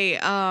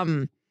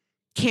by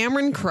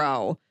Cameron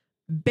Crowe,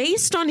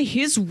 based on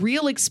his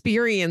real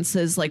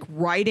experiences, like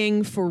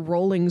writing for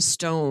Rolling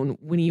Stone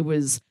when he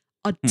was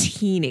a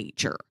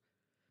teenager.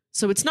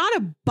 So it's not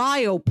a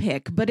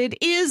biopic, but it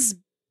is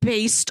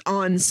based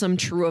on some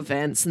true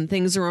events, and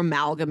things are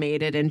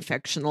amalgamated and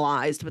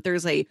fictionalized, but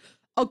there's a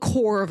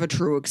core of a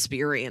true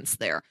experience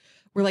there.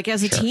 Where like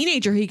as a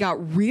teenager, he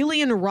got really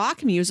into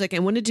rock music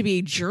and wanted to be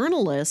a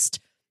journalist,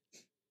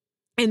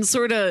 and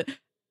sort of,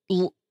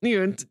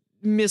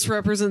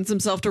 misrepresents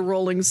himself to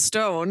Rolling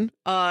Stone,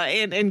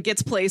 and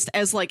gets placed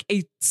as like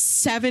a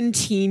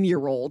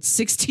 17-year-old,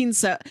 16,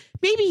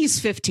 maybe he's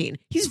 15.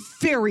 He's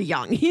very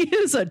young. He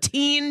is a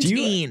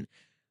teen.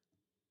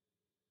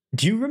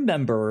 Do you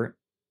remember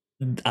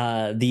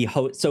the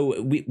host? So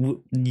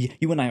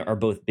you and I are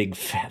both big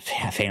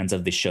fans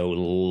of the show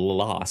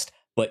Lost,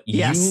 but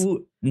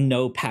you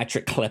know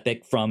Patrick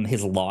Klepek from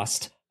his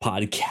Lost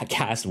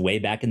podcast way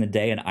back in the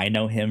day, and I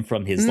know him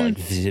from his like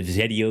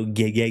video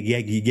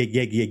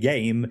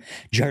game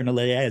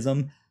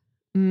journalism.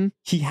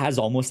 He has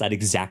almost that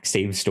exact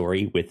same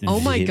story with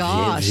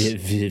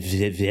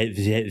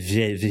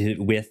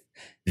with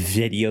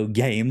video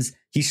games.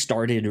 He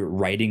started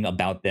writing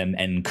about them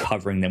and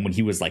covering them when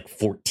he was like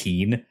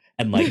 14,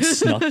 and like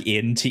snuck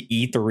into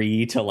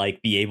E3 to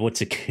like be able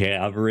to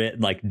cover it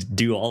and like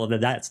do all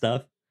of that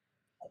stuff.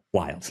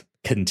 Wild.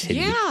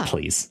 Continue,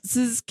 please.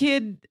 This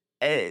kid,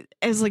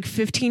 as like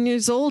 15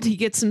 years old, he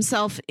gets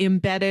himself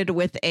embedded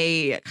with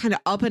a kind of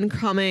up and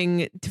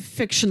coming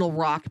fictional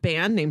rock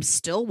band named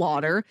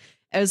Stillwater,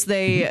 as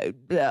they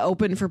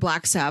open for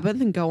Black Sabbath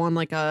and go on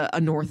like a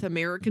North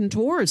American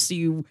tour.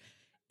 So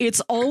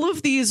it's all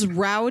of these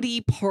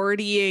rowdy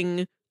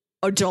partying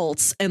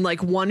adults and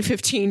like one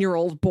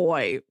 15-year-old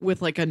boy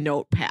with like a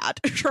notepad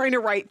trying to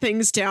write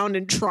things down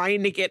and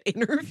trying to get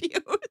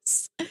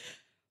interviews.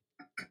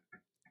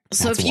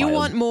 So if you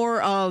want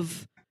more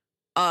of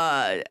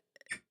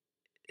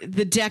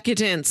the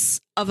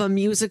decadence of a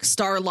music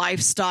star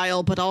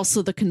lifestyle, but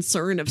also the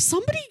concern of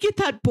somebody get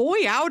that boy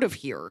out of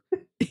here,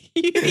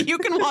 you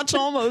can watch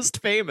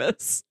Almost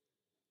Famous.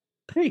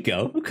 There you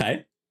go.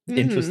 Okay.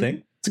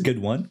 Interesting. It's a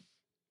good one.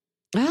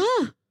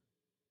 Ah,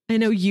 I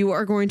know you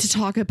are going to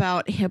talk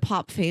about Hip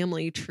Hop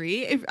Family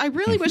Tree. I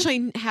really wish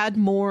I had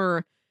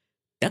more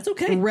That's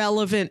okay.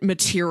 relevant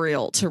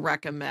material to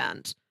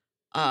recommend.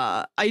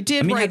 I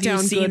did have write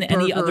down you seen Good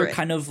any Burger. other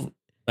kind of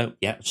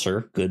yeah,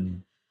 sure.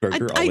 Good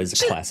Burger,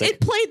 always a classic.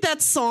 It played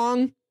that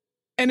song,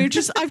 and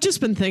I've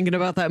just been thinking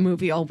about that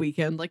movie all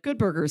weekend. Like, Good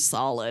Burger's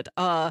solid.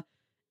 And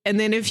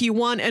then if you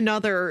want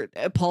another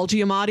Paul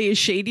Giamatti is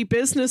Shady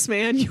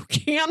Businessman, you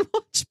can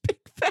watch Big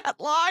Fat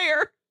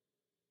Liar.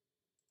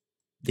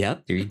 Yeah,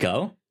 there you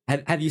go.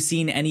 Have you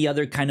seen any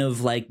other kind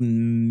of like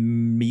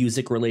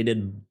music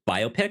related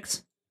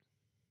biopics?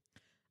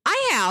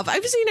 I have.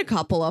 I've seen a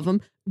couple of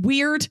them.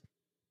 Weird.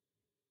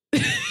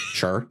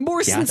 Sure.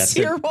 More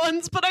sincere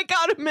ones, but I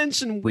gotta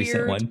mention Weird.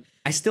 Recent one.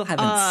 I still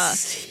haven't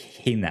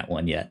seen that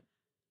one yet.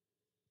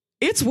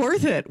 It's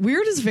worth it.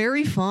 Weird is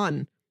very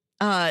fun.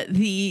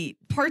 The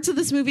parts of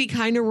this movie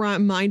kind of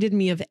reminded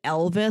me of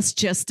Elvis,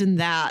 just in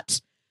that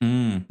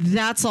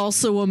that's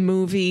also a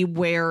movie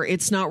where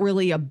it's not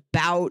really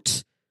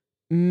about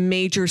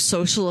major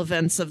social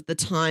events of the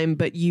time,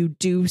 but you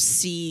do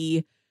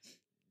see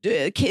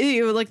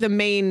like the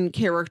main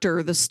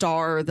character, the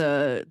star,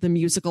 the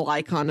musical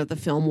icon of the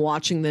film,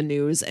 watching the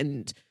news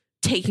and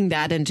taking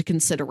that into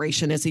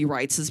consideration as he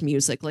writes his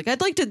music. Like,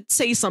 I'd like to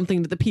say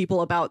something to the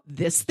people about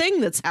this thing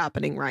that's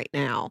happening right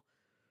now.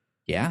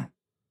 Yeah,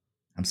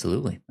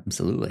 absolutely.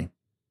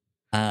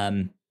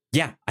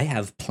 Yeah, I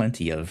have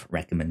plenty of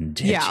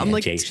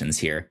recommendations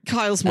here.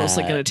 Kyle's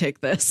mostly going to take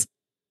this.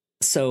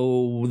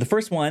 So the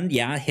first one,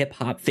 Hip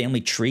Hop Family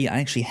Tree.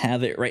 I actually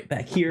have it right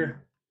back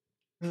here.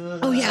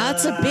 Oh yeah,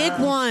 it's a big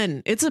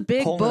one. It's a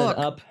big book.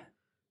 It up.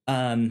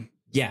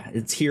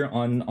 It's here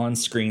on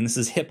screen. This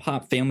is Hip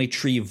Hop Family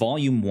Tree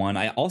Volume 1.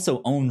 I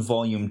also own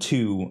Volume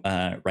 2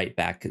 right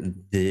back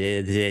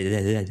there.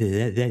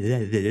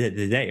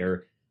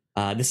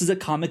 This is a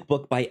comic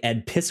book by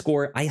Ed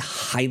Piskor. I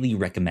highly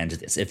recommend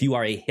this. If you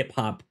are a hip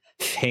hop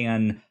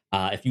fan,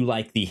 if you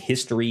like the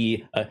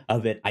history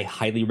of it, I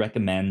highly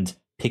recommend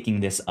picking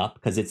this up,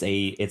 because it's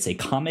a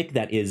comic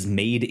that is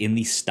made in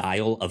the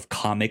style of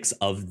comics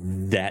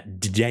of that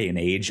day and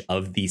age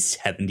of the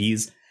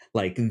 70s.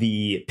 Like,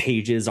 the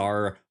pages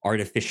are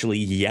artificially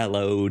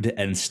yellowed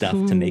and stuff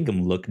to make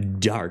them look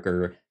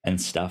darker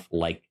and stuff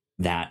like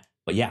that.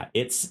 But yeah,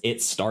 it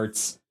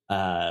starts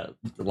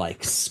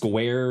like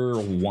square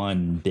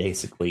one,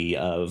 basically,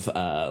 of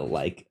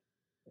like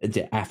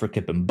the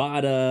Africa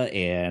Bambaataa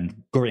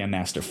and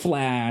Grandmaster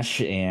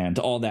Flash and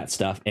all that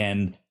stuff.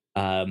 And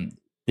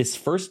this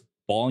first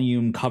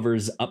volume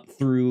covers up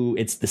through,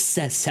 it's the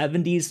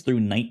 70s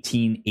through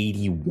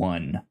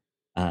 1981.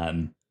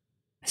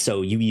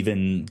 So you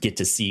even get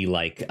to see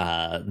like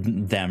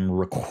them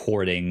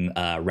recording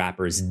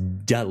Rapper's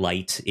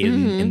Delight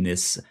in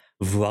this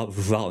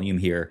volume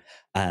here.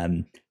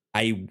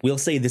 I will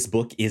say this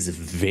book is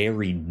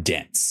very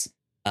dense.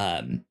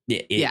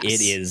 It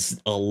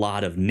is a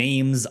lot of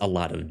names, a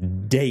lot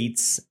of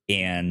dates,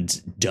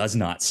 and does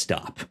not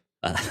stop.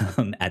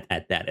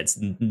 At that, it's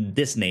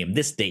this name,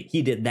 this date,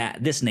 he did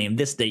that, this name,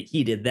 this date,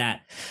 he did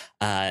that.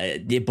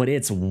 But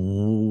it's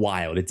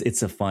wild.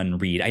 It's a fun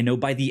read. I know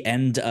by the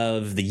end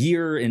of the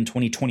year in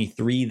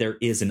 2023, there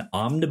is an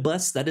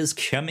omnibus that is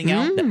coming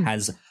out that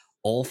has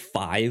all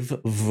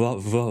 5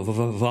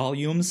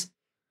 volumes.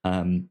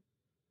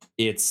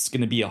 It's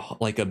going to be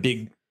a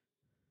big,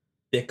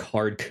 thick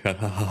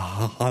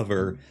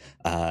hardcover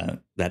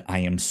that I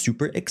am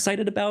super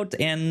excited about,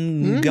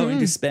 and going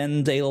to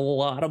spend a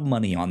lot of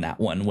money on that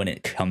one when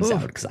it comes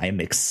out, because I am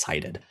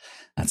excited.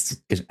 I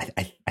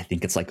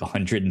think it's like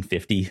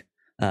 150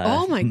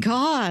 oh my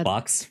god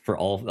bucks for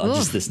all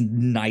just this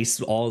nice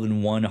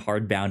all-in-one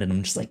hardbound, and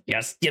I'm just like,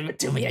 yes, give it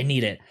to me, I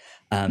need it.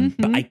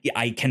 But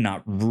I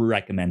cannot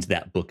recommend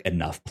that book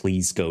enough.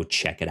 Please go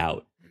check it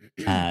out.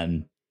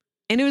 And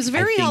it was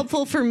very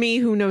helpful for me,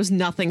 who knows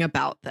nothing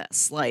about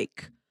this.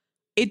 Like,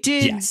 it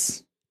did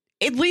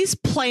at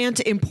least plant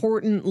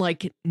important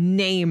like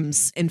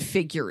names and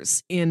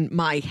figures in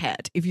my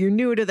head. If you're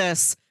new to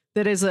this,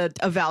 that is a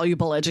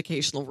valuable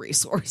educational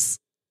resource.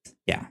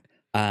 Yeah.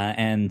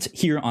 And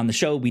here on the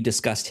show, we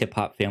discussed Hip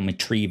Hop Family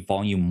Tree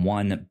Volume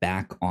 1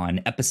 back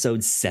on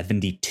episode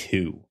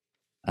 72,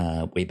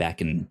 way back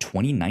in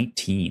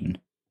 2019.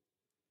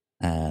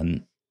 So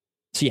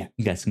yeah,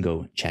 you guys can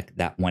go check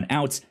that one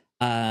out.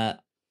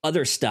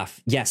 Other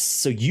stuff. Yes.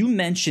 So you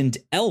mentioned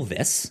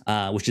Elvis,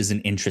 which is an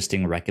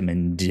interesting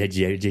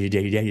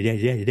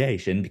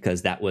recommendation,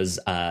 because that was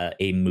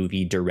a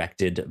movie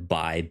directed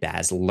by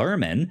Baz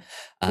Luhrmann.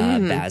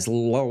 Baz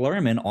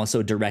Luhrmann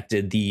also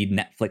directed the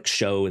Netflix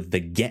show The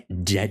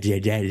Get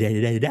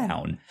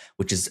Down,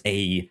 which is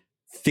a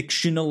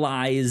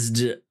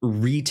fictionalized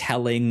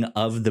retelling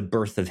of the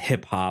birth of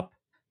hip hop.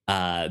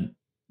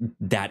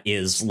 That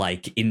is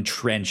like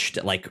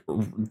entrenched, like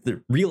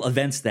the real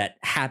events that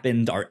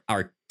happened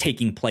are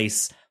taking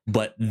place,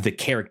 but the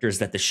characters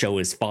that the show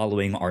is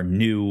following are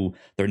new.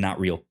 They're not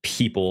real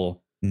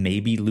people,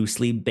 maybe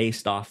loosely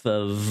based off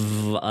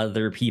of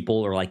other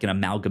people, or like an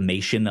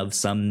amalgamation of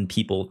some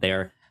people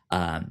there.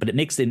 But it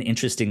makes an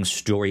interesting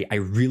story. I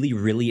really,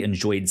 really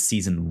enjoyed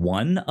season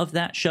 1 of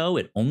that show.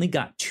 It only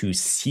got 2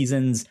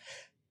 seasons,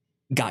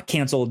 got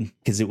canceled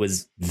because it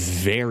was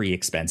very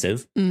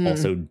expensive.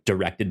 Also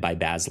directed by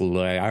Baz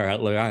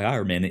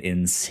Luhrmann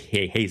in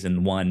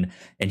season 1.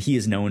 And he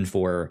is known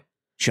for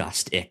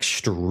just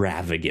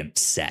extravagant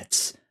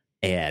sets.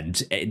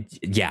 And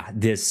yeah,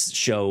 this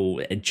show,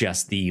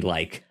 just the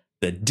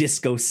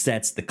disco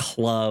sets, the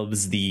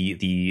clubs,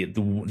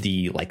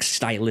 the like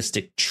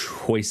stylistic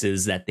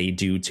choices that they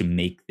do to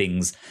make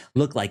things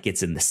look like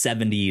it's in the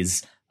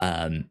 70s.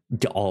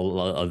 All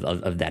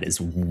of that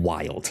is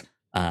wild.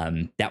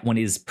 That one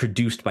is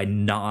produced by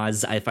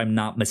Nas, if I'm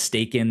not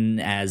mistaken,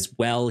 as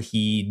well.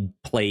 He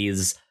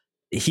does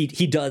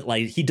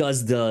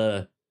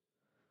the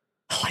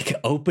like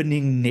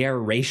opening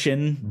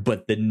narration,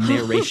 but the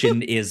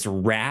narration is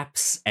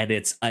raps, and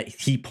it's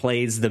he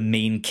plays the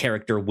main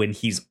character when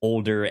he's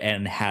older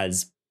and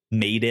has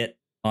made it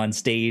on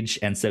stage,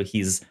 and so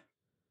he's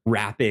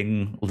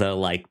rapping the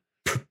like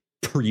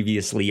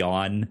previously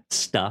on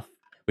stuff,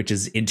 which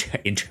is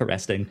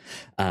interesting.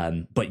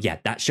 But yeah,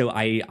 that show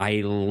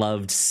I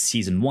loved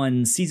season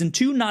 1. Season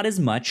 2 not as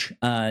much.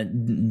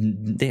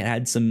 They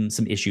had some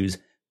issues,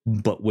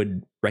 but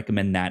would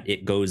recommend that.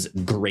 It goes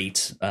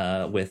great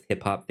with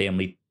Hip Hop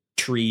Family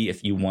Tree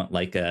if you want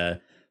like a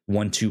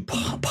 1-2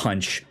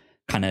 punch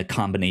kind of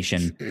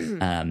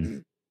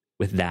combination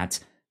with that.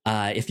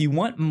 If you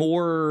want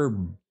more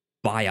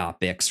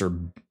biopics or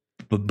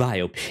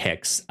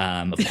biopics,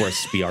 of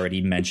course, we already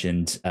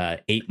mentioned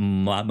 8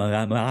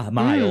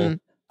 Mile,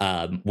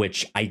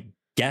 which I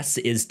guess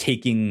is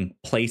taking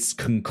place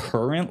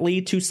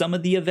concurrently to some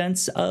of the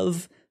events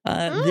of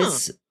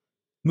this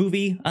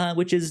movie,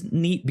 which is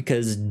neat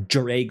because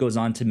Jure goes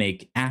on to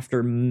make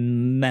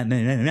Aftermath,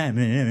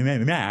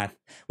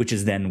 which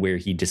is then where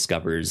he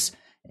discovers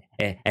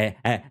Eminem.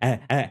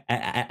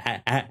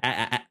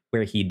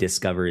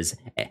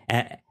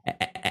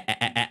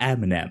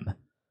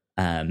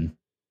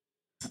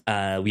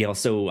 We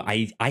also,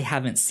 I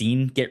haven't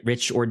seen Get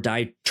Rich or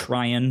Die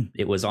Tryin'.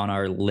 It was on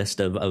our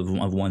list of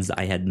ones that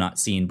I had not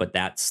seen, but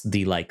that's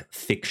the like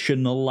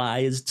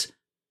fictionalized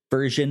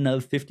version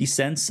of 50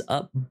 Cent's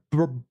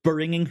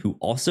upbringing, who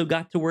also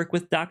got to work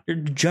with Dr.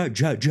 Jure.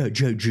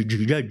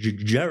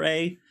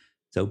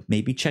 So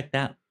maybe check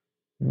that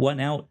one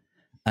out.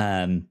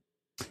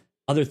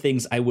 Other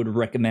things I would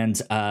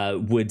recommend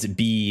would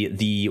be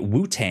the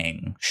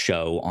Wu-Tang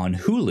show on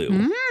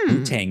Hulu.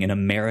 Wu-Tang, an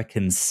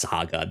American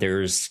Saga.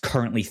 There's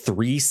currently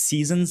 3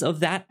 seasons of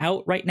that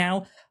out right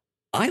now.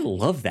 I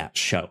love that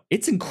show.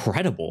 It's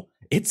incredible.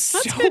 That's so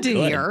good to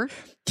hear.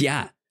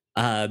 Yeah.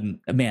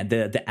 Man,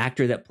 the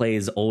actor that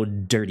plays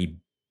Old Dirty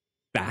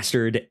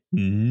Bastard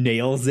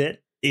nails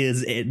it.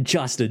 Is it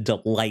just a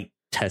delight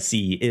to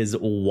see? Is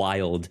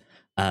wild.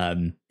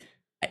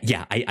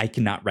 Yeah, I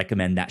cannot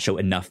recommend that show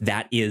enough.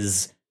 That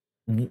is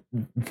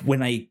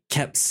when I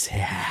kept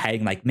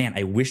saying, like, man,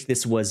 I wish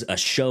this was a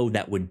show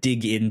that would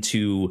dig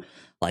into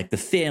like the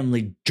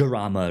family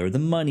drama or the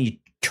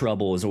money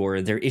troubles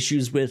or their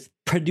issues with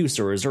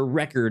producers or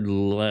record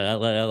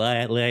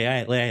labels.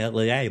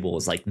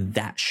 Like,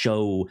 that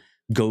show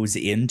goes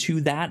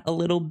into that a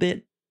little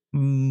bit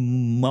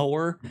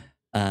more.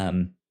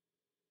 But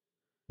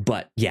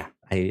yeah,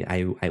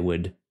 I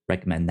would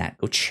recommend that.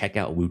 Go check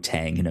out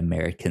Wu-Tang, an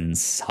American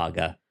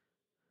Saga.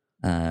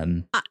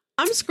 I'm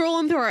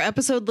scrolling through our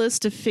episode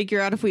list to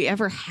figure out if we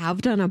ever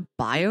have done a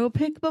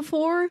biopic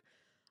before.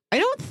 I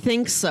don't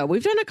think so.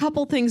 We've done a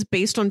couple things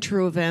based on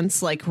true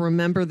events, like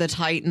Remember the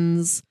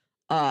Titans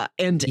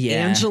and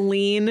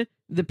Angeline,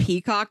 the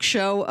Peacock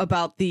show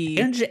about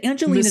the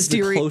Angeline is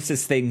the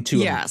closest thing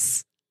to a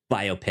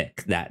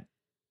biopic. That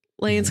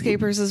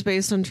Landscapers is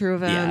based on true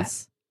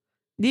events.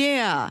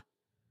 Yeah,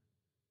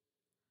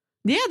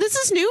 this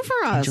is new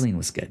for us. Angeline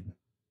was good.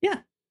 Yeah,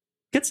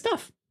 good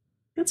stuff.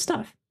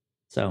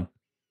 So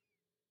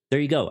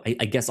there you go.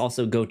 I guess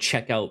also go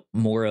check out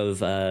more of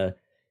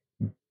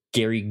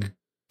Gary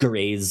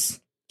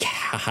Gray's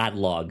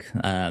catalog.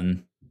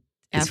 Gary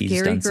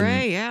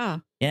Gray,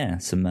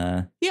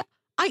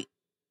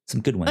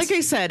 some good ones. Like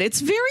I said,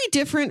 it's very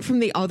different from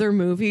the other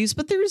movies,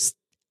 but I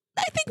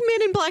think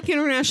Men in Black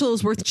International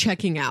is worth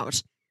checking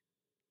out.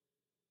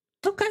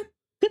 Okay,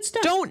 good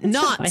stuff.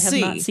 I have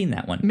not seen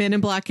that one. Men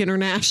in Black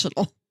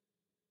International.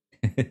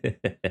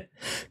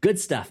 Good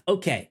stuff.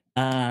 Okay,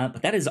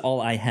 but that is all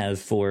I have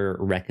for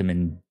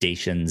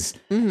recommendations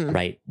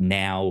right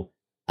now.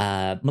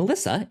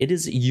 Melissa, it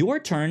is your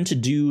turn to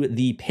do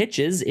the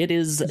pitches. It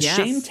is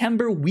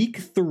Shame-Tember week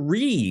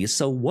 3.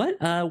 So what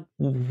do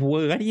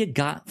you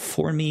got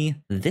for me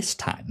this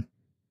time?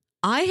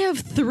 I have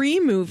 3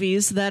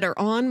 movies that are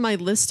on my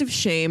list of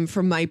shame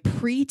from my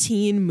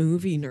preteen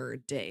movie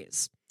nerd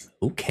days.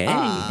 Okay,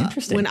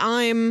 interesting. When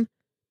I'm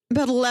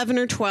about 11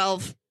 or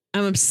 12,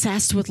 I'm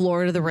obsessed with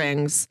Lord of the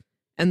Rings.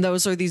 And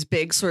those are these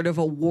big sort of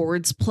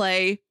awards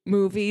play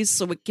movies.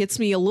 So it gets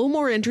me a little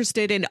more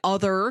interested in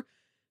other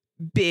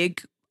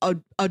big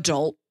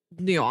adult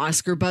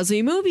Oscar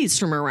buzzy movies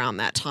from around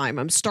that time.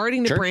 I'm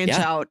starting to branch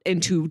out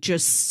into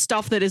just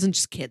stuff that isn't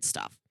just kid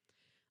stuff.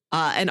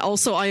 And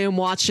also I am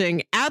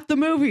watching At the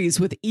Movies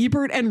with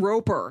Ebert and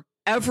Roper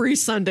every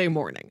Sunday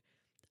morning.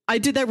 I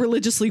did that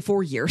religiously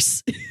for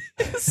years.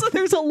 So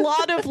there's a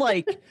lot of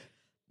like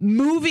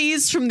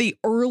movies from the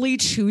early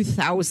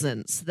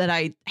 2000s that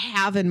I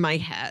have in my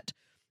head.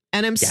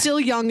 And I'm still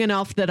young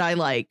enough that I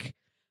like,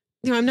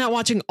 I'm not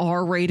watching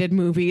R-rated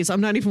movies.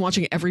 I'm not even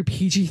watching every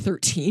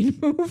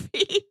PG-13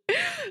 movie.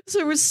 So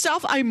there was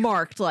stuff I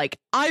marked like,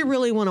 I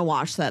really want to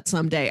watch that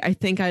someday. I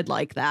think I'd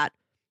like that.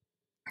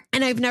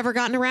 And I've never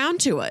gotten around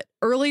to it.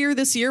 Earlier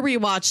this year, we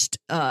watched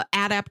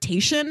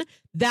Adaptation.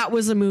 That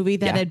was a movie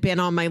that had been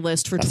on my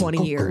list for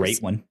 20 years.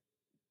 Great one.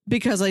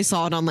 Because I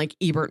saw it on like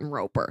Ebert and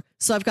Roper.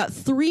 So I've got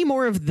 3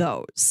 more of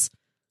those.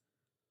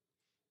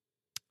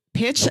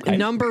 Pitch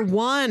number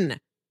 1.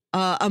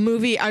 A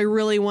movie I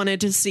really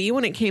wanted to see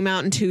when it came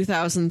out in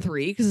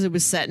 2003 because it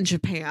was set in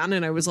Japan.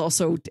 And I was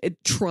also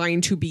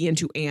trying to be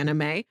into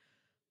anime.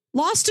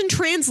 Lost in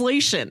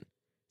Translation.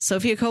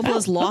 Sofia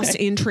Coppola's Lost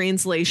in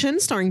Translation,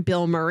 starring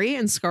Bill Murray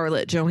and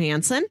Scarlett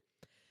Johansson.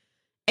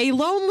 A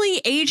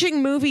lonely,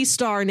 aging movie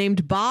star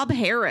named Bob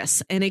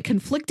Harris and a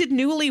conflicted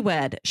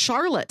newlywed,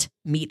 Charlotte,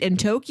 meet in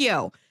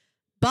Tokyo.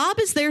 Bob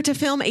is there to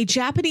film a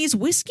Japanese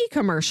whiskey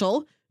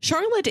commercial.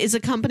 Charlotte is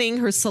accompanying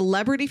her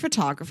celebrity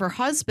photographer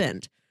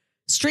husband.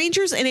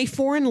 Strangers in a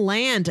foreign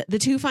land, the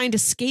two find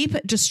escape,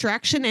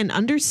 distraction, and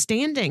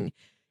understanding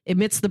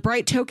amidst the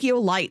bright Tokyo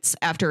lights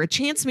after a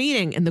chance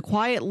meeting in the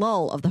quiet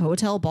lull of the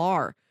hotel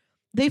bar.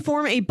 They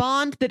form a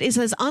bond that is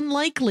as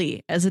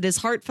unlikely as it is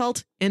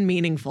heartfelt and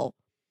meaningful.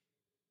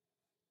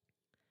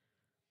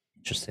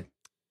 Interesting.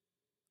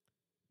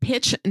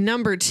 Pitch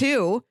number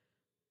 2.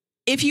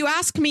 If you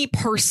ask me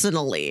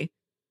personally,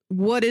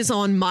 what is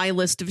on my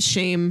list of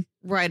shame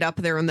right up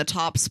there in the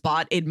top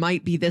spot, it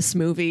might be this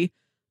movie.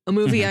 A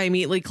movie I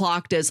immediately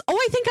clocked as,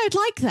 I think I'd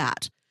like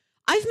that.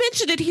 I've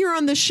mentioned it here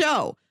on the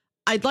show.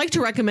 I'd like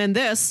to recommend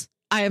this.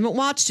 I haven't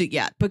watched it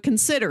yet, but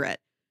consider it.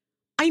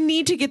 I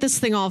need to get this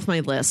thing off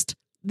my list.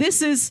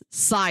 This is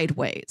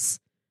Sideways.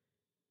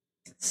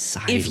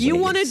 If you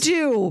want to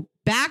do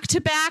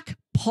back-to-back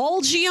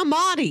Paul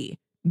Giamatti,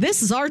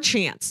 this is our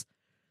chance.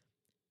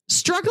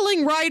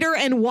 Struggling writer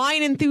and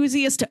wine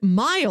enthusiast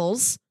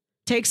Miles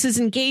takes his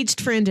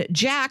engaged friend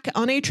Jack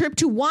on a trip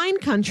to wine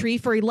country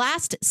for a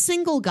last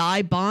single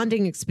guy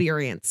bonding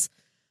experience.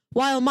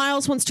 While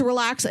Miles wants to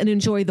relax and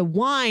enjoy the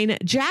wine,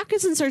 Jack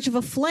is in search of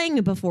a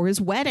fling before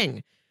his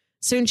wedding.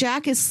 Soon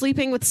Jack is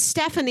sleeping with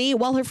Stephanie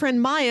while her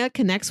friend Maya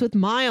connects with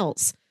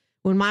Miles.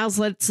 When Miles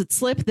lets it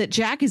slip that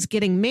Jack is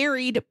getting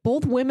married,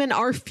 both women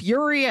are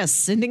furious,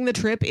 sending the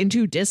trip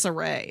into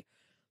disarray.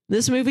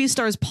 This movie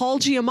stars Paul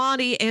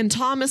Giamatti and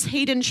Thomas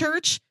Hayden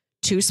Church,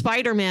 2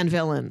 Spider-Man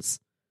villains.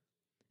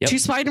 Yep. 2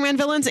 Spider-Man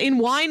villains in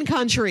wine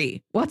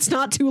country. What's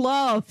not to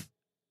love?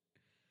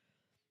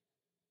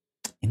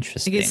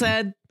 Interesting. Like I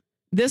said,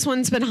 this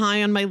one's been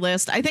high on my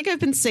list. I think I've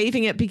been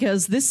saving it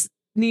because this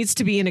needs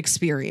to be an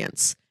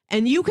experience.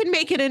 And you can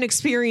make it an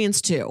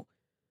experience too.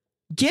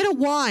 Get a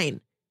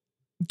wine,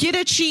 get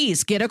a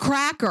cheese, get a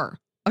cracker,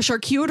 a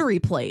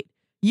charcuterie plate.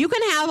 You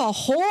can have a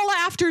whole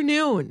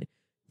afternoon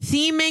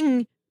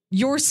theming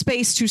your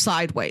space to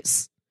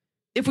Sideways.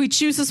 If we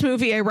choose this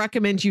movie, I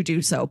recommend you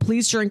do so.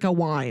 Please drink a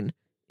wine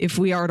if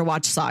we are to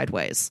watch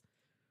Sideways.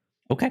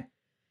 Okay.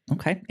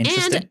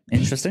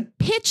 Interesting.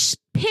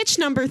 Pitch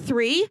number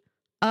 3,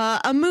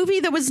 a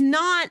movie that was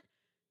not,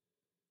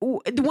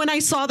 when I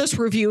saw this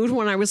reviewed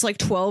when I was like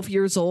 12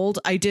 years old,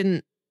 it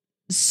didn't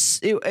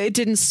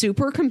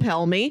super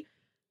compel me,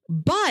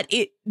 but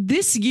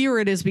this year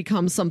it has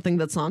become something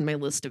that's on my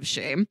list of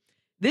shame.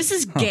 This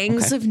is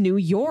Gangs of New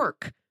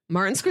York.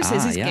 Martin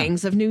Scorsese's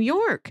Gangs of New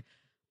York.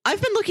 I've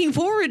been looking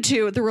forward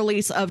to the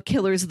release of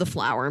Killers of the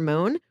Flower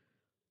Moon,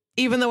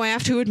 even though I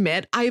have to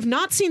admit, I have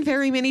not seen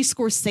very many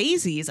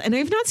Scorseses, and I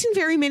have not seen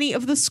very many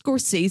of the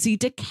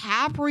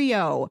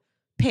Scorsese-DiCaprio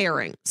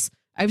pairings.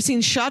 I've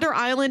seen Shutter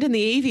Island and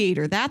The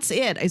Aviator. That's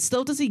it. I still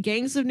have to see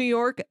Gangs of New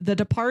York, The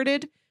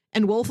Departed,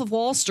 and Wolf of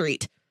Wall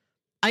Street.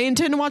 I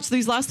intend to watch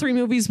these last 3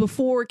 movies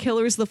before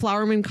Killers of the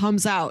Flower Moon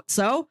comes out,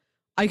 so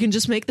I can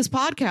just make this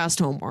podcast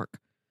homework.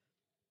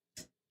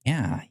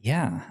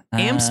 Yeah.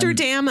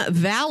 Amsterdam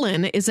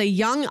Vallon is a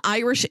young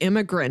Irish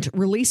immigrant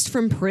released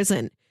from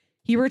prison.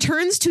 He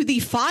returns to the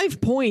 5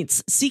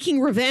 Points,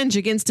 seeking revenge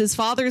against his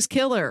father's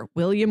killer,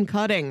 William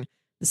Cutting.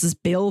 This is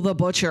Bill the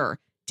Butcher,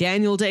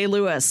 Daniel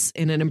Day-Lewis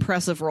in an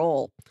impressive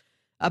role,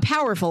 a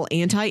powerful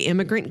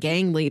anti-immigrant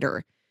gang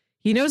leader.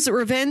 He knows that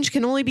revenge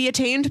can only be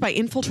attained by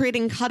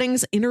infiltrating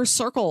Cutting's inner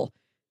circle.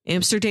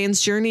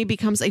 Amsterdam's journey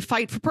becomes a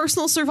fight for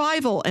personal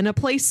survival and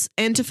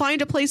to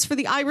find a place for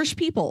the Irish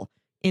people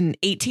in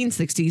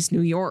 1860s New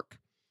York.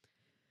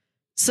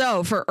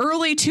 So for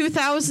early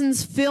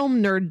 2000s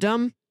film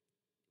nerddom,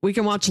 we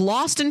can watch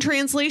Lost in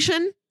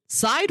Translation,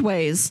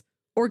 Sideways,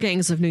 or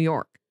Gangs of New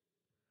York.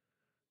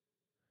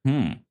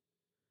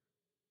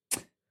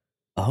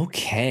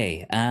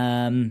 Okay.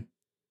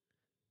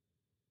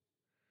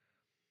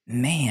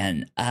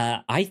 Man,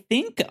 I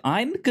think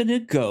I'm gonna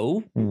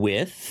go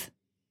with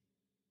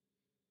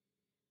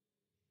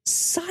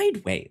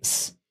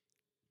Sideways.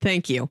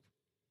 Thank you.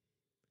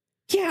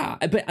 Yeah,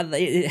 but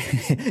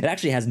it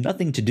actually has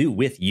nothing to do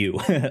with you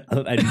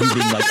and you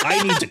being like,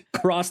 I need to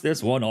cross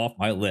this one off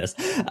my list.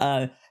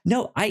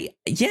 No,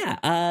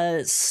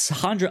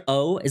 Sandra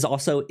Oh is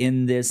also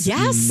in this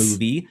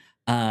movie.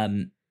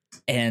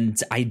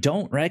 And I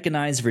don't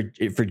recognize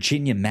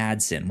Virginia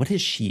Madsen. What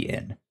is she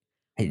in?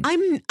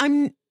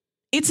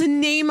 It's a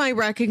name I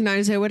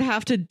recognize. I would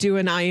have to do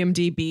an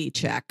IMDb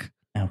check.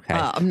 Okay.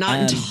 I'm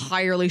not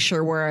entirely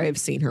sure where I've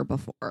seen her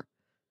before.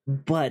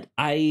 But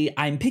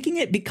I'm picking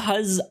it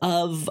because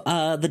of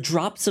the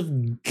Drops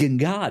of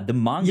God, the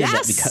manga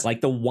that we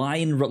like the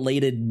wine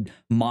related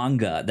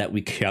manga that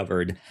we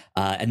covered,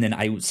 and then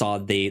I saw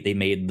they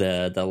made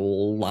the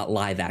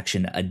live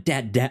action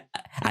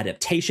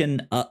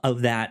adaptation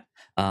of that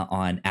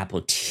on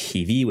Apple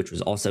TV, which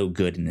was also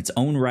good in its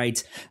own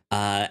right.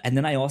 And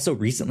then I also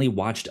recently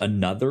watched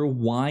another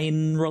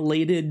wine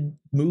related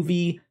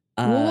movie.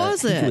 What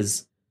was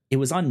it? It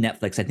was on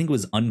Netflix. I think it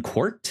was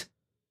Uncorked.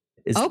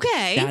 Is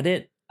that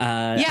it?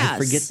 Yes. I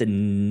forget the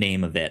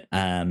name of it.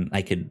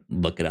 I could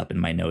look it up in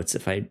my notes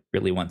if I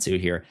really want to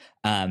here.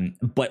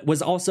 But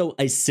was also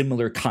a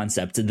similar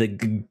concept.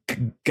 The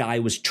guy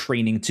was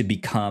training to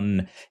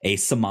become a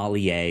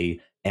sommelier,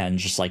 and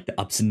just like the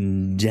ups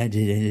and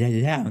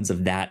downs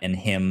of that, and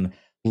him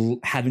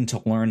having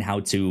to learn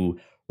how to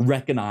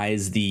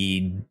recognize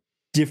the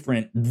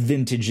different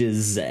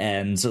vintages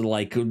and sort of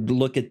like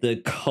look at the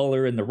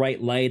color and the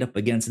right light up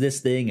against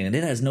this thing, and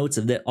it has notes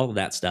of that, all of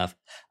that stuff.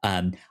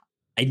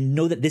 I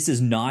know that this is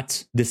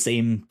not the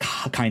same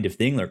kind of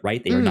thing,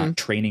 right? They are not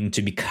training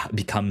to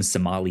become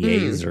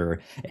sommeliers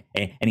or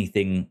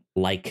anything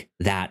like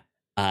that.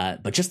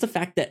 But just the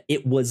fact that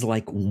it was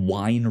like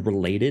wine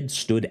related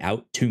stood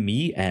out to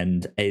me,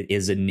 and it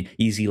is an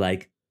easy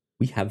like,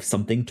 we have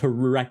something to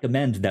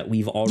recommend that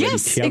we've already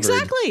covered.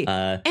 Exactly.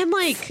 And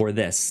like for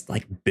this,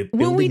 like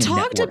when we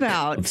talked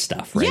about of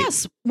stuff, right?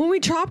 Yes, when we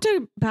talked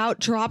about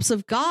Drops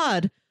of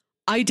God,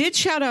 I did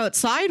shout out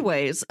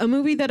Sideways, a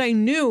movie that I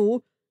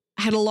knew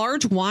had a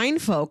large wine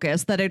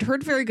focus that I'd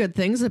heard very good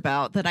things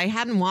about that I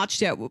hadn't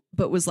watched yet,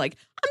 but was like,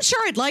 I'm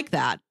sure I'd like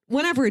that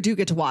whenever I do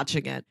get to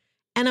watching it.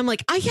 And I'm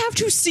like, I have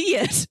to see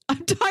it.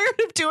 I'm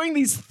tired of doing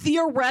these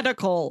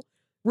theoretical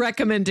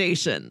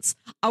recommendations.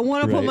 I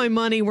want to put my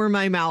money where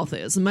my mouth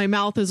is, and my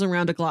mouth is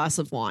around a glass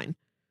of wine.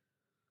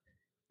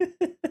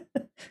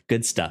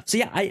 Good stuff. So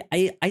yeah,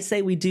 I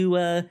say we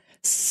do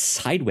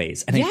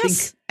Sideways,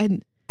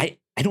 and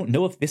I don't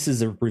know if this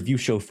is a review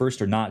show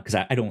first or not,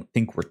 because I don't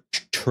think we're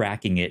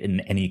tracking it in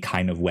any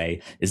kind of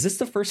way. Is this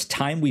the first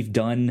time we've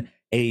done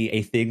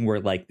a thing where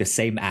like the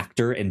same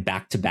actor in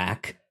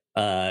back-to-back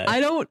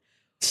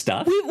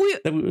stuff?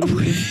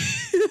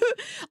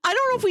 I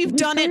don't know if we've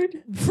done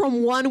it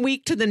from one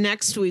week to the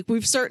next week.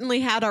 We've certainly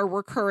had our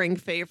recurring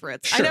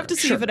favorites. I'd have to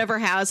see if it ever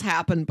has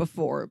happened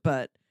before,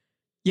 but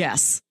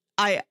yes,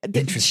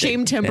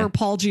 Shame Timber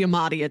Paul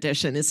Giamatti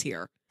edition is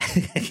here.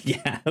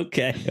 Yeah.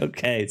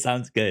 Okay.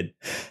 Sounds good.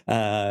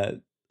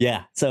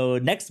 Yeah. So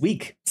next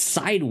week,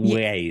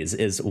 Sideways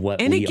is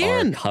what we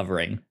are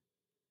covering.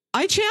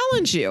 I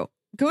challenge you.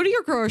 Go to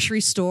your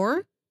grocery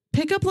store,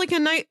 pick up like a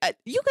night.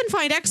 You can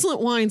find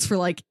excellent wines for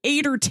like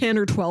 $8 or $10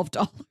 or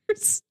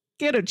 $12.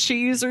 Get a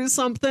cheese or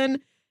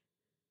something.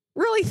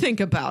 Really think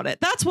about it.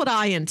 That's what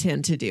I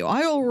intend to do.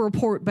 I will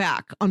report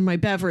back on my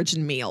beverage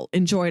and meal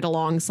enjoyed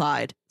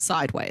alongside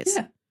Sideways.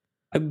 Yeah.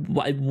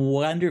 I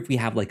wonder if we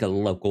have like a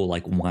local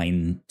like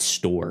wine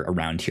store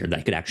around here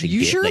that could actually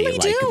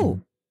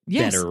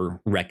better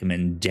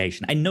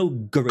recommendation. I know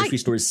grocery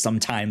stores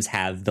sometimes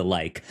have the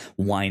like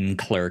wine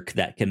clerk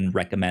that can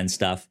recommend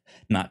stuff,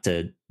 not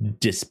to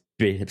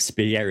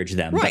disparage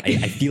them, but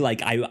I feel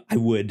like I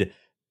would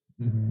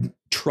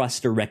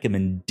trust a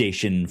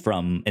recommendation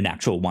from an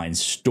actual wine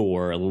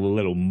store a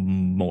little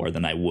more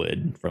than I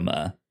would from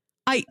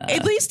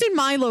at least in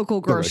my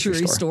local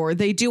grocery store,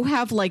 they do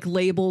have like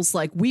labels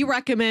like, we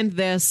recommend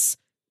this.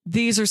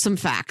 These are some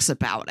facts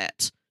about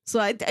it.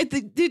 So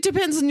it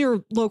depends on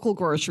your local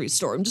grocery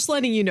store. I'm just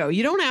letting you know,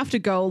 you don't have to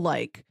go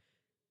like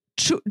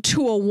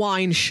to a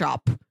wine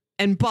shop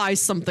and buy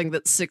something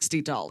that's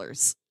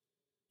 $60.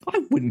 I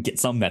wouldn't get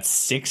something that's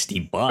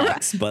 $60,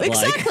 but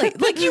exactly.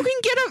 Like you can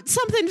get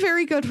something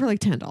very good for like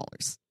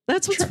 $10.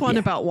 That's what's fun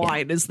about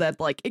wine is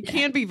that like it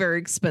can be very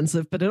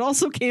expensive, but it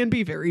also can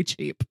be very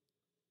cheap.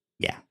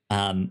 Yeah.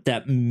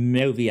 That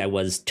movie I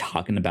was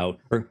talking about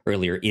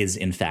earlier is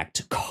in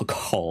fact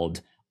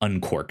called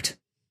Uncorked.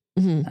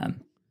 Mm-hmm.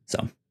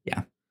 So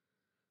yeah.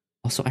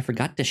 Also, I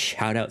forgot to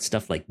shout out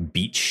stuff like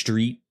Beach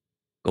Street.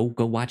 Go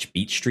watch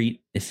Beach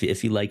Street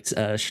if you liked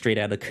Straight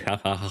Outta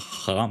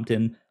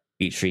Compton.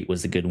 Beach Street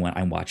was a good one.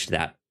 I watched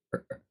that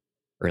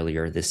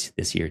earlier this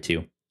year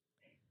too.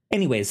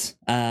 Anyways,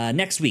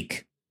 next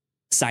week,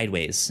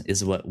 Sideways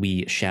is what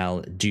we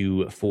shall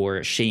do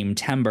for Shame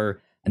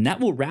Timber, and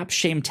that will wrap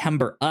Shame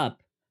Timber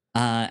up.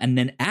 And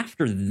then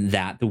after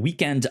that, the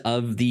weekend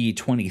of the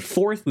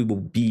 24th, we will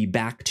be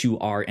back to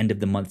our end of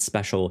the month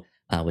special,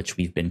 which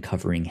we've been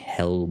covering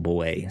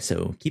Hellboy.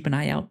 So keep an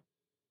eye out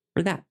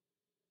for that.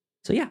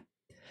 So yeah,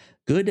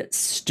 good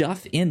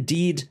stuff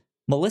indeed.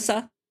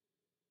 Melissa,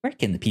 where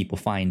can the people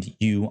find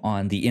you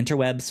on the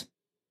interwebs?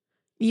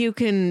 You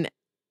can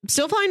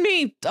still find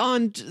me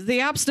on the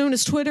apps known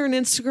as Twitter and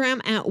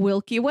Instagram at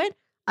WilkyWit.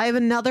 I have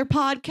another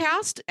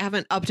podcast. I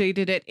haven't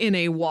updated it in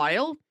a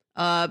while,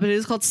 but it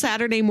is called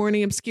Saturday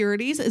Morning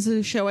Obscurities. It's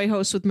a show I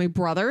host with my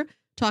brother,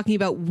 talking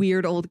about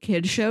weird old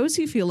kid shows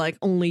you feel like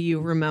only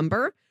you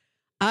remember.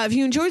 If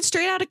you enjoyed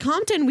Straight Outta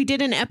Compton, we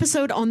did an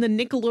episode on the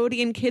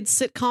Nickelodeon kids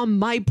sitcom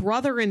My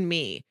Brother and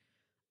Me.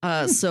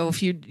 So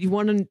if you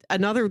want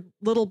another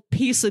little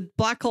piece of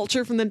Black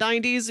culture from the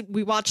 90s,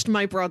 we watched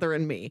My Brother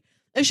and Me.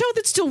 A show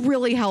that still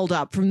really held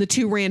up from the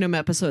 2 random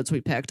episodes we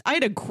picked. I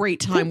had a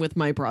great time with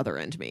My Brother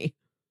and Me.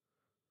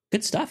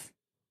 Good stuff.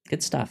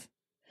 Good stuff.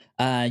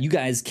 You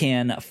guys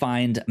can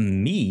find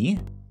me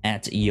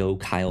at Yo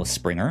Kyle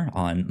Springer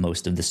on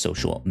most of the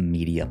social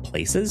media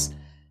places.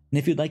 And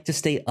if you'd like to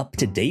stay up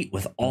to date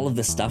with all of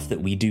the stuff that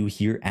we do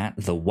here at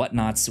The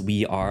Whatnots,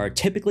 we are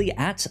typically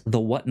at The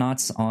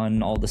Whatnots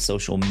on all the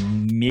social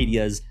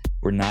medias.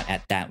 We're not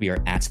at that. We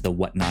are at The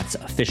Whatnots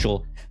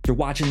Official. If you're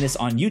watching this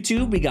on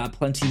YouTube, we got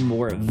plenty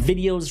more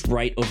videos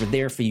right over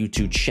there for you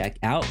to check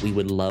out. We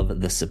would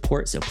love the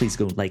support, so please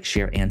go like,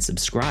 share, and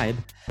subscribe.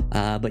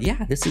 But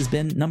yeah, this has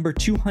been number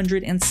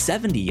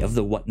 270 of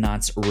The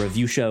Whatnots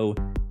Review Show.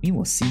 We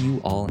will see you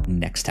all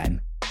next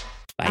time.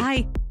 Bye.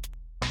 Bye.